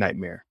train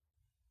nightmare?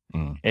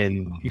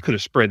 And you could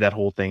have spread that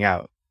whole thing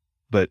out.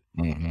 But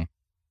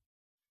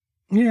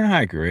yeah,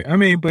 I agree. I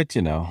mean, but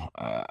you know,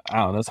 I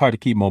don't know. It's hard to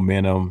keep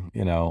momentum,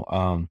 you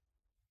know.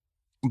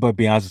 But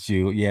be honest with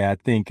you, yeah, I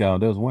think there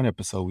was one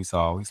episode we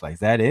saw. He's like, "Is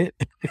that it?"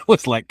 It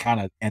was like kind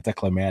of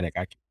anticlimactic.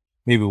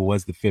 Maybe it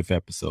was the 5th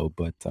episode,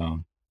 but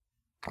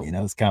you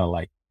know, it's kind of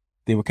like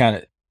they were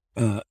kind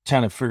of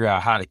trying to figure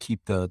out how to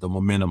keep the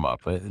momentum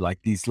up. Like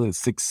these little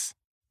six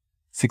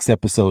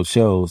episode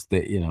shows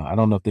that, you know, I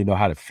don't know if they know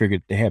how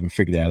to they haven't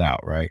figured that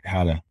out, right?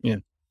 How to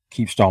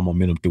keep strong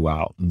momentum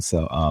throughout. And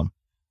so I'm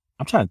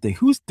trying to think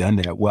who's done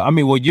that. Well, I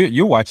mean,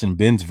 you're watching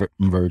Ben's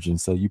version,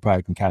 so you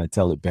probably can kind of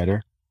tell it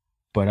better.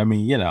 But I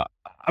mean, you know,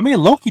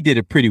 Loki did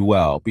it pretty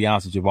well. Be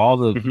honest with you, of all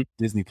the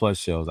Disney Plus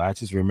shows, I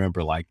just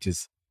remember like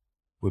just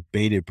with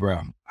bated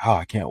breath. Oh,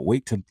 I can't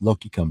wait till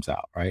Loki comes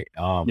out, right?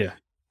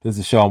 There's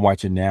a show I'm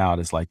watching now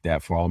that's like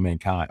that, For All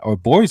Mankind. Or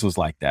Boys was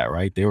like that,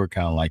 right? They were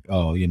kind of like,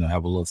 oh, you know,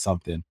 have a little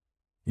something.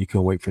 You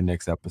can wait for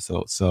next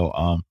episode.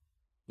 So,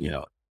 you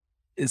know,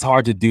 it's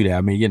hard to do that.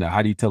 I mean, you know,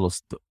 how do you tell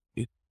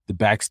the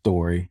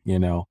backstory, you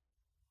know,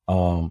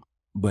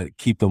 but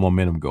keep the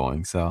momentum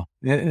going? So,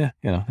 yeah,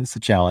 you know, it's a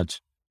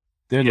challenge.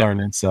 They're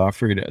learning, so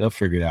they'll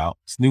figure it out.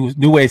 It's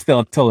new ways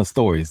telling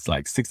stories,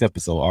 like 6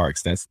 episode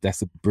arcs.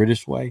 That's a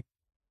British way.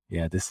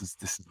 Yeah, this is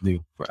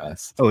new for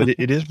us. Oh,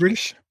 it is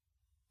British?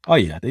 Oh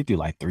yeah, they do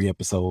like 3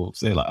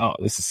 episodes. They're like, oh,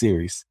 this is a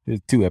series.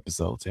 There's 2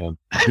 episodes. Yeah,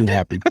 I'm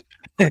happy.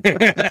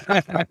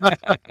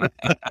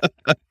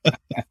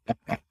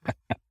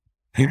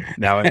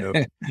 Now I know.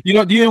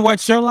 You didn't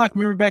watch Sherlock?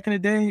 Remember back in the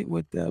day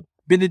with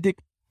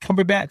Benedict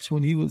Cumberbatch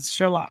when he was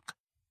Sherlock?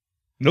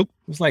 Nope.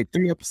 It was like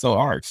 3 episode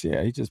arcs.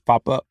 Yeah, he just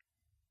pop up.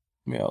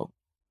 You know,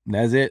 and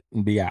that's it,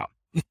 and be out.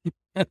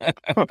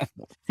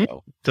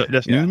 So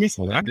that's new to me.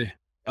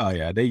 Oh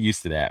yeah, they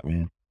used to that,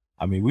 man.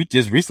 I mean, we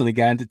just recently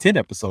got into 10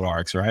 episode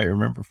arcs, right?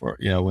 Remember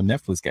when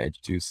Netflix got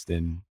introduced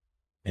and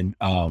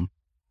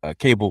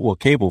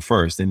cable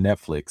first, then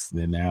Netflix,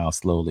 then now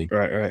slowly,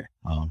 Right.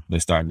 they're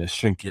starting to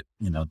shrink it,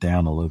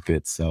 down a little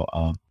bit. So,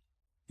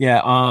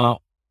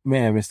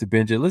 man, Mr.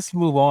 Benja, let's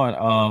move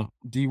on.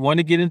 Do you want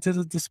to get into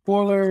the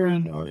spoiler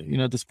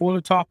the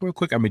spoiler talk real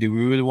quick? I mean, do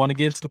we really want to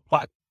get into the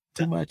plot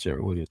too much,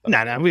 or what do you think?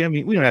 Nah. We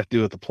don't have to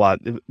do with the plot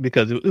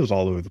because it was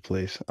all over the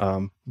place.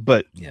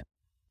 But yeah,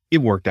 it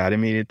worked out. I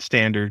mean, it's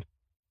standard.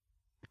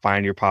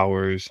 Find your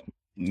powers,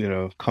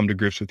 come to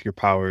grips with your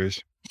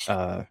powers,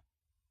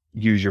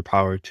 use your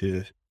power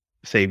to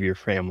save your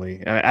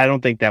family. I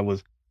don't think that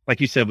was,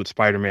 like you said with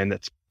Spider-Man,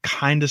 that's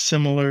kind of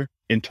similar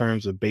in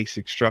terms of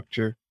basic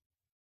structure,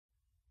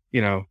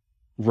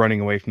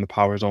 running away from the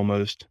powers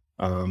almost,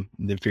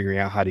 then figuring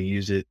out how to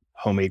use it,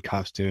 homemade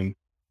costume,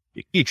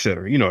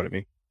 etc. You know what I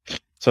mean?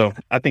 So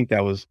I think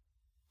that was,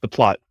 the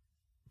plot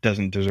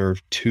doesn't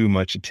deserve too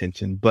much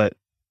attention, but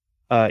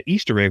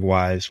Easter egg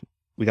wise,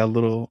 we got a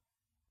little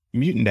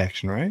mutant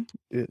action, right?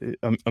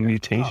 A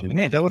mutation.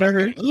 Man, Is that what I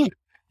heard?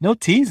 No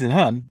teasing,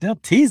 huh?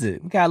 Don't tease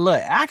it. We got a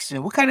little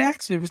action. What kind of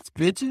action, Mr.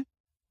 Benja?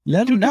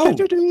 Let them know.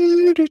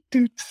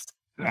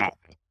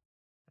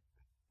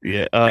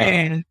 Yeah,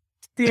 man,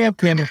 damn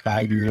Kevin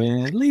Feige,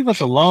 man. Leave us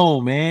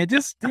alone, man.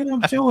 Just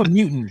show a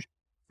mutant.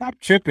 Stop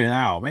tripping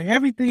out, man.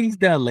 Everything he's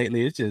done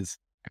lately, it just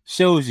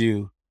shows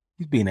you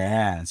he's being an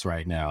ass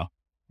right now.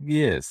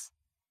 Yes.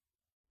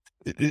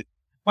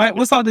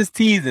 What's all this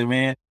teasing,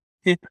 man?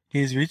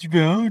 Here's Rich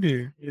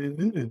Browner.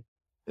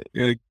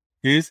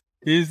 Here's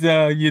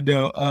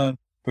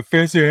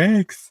Professor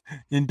X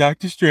and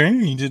Doctor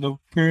Strange in a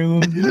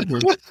parallel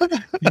universe.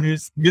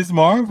 Here's Miss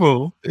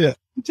Marvel. Yeah.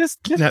 Just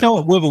show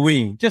a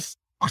Wolverine. Just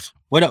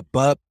what up,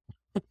 bub?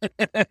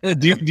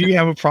 Do you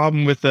have a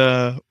problem with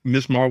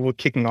Miss Marvel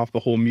kicking off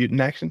the whole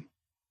mutant action?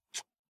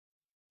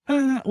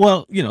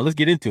 Well, let's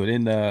get into it.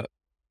 In the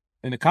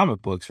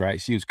comic books,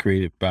 right? She was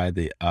created by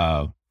the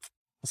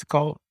what's it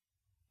called?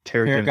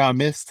 Paragon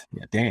Mist.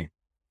 Yeah, dang.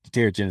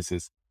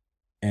 Terrigenesis.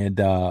 And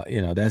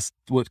that's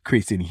what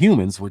creates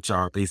Inhumans, which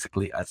are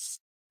basically us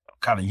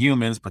kind of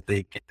humans, but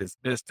they get this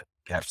mist,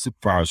 have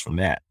superpowers from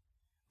that.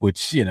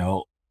 Which,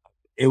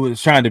 it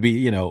was trying to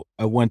be,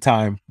 at one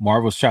time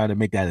Marvel's trying to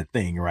make that a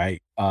thing,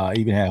 right?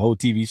 Even had a whole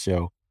TV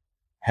show,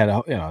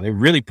 they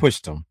really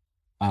pushed them.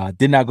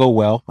 Did not go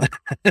well.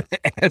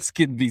 As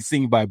can be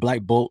seen by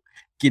Black Bolt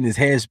getting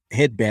his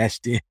head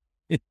bashed in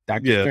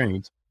Doctor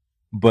Strange.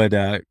 But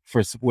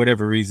for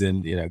whatever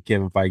reason,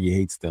 Kevin Feige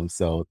hates them,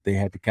 so they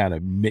had to kind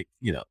of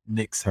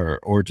nix her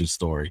origin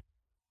story,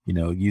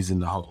 using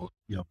the whole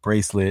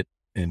bracelet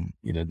and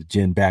the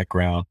Jinn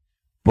background.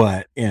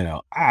 But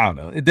I don't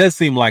know, it does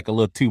seem like a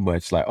little too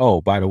much. Like, oh,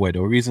 by the way,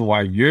 the reason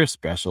why you're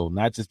special,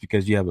 not just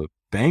because you have a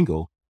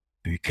bangle,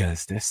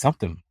 because there's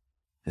something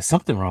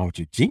wrong with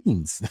your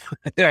genes.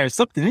 There's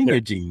something in your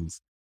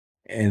genes,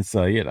 and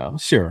so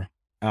sure,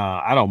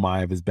 I don't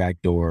mind if it's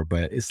backdoor,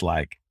 but it's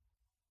like.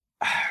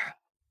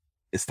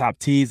 Stop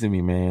teasing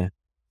me, man.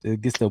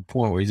 It gets to a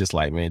point where he's just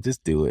like, man,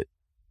 just do it.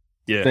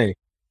 Yeah. Say,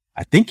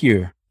 I think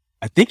you're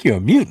a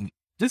mutant.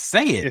 Just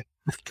say it.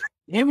 Yeah.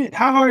 Damn it.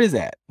 How hard is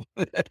that?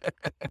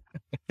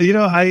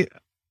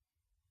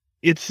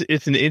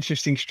 It's an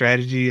interesting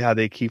strategy how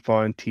they keep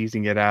on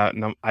teasing it out.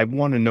 And I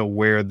want to know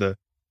where the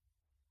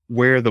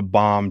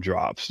bomb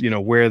drops,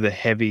 where the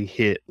heavy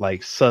hit,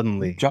 like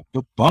suddenly. Drop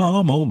the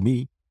bomb on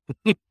me.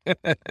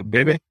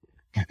 Baby.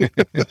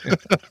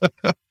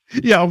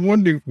 Yeah, I'm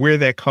wondering where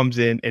that comes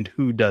in and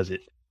who does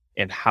it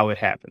and how it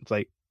happens.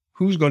 Like,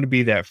 who's going to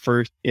be that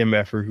first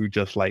MFer who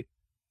just like,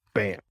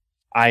 bam,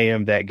 I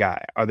am that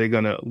guy? Are they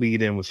going to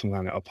lead in with some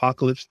kind of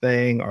apocalypse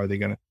thing? Are they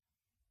going to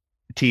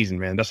teasing,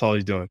 man? That's all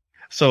he's doing.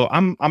 So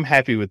I'm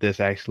happy with this,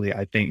 actually.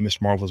 I think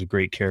Miss Marvel's a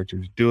great character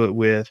to do it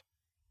with.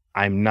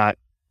 I'm not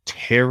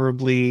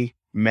terribly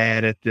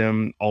mad at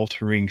them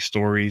altering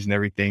stories and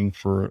everything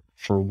for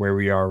where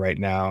we are right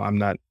now. I'm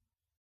not.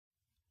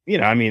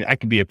 I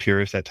could be a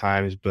purist at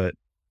times, but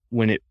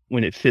when it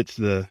fits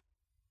the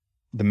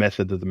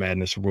method of the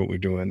madness of what we're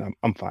doing,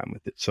 I'm fine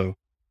with it. So,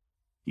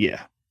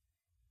 yeah.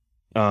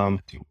 But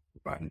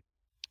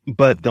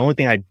the only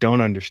thing I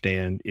don't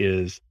understand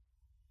is,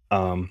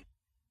 how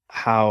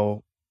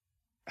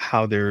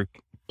they're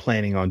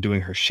planning on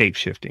doing her shape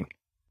shifting.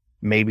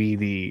 Maybe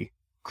the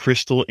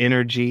crystal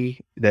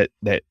energy that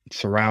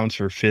surrounds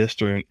her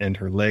fist and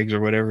her legs or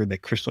whatever,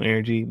 that crystal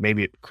energy,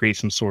 maybe it creates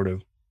some sort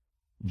of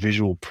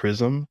visual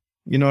prism,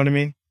 you know what I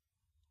mean,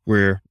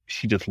 where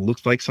she just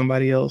looks like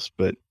somebody else,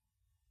 but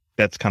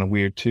that's kind of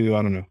weird too.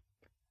 I don't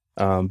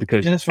know,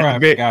 because that's right. I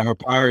forgot her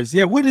powers.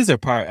 Yeah, what is her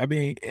power? I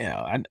mean,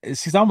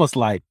 she's almost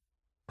like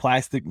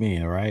Plastic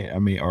Man, right? I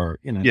mean, or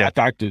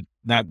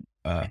not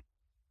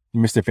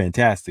Mr.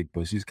 Fantastic,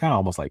 but she's kind of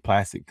almost like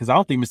plastic, because I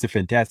don't think Mr.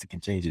 Fantastic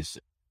can change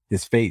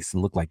his face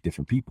and look like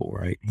different people,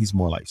 right? He's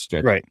more like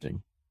stretching. Right.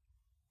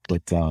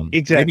 But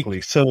exactly.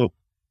 Maybe...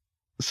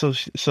 So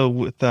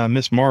with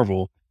Miss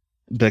Marvel,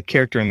 the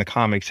character in the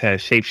comics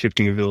has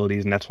shape-shifting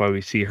abilities, and that's why we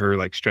see her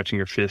like stretching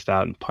her fist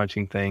out and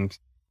punching things.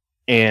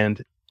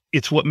 And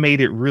it's what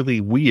made it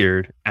really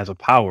weird as a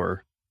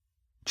power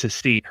to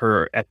see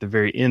her at the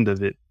very end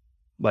of it,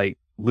 like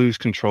lose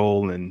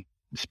control and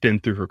spin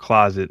through her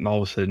closet, and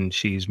all of a sudden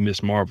she's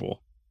Miss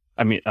Marvel.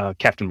 I mean,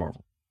 Captain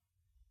Marvel.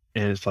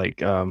 And it's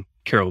like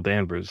Carol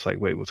Danvers. It's like,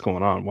 wait, what's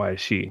going on? Why is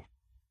she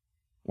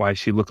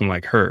looking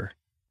like her?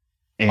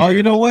 And,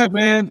 you know what,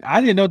 man? I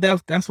didn't know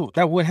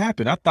that would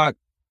happen. I thought.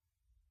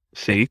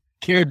 See,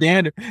 Carol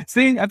Danvers.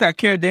 I thought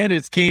Carol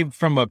Danvers came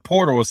from a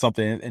portal or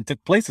something and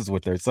took places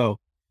with her. So,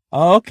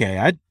 okay,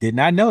 I did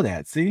not know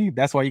that. See,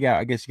 that's why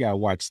I guess you gotta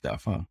watch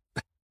stuff, huh?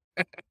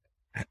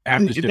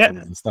 After shipping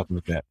and stuff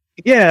like that.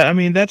 Yeah, I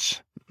mean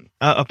that's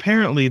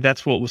apparently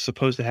that's what was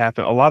supposed to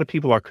happen. A lot of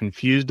people are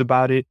confused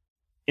about it.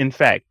 In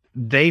fact,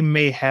 they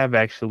may have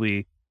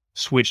actually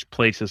switched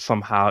places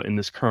somehow in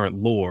this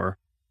current lore,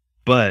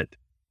 but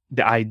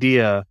the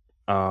idea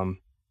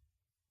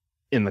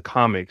in the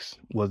comics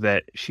was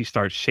that she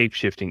starts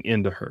shapeshifting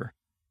into her.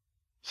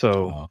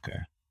 So okay.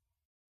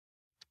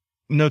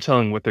 No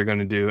telling what they're going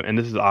to do. And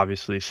this is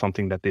obviously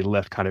something that they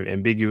left kind of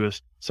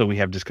ambiguous. So we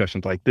have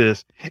discussions like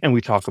this and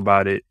we talk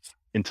about it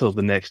until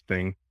the next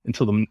thing,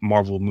 until the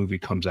Marvel movie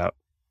comes out.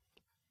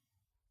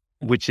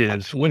 Which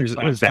is, when is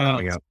that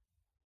coming out?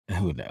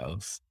 Who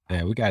knows?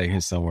 Yeah, we got it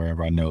here somewhere in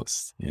our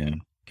notes. Yeah,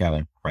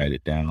 gotta write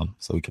it down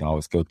so we can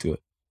always go to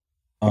it.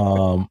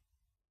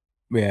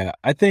 Yeah,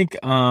 I think,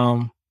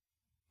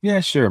 yeah,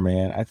 sure,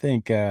 man. I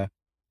think, I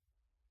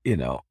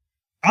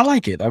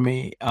like it. I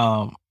mean,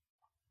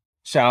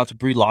 shout out to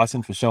Brie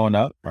Larson for showing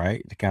up,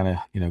 right? To kind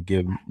of,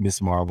 give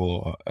Miss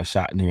Marvel a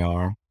shot in the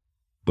arm.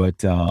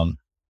 But,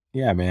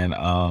 yeah, man,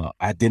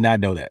 I did not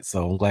know that.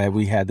 So I'm glad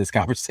we had this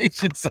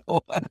conversation. So,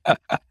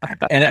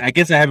 and I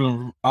guess I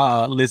haven't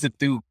listened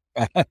through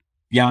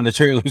Beyond the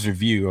Trailers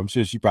review. I'm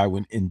sure she probably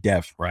went in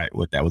depth, right?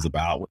 What that was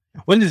about.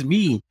 What does it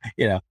mean?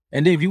 And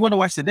then if you want to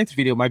watch the next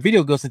video, my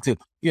video goes into,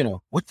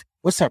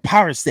 what's her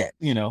power set?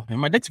 And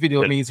my next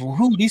video means, well,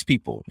 who are these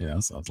people?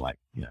 So it's like,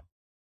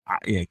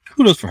 yeah,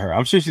 kudos for her.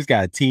 I'm sure she's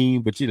got a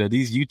team, but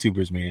these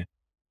YouTubers, man,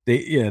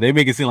 they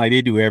make it seem like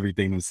they do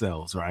everything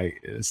themselves, right?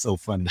 It's so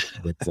funny.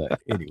 But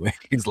anyway,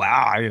 it's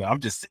like, I'm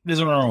just sitting in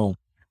this room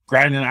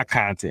grinding out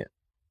content.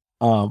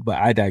 But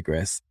I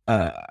digress.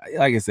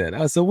 Like I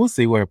said, so we'll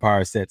see where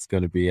power set's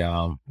going to be.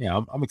 I'm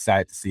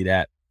excited to see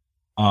that.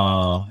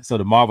 So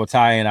the Marvel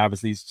tie-in,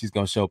 obviously, she's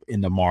going to show up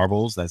in the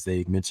Marvels, as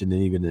they mentioned,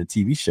 even in the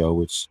TV show,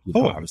 which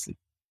obviously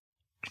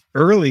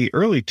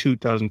early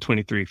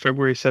 2023,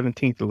 February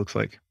 17th. It looks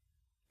like.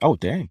 Oh,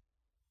 dang!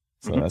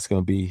 So that's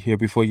going to be here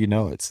before you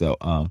know it. So,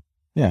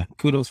 yeah,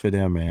 kudos for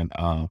them, man.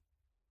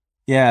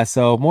 Yeah.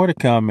 So more to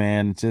come,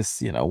 man.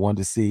 Just wanted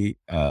to see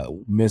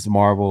Ms.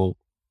 Marvel.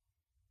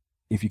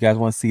 If you guys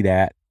want to see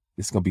that,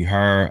 it's going to be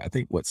her. I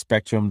think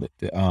Spectrum,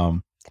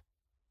 the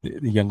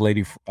young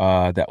lady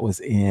that was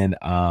in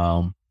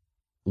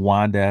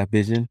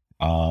WandaVision.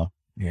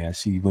 Yeah,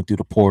 she went through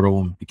the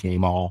portal and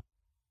became all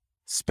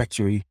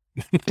spectry.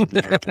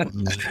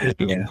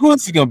 Yeah, who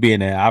else is going to be in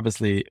there?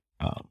 Obviously,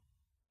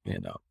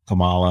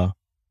 Kamala.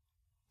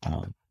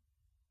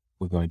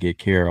 We're going to get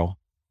Carol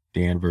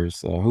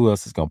Danvers. Who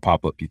else is going to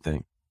pop up, you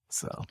think?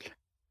 So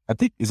I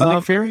think, is it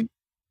Nick Fury?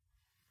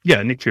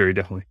 Yeah, Nick Fury,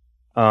 definitely.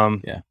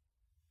 Yeah.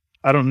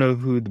 I don't know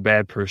who the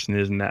bad person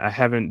is in that. I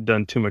haven't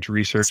done too much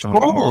research on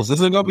Skrulls.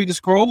 Is it going to be the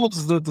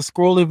Skrulls? The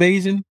Skrull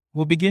invasion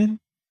will begin?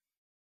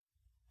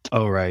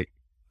 Oh, right.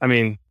 I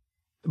mean,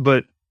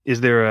 but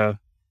are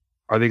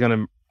they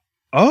going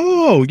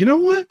to, you know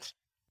what?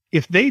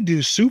 If they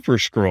do Super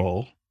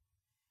Skrull,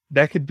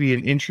 that could be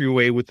an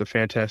entryway with the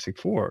Fantastic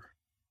Four.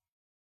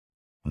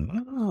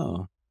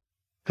 Oh.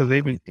 Because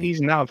they've been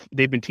teasing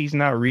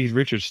out Reed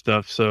Richards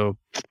stuff, so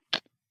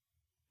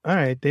all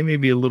right, they may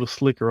be a little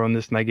slicker on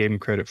this than I gave him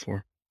credit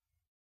for.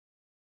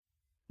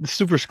 The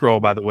Super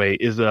Skrull, by the way,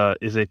 is a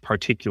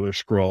particular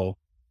Skrull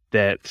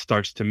that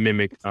starts to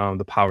mimic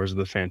the powers of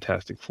the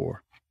Fantastic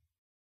Four.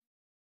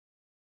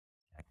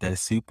 That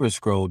Super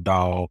Skrull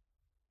dog.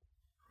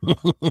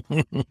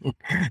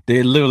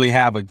 They literally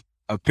have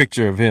a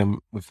picture of him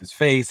with his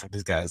face.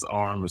 This guy's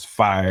arm is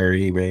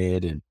fiery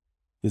red, and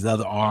his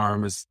other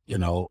arm is,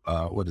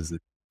 what is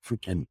it?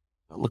 Freaking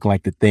looking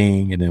like the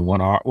Thing, and then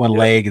one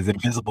leg is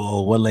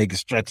invisible, one leg is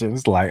stretching.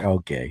 It's like,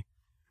 okay,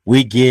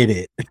 we get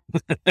it.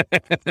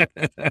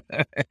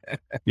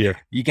 Yeah,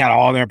 you got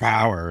all their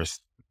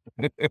powers.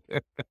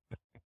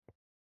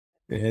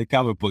 Yeah,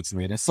 comic books,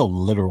 man, that's so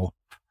literal.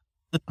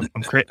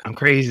 I'm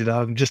crazy,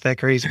 dog. I'm just that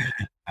crazy.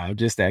 I'm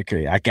just that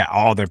crazy. I got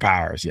all their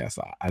powers. Yes,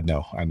 I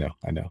know.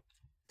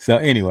 So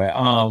anyway,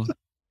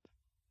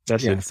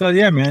 that's it. So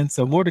yeah, man.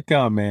 So more to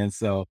come, man.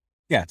 So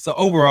yeah. So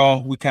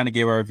overall, we kind of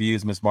gave our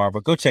reviews, Miss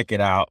Marvel. Go check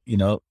it out.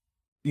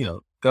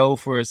 Go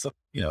for some,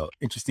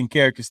 interesting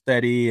character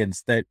study and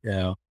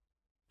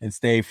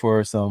stay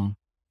for some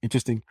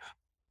interesting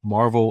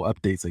Marvel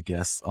updates, I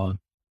guess, on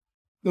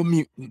the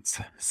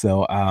mutants.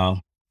 So,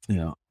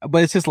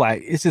 but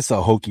it's just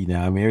so hokey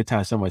now. I mean, every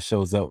time someone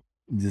shows up,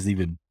 just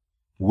even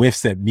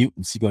whiffs at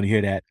mutants, you're going to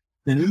hear that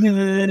Hey,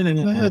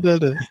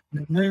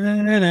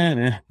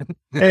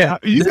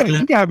 you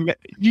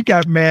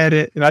got mad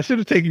at, and I should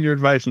have taken your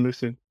advice and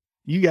listened.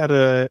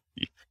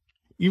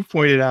 You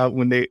pointed out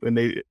when they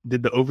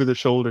did the over the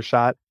shoulder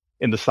shot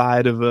in the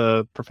side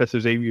of Professor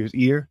Xavier's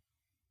ear.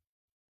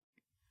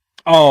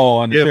 Oh,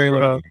 on the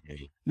trailer.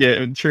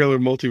 In trailer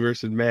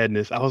Multiverse of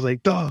Madness. I was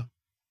like, dog,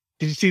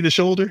 did you see the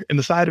shoulder and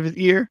the side of his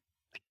ear?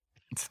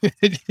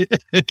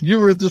 You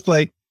were just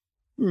like,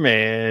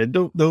 man,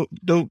 don't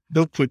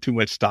put too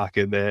much stock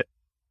in that.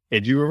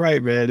 And you were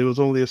right, man. It was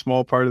only a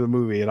small part of the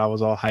movie, and I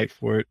was all hyped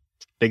for it.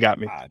 They got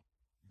me.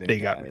 They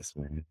got me. Us,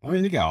 man. I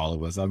mean, they got all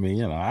of us. I mean,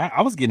 you know,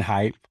 I was getting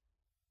hyped.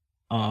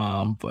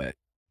 But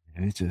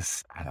it's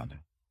just, I don't know.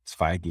 It's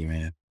Feige,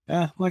 man.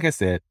 Like I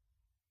said,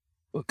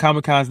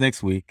 Comic-Con's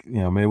next week.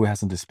 You know, maybe we'll have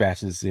some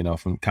dispatches, you know,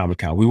 from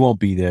Comic-Con. We won't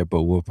be there,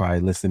 but we'll probably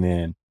listen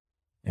in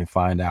and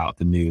find out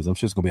the news. I'm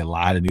sure it's gonna be a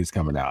lot of news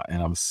coming out,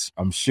 and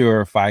I'm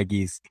sure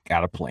Feige's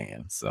got a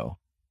plan. So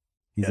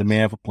he's a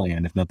man for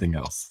plan, if nothing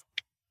else.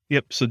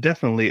 Yep. So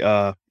definitely,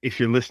 if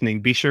you're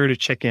listening, be sure to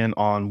check in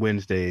on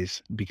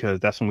Wednesdays, because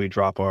that's when we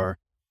drop our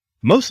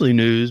mostly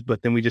news,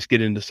 but then we just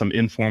get into some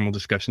informal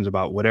discussions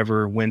about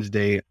whatever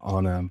Wednesday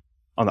on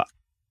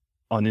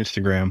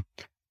Instagram.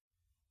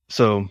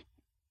 So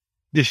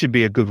this should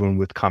be a good one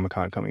with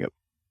Comic-Con coming up.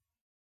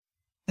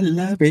 I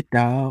love it,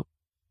 dog.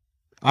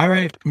 All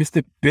right,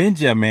 Mr.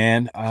 Benja,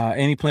 man.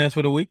 Any plans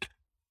for the week?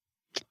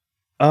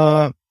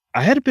 I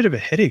had a bit of a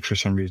headache for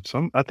some reason,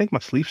 so I think my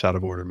sleep's out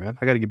of order, man.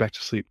 I got to get back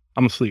to sleep.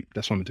 I'm asleep.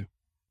 That's what I'm gonna do.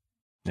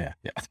 Yeah.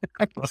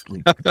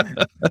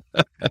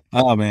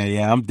 Oh man,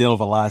 yeah. I'm dealing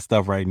with a lot of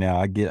stuff right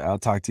now. I'll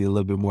talk to you a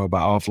little bit more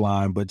about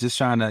offline, but just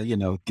trying to, you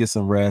know, get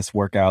some rest,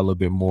 work out a little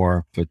bit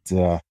more. But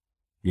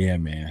yeah,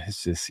 man,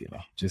 it's just, you know,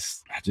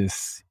 this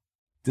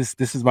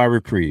is my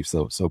reprieve.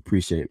 So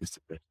appreciate it, Mr.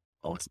 Benja.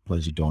 Oh, it's a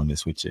pleasure doing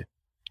this with you.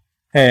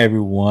 Hey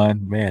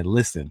everyone, man,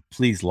 listen,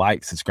 please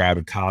like, subscribe,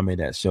 and comment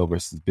at Show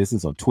Versus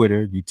Business on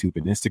Twitter, YouTube,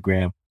 and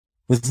Instagram.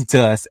 Listen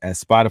to us at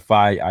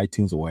Spotify,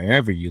 iTunes, or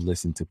wherever you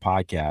listen to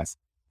podcasts.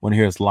 Want to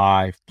hear us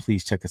live?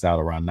 Please check us out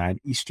around 9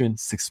 Eastern,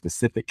 6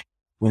 Pacific,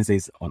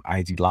 Wednesdays on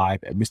IG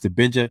Live at Mr.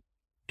 Benja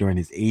during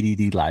his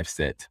ADD live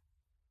set.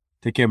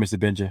 Take care, Mr.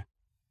 Benja.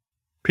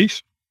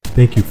 Peace.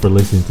 Thank you for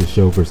listening to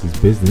Show Versus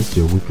Business,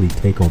 your weekly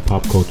take on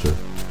pop culture.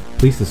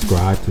 Please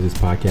subscribe to this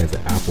podcast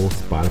at Apple,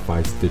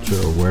 Spotify, Stitcher,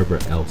 or wherever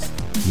else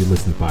you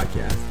listen to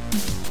podcasts.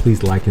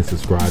 Please like and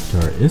subscribe to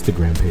our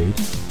Instagram page,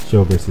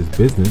 Show Versus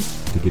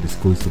Business, to get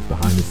exclusive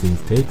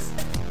behind-the-scenes takes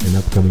and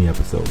upcoming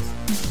episodes.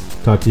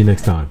 Talk to you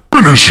next time.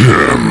 Finish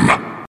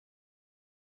him!